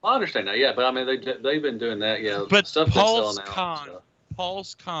Legends. I understand that, yeah, but I mean they've been doing that, yeah. But Stuff that's selling out.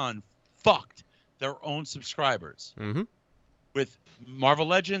 PulseCon fucked their own subscribers Mm-hmm. with Marvel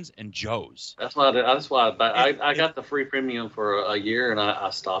Legends and Joe's. That's why I got the free premium for a year and I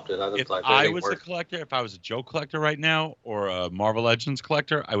stopped it. If I was a collector, if I was a Joe collector right now or a Marvel Legends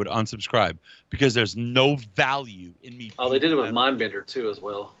collector, I would unsubscribe because there's no value in me. Oh, they did it with Mindbender too as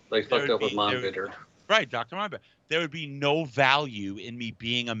well. They fucked up with Mindbender. Right, Dr. Mindbender. There would be no value in me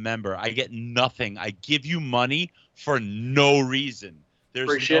being a member. I get nothing. I give you money for no reason. There's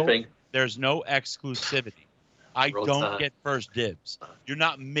free shipping. There's no exclusivity. I don't get first dibs. You're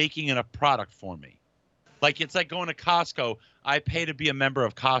not making it a product for me. Like, it's like going to Costco. I pay to be a member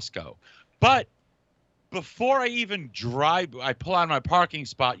of Costco. But before I even I pull out of my parking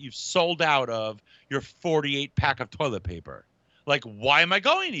spot, you've sold out of your 48 pack of toilet paper. Like, why am I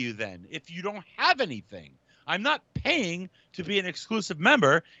going to you then if you don't have anything? I'm not paying to be an exclusive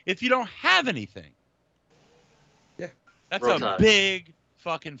member if you don't have anything. Yeah. That's a big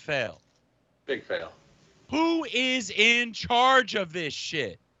fucking fail. Big fail. Who is in charge of this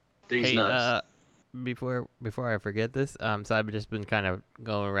shit? These nuts. Before I forget this, so I've just been kind of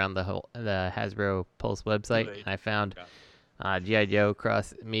going around the Hasbro Pulse website, and I found G.I. Joe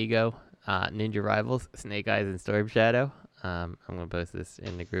Cross Mego, Ninja Rivals, Snake Eyes, and Storm Shadow. I'm gonna post this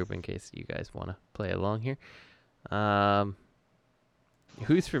in the group in case you guys want to play along here.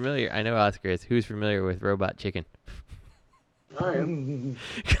 Who's familiar? I know Oscar is. Who's familiar with Robot Chicken? I am.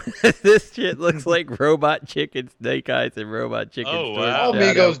 This shit looks like Robot Chicken, Snake Eyes, and Robot Chicken. Oh, Storm wow. All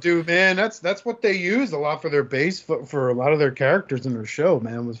Shadow. Migos do, man. That's what they use a lot for their base for a lot of their characters in their show,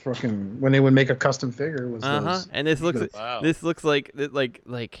 man. Was fucking when they would make a custom figure. Was those And this looks Wow. this looks like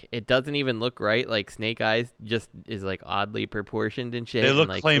it doesn't even look right. Like Snake Eyes just is like oddly proportioned and shit. They look and,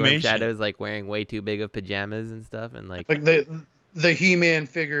 like, Storm claymation. Shadow's like wearing way too big of pajamas and stuff, and like the He-Man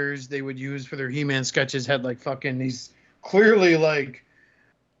figures they would use for their He-Man sketches had like fucking these clearly like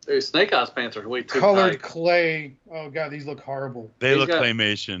Dude, Snake Eyes pants are way too colored tight. clay. Oh god, these look horrible. They look got-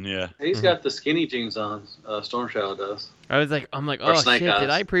 claymation, yeah. He's got the skinny jeans on. Storm Shadow does. I'm like, Or oh Snake shit, did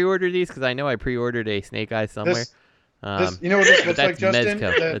Eyes. I pre-order these? Because I know I pre-ordered a Snake Eyes somewhere. This, you know what this looks like, that's Justin?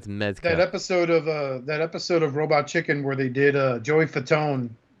 Mezco. That, That's Mezco. that episode of Robot Chicken where they did Joey Fatone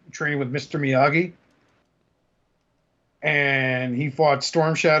training with Mr. Miyagi, and he fought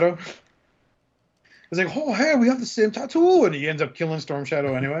Storm Shadow. It's like, oh hey, we have the same tattoo, and he ends up killing Storm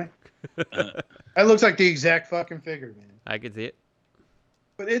Shadow anyway. That looks like the exact fucking figure, man. I could see it.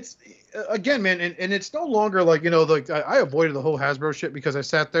 But it's again, man, and it's no longer like, you know, like I avoided the whole Hasbro shit because I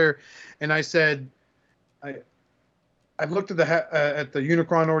sat there and I said, I looked at the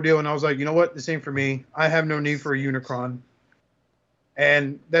Unicron ordeal and I was like, you know what, this ain't for me. I have no need for a Unicron,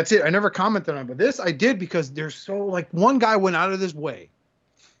 and that's it. I never commented on it, but this I did because there's so like one guy went out of his way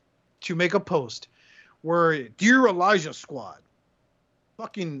to make a post where Dear Elijah Squad.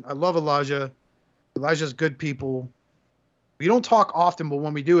 Fucking, I love Elijah. Elijah's good people. We don't talk often, but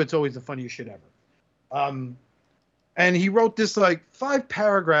when we do, it's always the funniest shit ever. And he wrote this like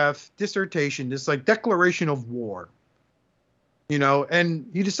 5-paragraph dissertation, this like declaration of war. You know, and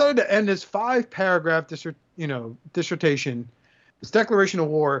he decided to end this 5-paragraph dissertation, this declaration of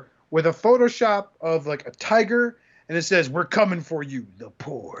war, with a Photoshop of like a tiger, and it says, "We're coming for you, the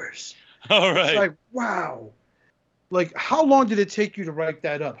pores." All right. It's like, wow. Like, how long did it take you to write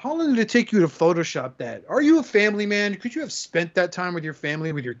that up? How long did it take you to Photoshop that? Are you a family man? Could you have spent that time with your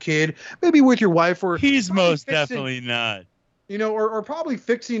family, with your kid, maybe with your wife, or He's probably most definitely not. You know, or probably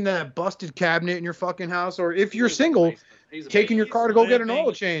fixing that busted cabinet in your fucking house, or if you're single, taking your car to go get an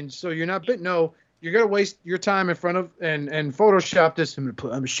oil change so you're not bit. No, you're gonna waste your time in front of and Photoshop this. I'm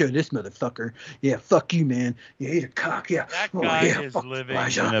gonna show this motherfucker. Yeah, fuck you, man. You ate a cock. Yeah, That guy yeah, is fuck living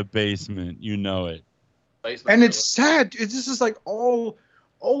Elijah. in a basement. You know it. And it's sad. This is like all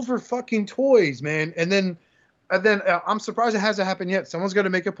over fucking toys, man. And then I'm surprised it hasn't happened yet. Someone's going to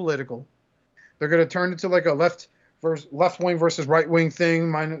make it political. They're going to turn it into like a left wing versus right wing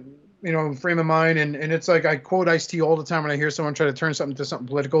thing. Frame of mind. And it's like I quote Ice-T all the time when I hear someone try to turn something to something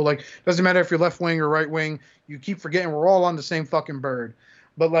political. Like, doesn't matter if you're left wing or right wing. You keep forgetting we're all on the same fucking bird.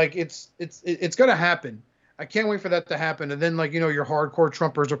 But like it's going to happen. I can't wait for that to happen. And then, like, you know, your hardcore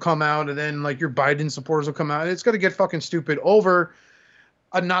Trumpers will come out, and then, like, your Biden supporters will come out. And it's going to get fucking stupid over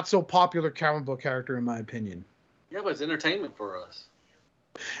a not-so-popular comic book character, in my opinion. Yeah, but it's entertainment for us.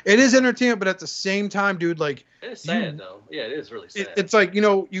 It is entertainment, but at the same time, dude, like... It's sad, though. Yeah, it is really sad. It's like, you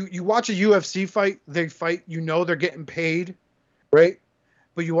know, you watch a UFC fight, they fight, you know they're getting paid, right?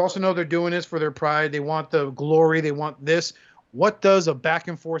 But you also know they're doing this for their pride. They want the glory. They want this. What does a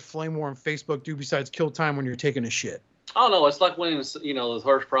back-and-forth flame war on Facebook do besides kill time when you're taking a shit? Oh, no, it's like winning, you know, the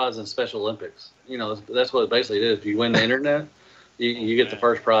first prize in Special Olympics. You know, that's what it basically is. If you win the internet, you get the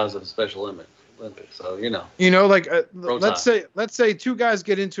first prize of the Special Olympics. Olympics. So you know. You know, like Roll let's say two guys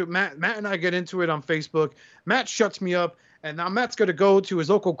get into it. Matt and I get into it on Facebook. Matt shuts me up, and now Matt's going to go to his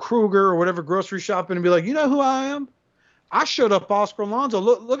local Kroger or whatever grocery shop and be like, you know who I am? I shut up Oscar Alonso.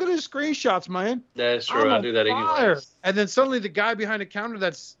 Look at his screenshots, man. That's true. I do that anyway. And then suddenly the guy behind the counter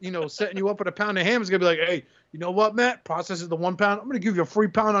that's, you know, setting you up with a pound of ham is going to be like, hey, you know what, Matt? Process is the 1 pound. I'm going to give you a free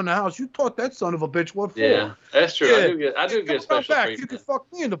pound on the house. You taught that son of a bitch what for. Yeah, that's true. Yeah. I do get special treatment. You can fuck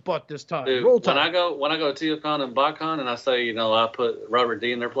me in the butt this time. Dude, Roll time. when I go to TFCon and BotCon and I say, you know, I put Robert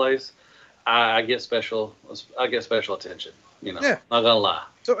D in their place, I get special attention. You know, Yeah. not gonna lie.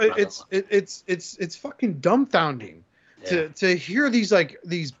 So it's fucking dumbfounding. Yeah. To hear these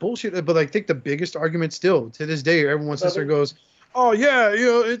bullshit, but I think the biggest argument still to this day, everyone sits there and goes, "Oh yeah, you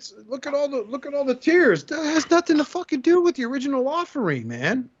know, it's look at all the tears. That has nothing to fucking do with the original offering,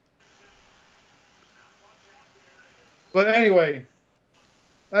 man." But anyway,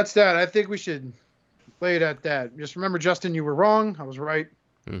 that's that. I think we should lay it at that. Just remember, Justin, you were wrong. I was right.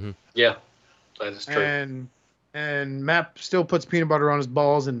 Mm-hmm. Yeah, that is true. And Matt still puts peanut butter on his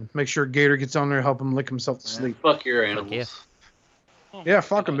balls and makes sure Gator gets on there and help him lick himself to sleep. Fuck your animals. yeah. Yeah,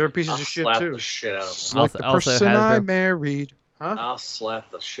 fuck them. They're pieces of shit slap too. the shit out of them. Like the Also person I Hasbro. married. Huh? I'll slap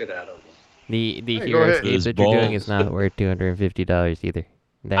the shit out of them. The Hey, go hero ahead. escape Those that you're doing balls. is not worth $250 either.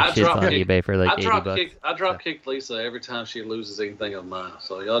 That I shit's drop on kick- eBay for like $80. I drop kick Lisa every time she loses anything of mine.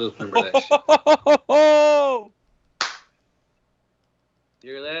 So y'all just remember that shit.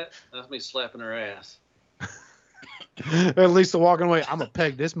 You hear that? That's me slapping her ass. At least walking away. I'm gonna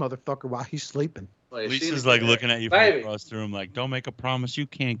peg this motherfucker while he's sleeping. Wait, is she Lisa's in the like bed? looking at you from Baby. across the room, like, "Don't make a promise you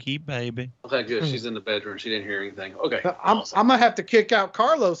can't keep, baby." Okay, good. She's in the bedroom. She didn't hear anything. Okay. I'm awesome. gonna have to kick out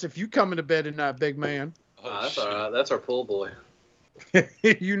Carlos if you come into bed at night, big man. That's all right. That's our pool boy.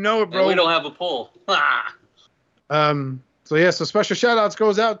 You know it, And bro. we don't have a pool. So special shout outs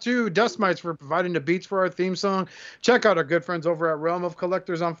goes out to Dust Mites for providing the beats for our theme song. Check out our good friends over at Realm of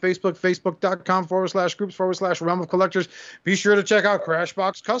Collectors on Facebook, facebook.com/groups/Realm of Collectors. Be sure to check out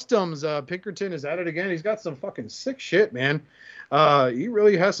Crashbox Customs. Pinkerton is at it again. He's got some fucking sick shit, man. He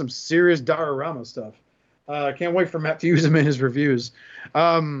really has some serious diorama stuff. Can't wait for Matt to use them in his reviews.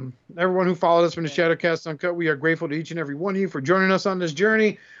 Everyone who followed us from the Shadowcast Uncut, we are grateful to each and every one of you for joining us on this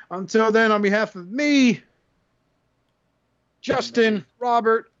journey. Until then, on behalf of me, Justin,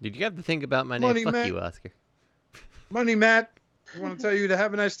 Robert, Did you have to think about my name? Money Fuck Man. you, Oscar. Money Matt, I want to tell you to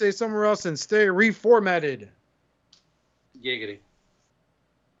have a nice day somewhere else and stay reformatted. Giggity.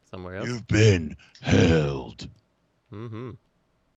 Somewhere else. You've been held. Mm-hmm.